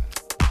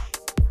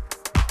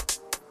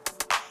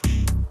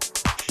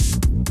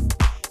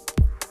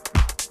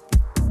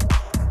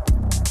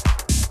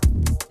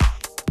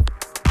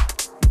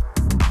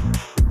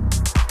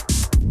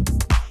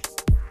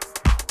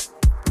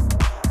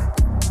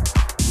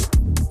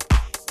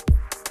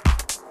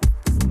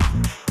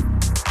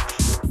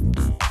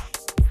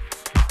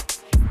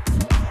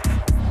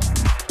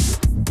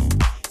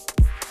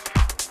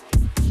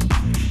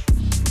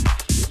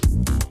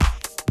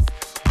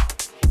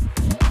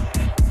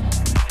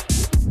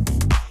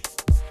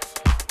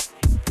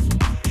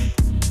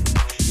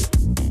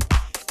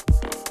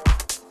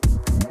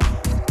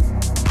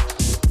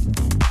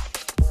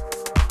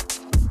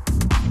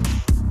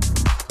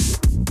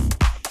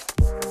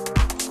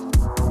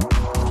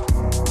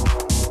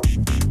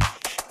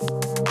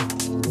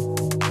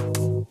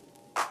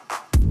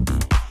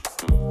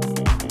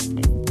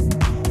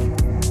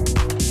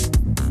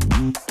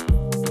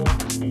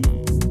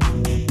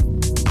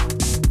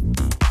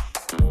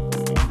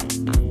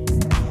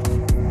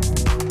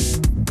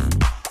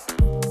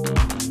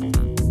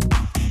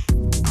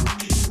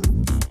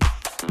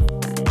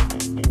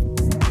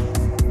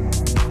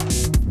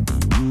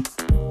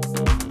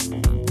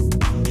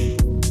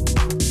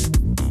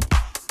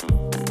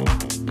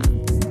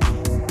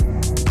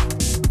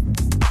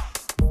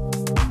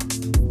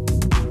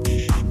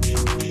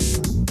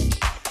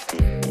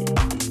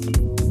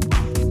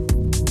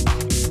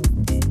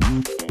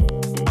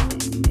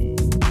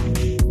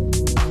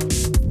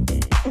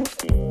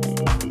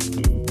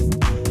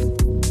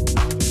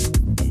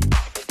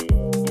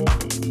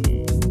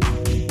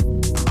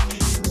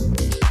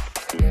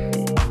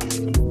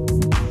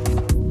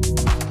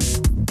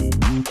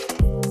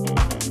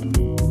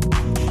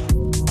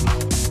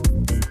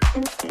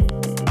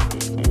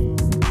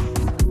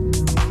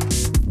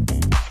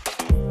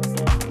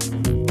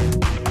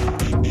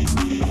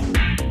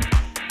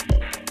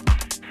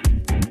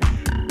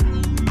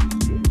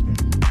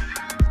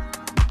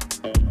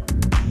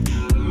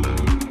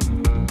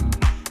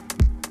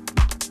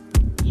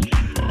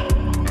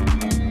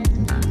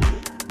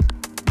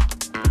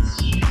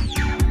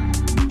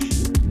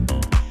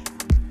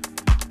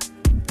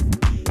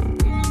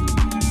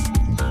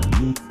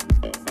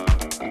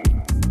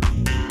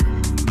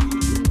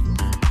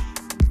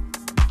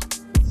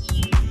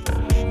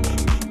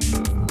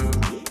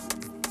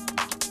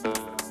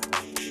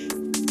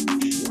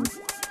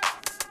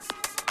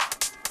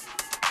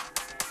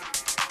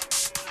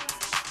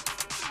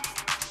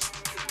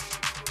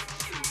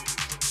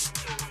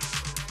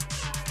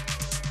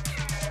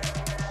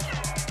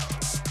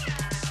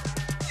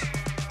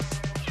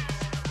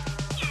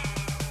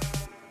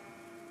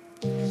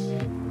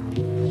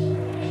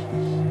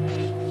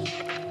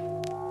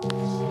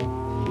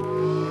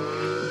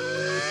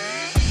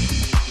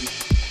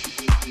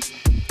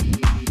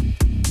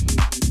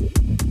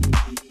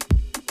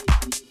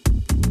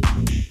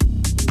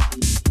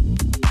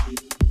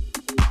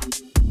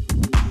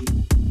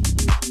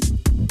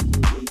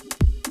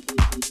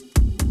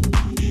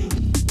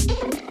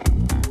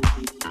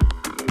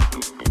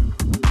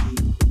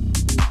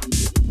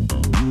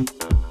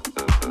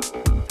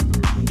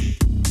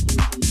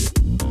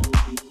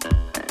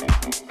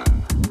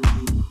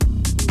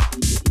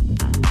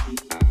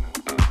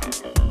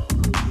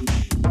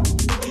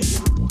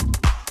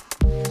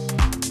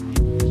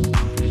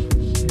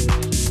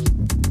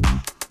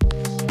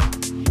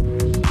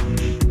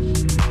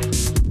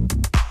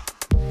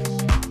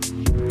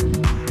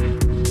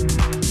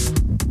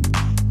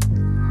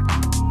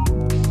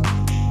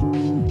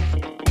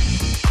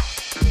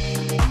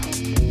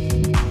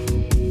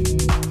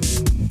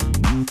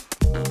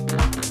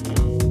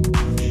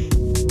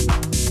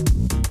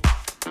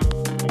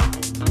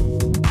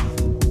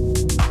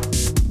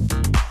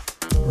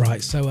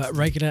 so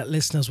regular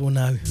listeners will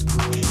know.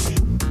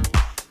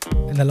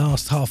 In the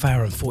last half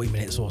hour and 40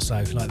 minutes or so,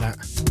 like that,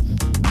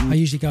 I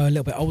usually go a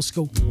little bit old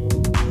school,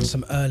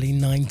 some early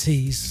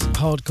 90s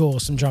hardcore,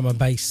 some drum and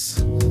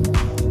bass.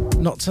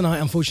 Not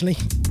tonight,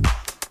 unfortunately,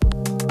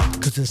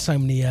 because there's so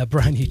many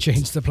brand new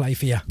tunes to play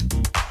for you.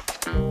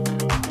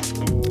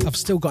 I've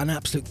still got an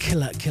absolute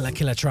killer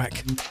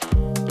track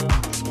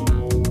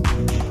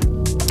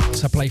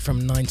to play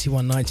from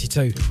 91,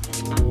 92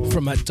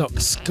 from Doc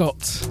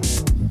Scott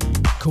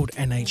called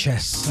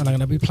NHS, and I'm going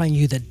to be playing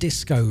you the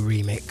disco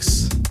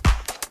remix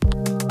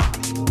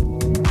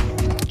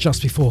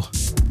just before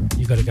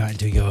you got to go out and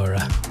do your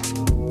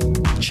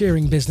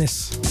cheering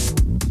business.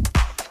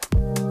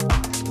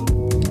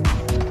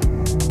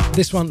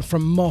 This one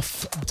from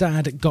Moth,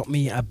 Dad Got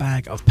Me a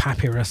Bag of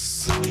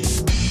Papyrus.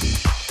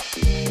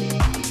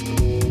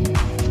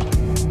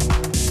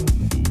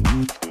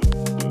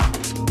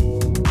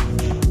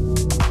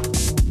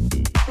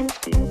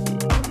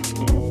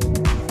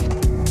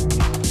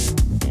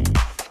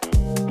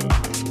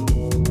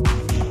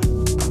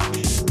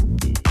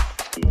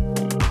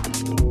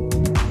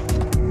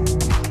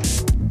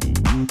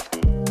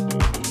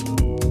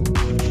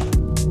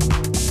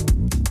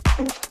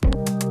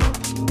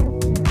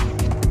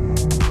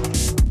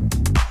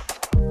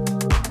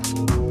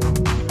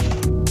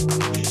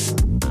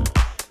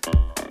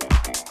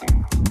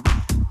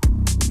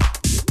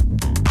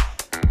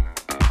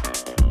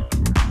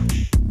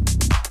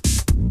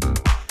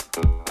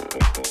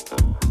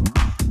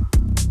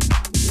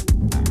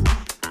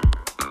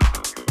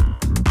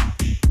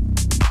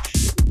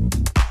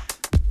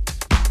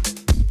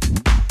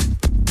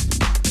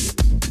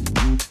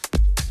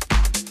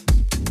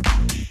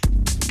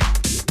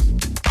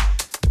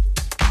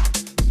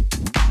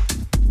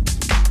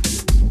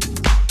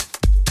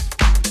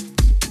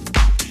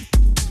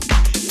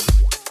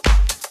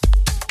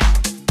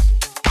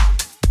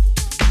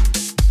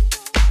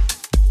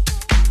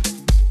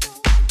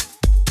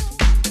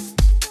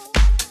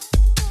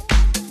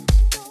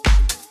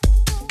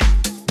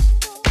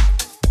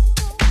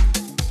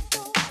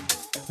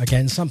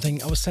 Again,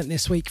 something I was sent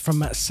this week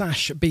from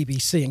Sash,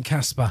 BBC and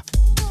Kasper.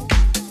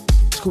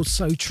 It's called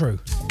So True.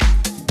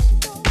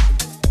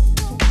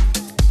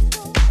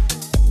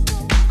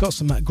 Got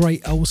some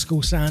great old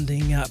school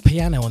sounding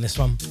piano on this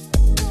one,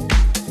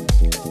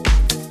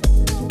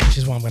 which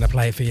is why I'm going to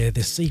play for you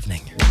this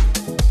evening.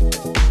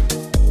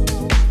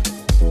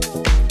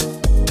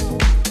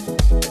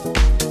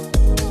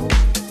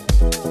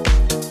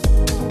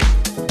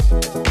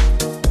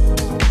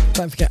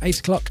 Don't forget, 8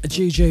 o'clock, a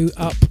Juju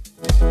up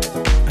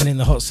and in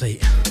the hot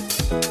seat.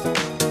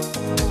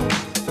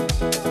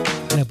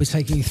 And I'll be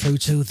taking you through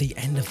to the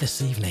end of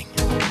this evening.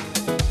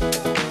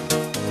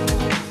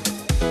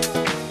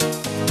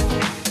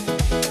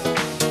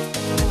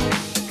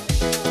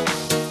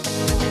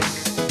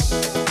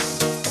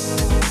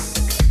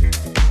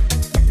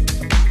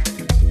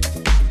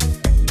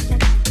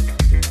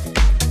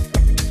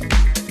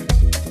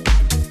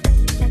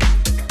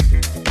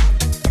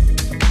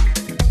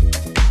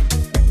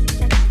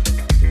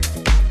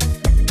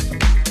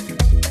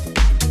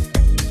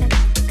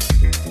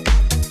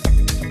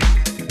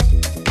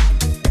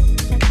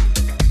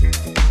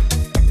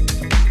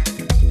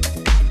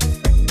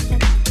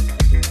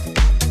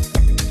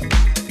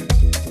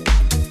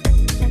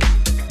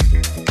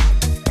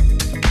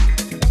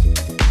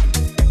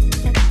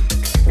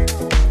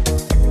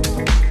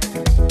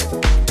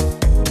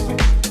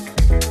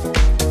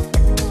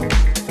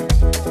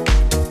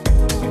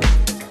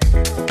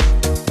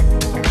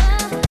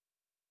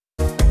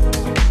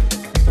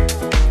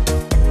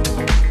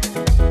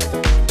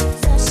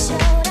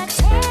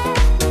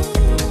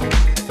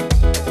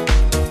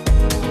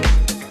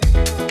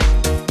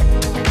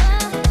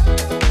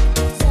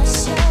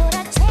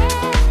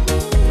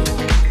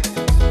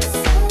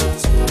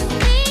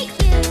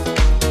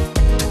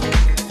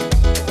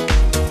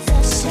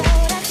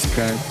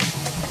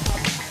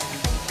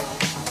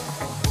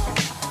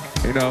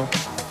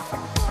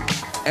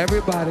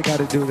 Everybody got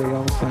to do their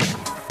own thing.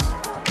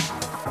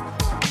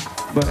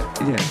 But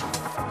yeah,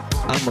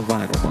 I'm a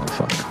vinyl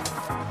motherfucker.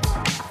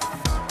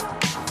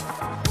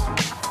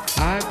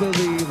 I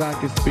believe I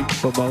can speak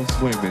for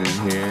most women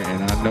in here,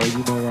 and I know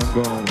you know where I'm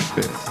going with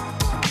this.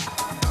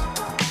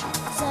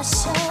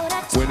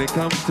 When it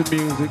comes to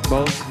music,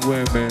 most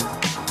women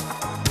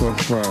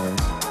prefer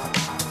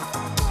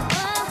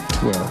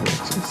 12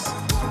 inches.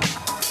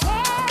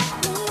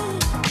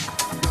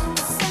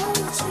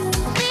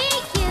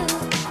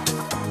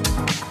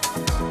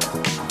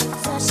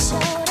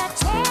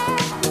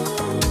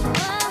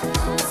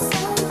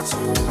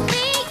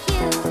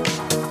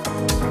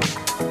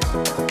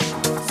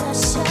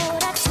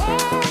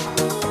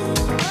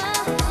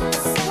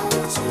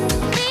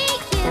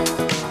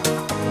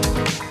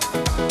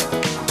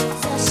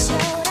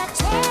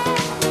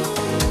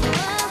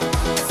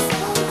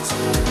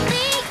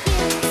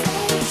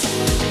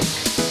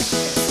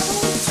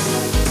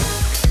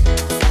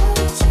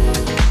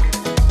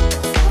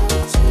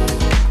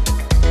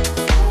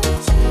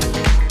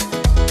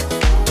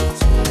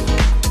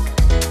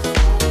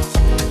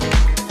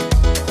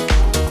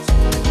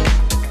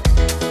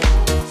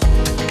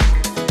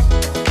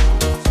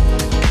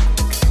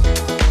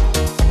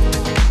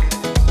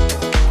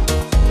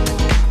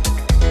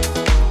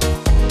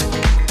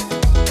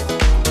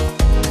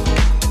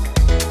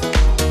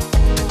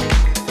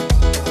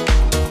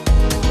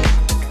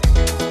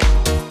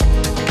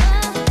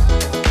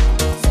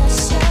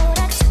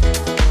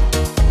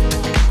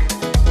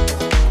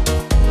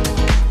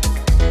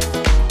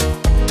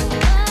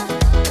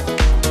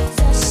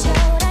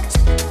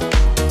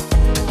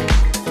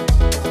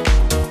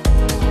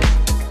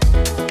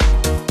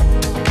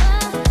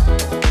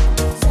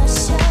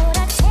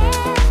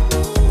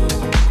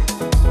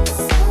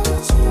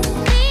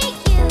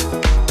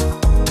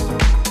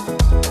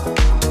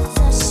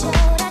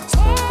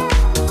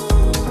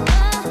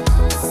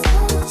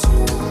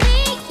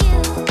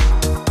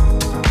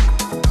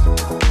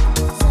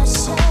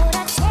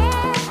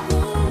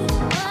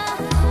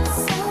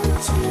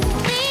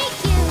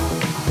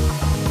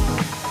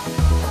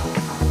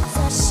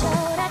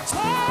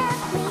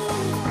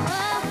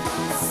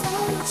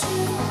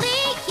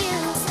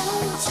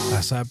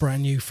 That's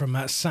brand new from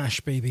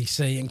Sash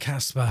BBC and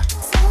Kasper.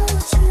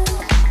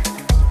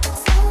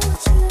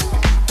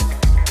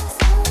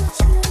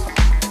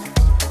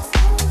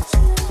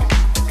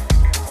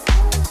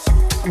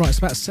 Right, it's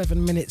about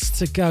 7 minutes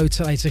to go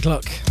till 8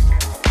 o'clock.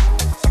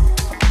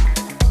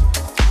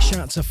 Shout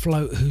out to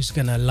Float, who's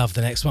gonna love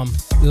the next one.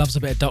 Loves a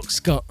bit of Doc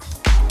Scott.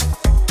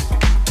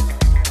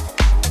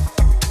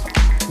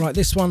 Right,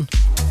 this one,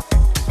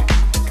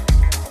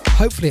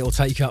 hopefully it will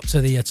take you up to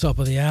the top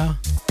of the hour.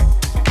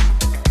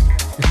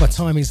 If my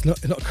timing's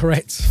not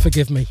correct,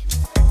 forgive me.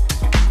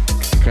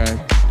 Okay. I'm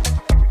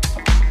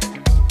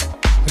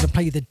going to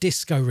play the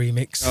disco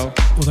remix,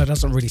 although it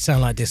doesn't really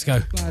sound like disco.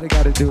 They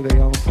gotta do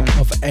their own thing.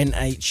 Of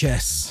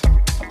NHS.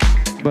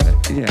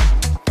 But yeah.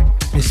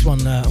 This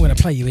one I'm going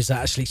to play you is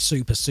actually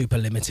super, super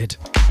limited.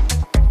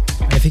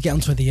 And if you get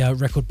onto the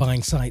record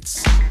buying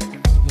sites,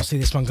 you'll see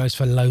this one goes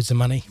for loads of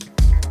money.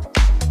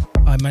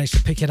 I managed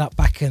to pick it up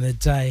back in the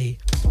day,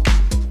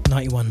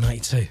 91,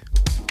 92,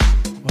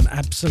 on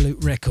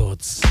Absolute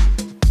Records.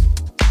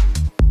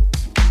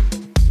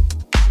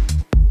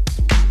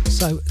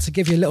 So, to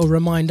give you a little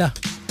reminder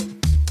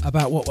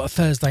about what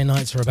Thursday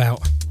nights are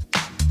about.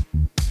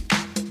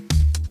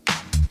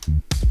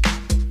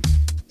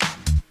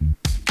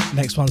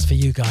 Next one's for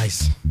you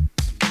guys.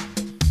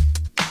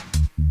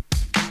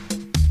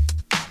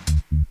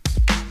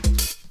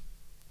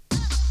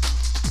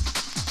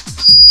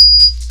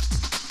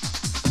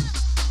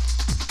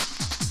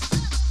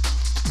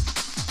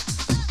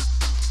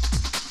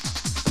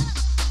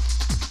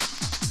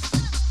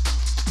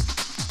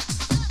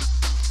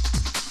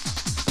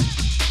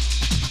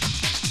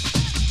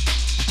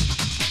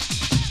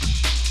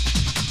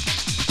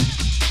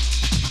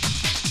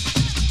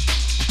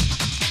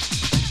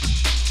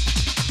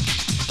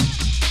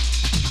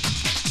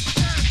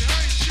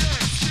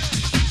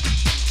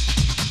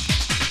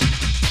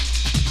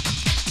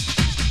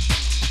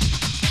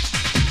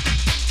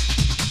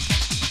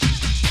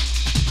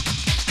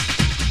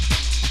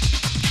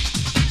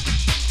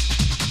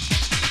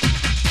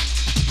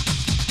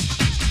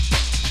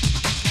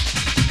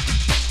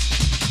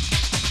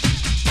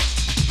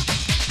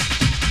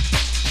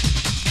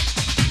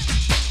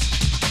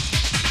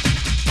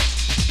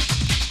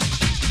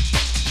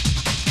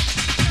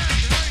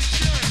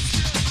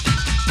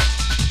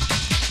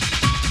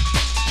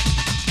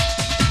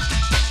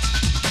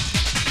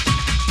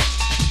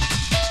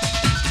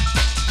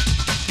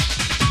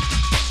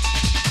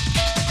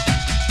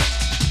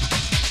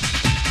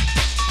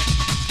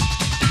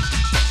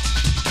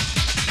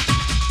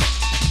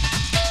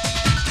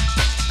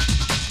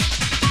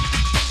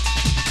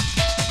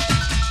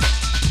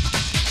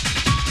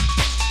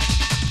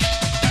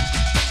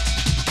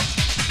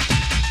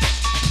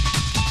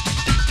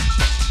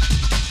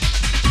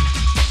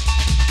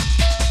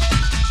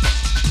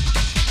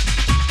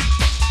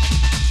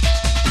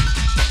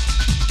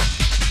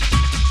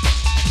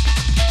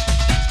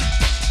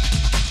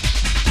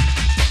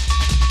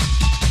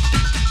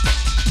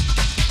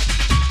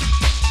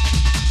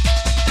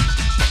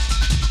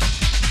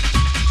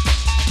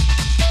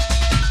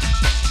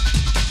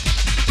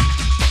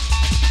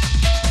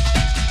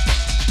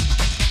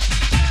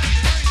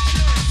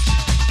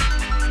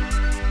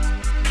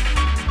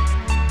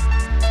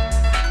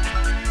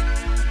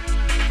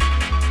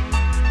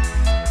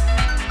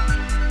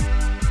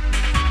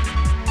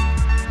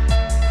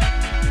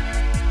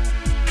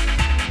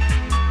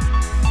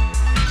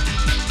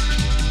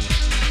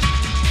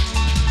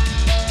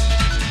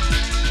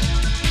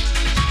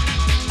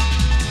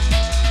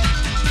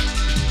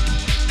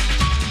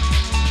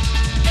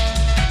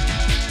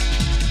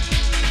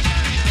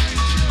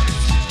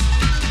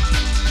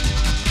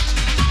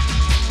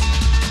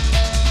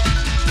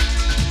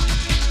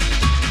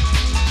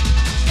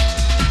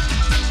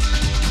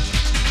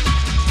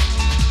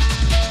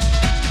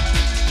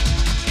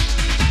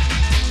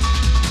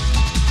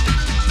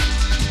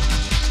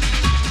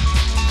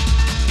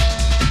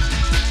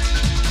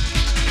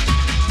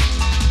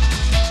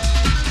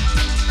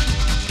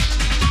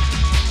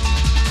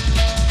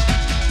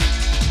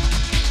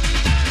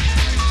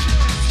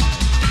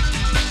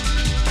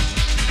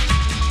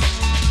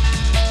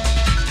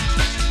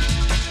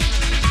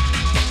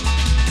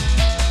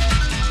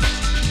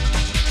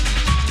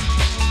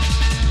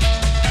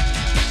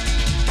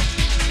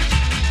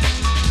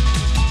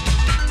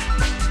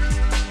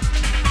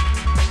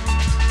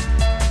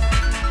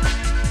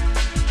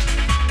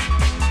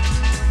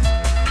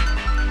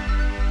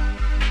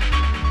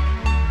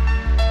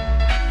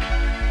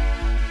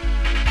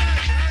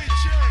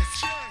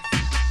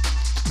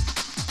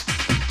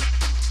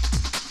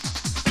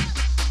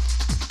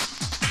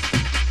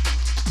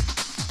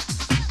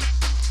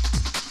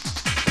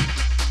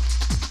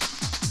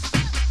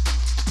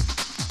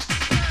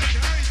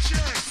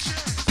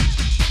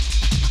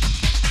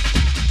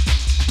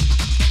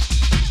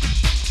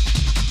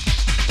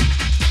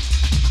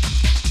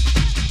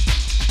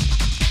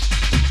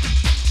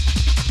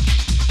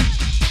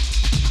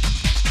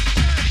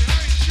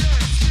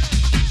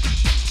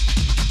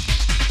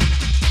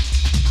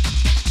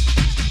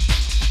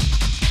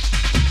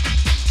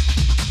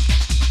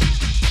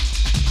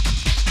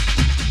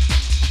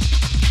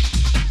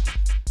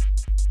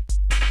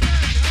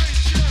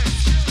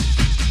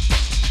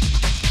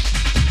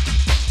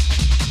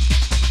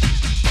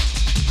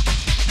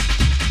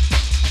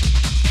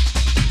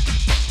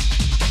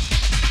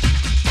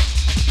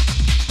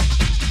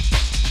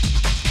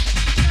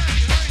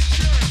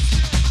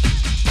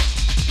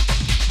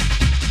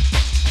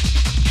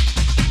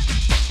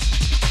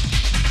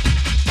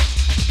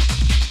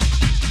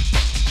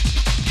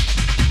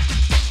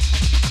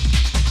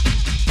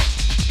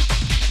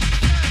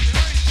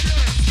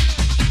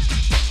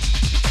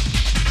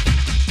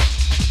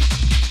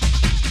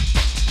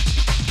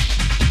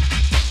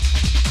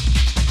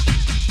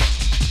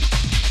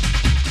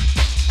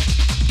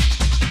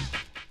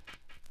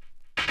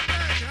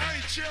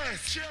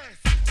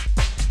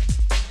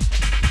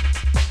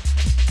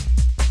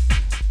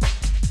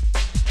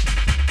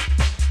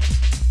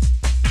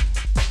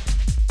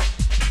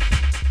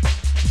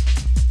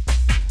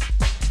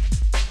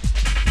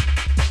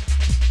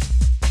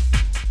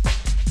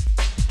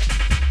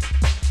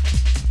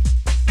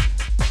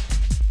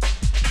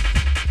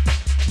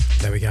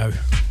 There we go.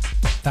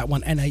 That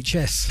one,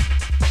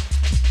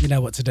 NHS. You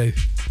know what to do.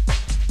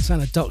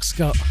 Sound of Doc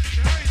Scott.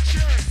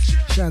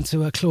 Shout out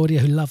to Claudia,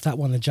 who loved that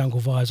one, the Jungle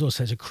Vibes.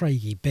 Also to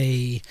Craigie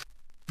B.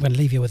 I'm going to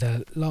leave you with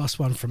a last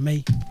one from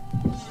me.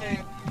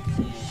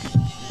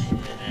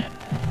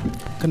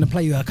 Going to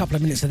play you a couple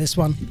of minutes of this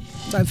one.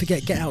 Don't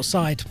forget, get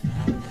outside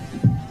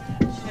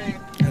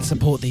and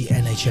support the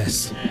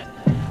NHS.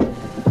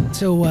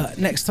 Till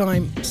next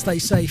time, stay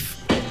safe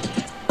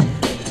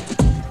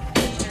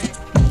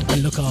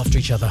and look after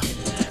each other.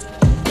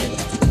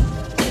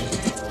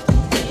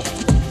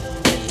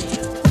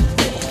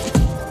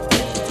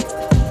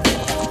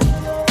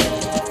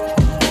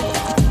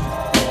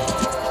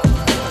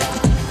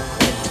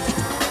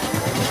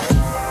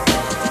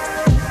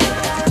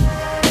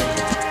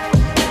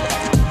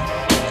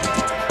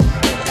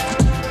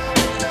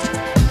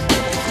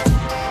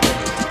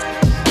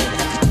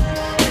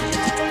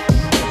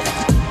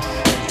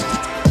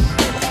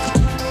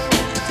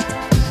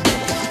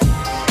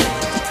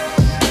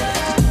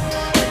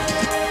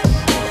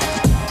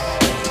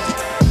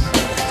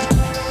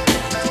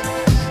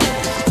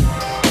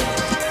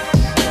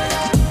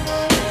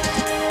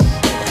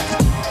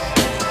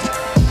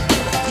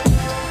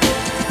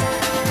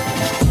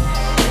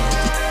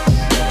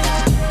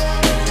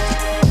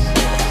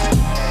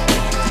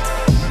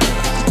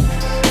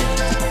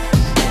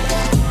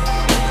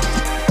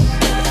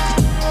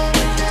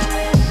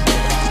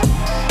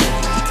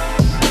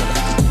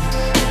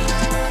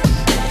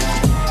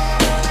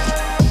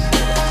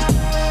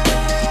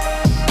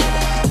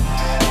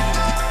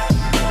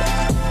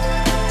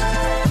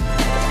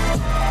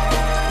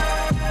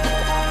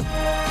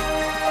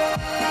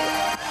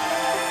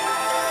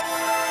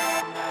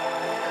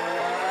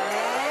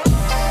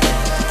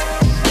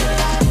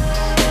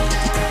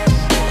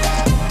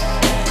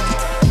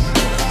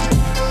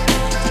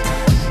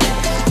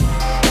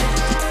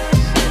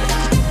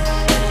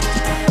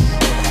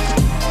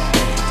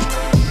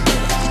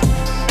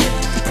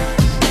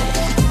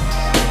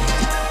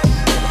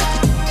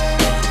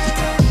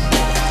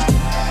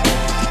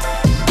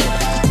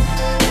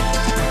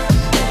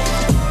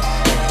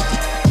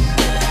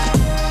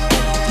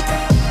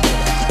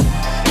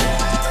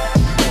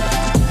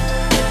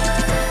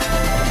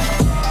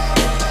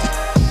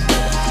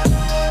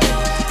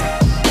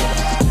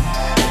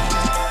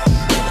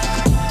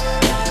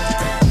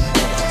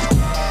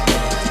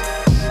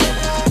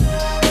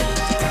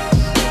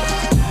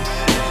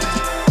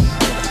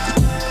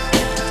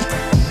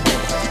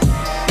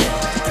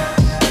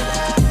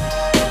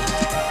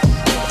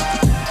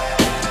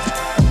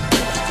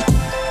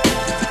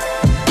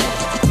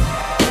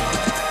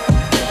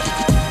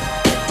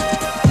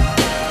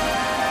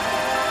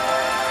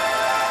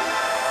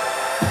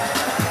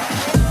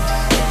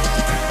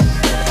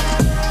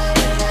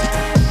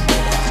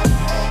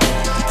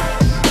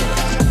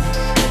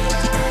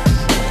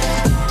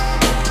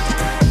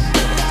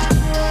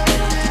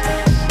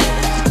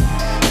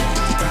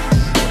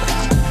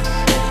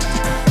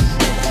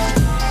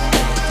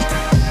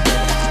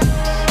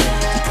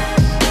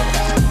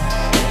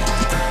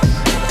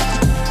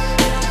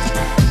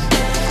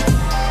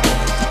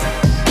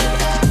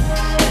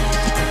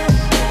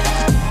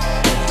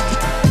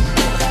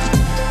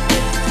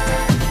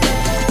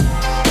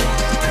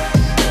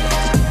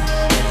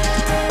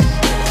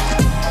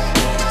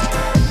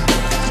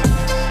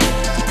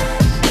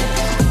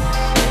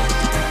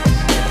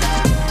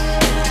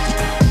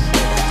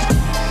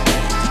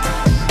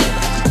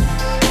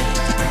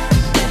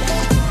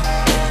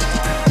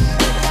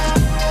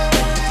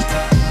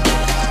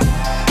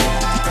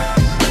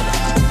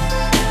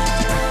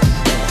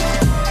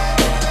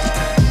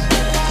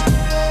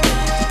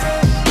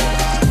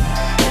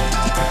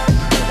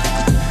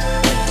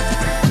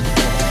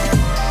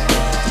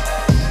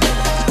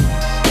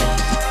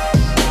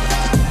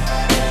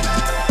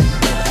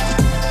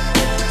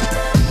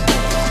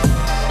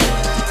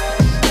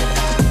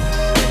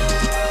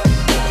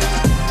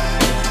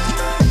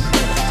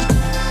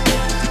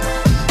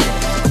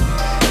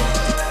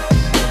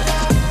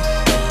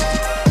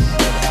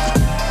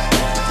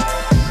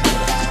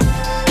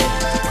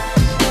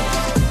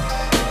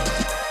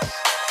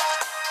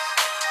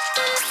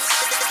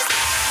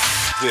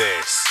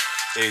 This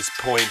is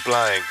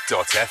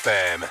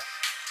pointblank.fm.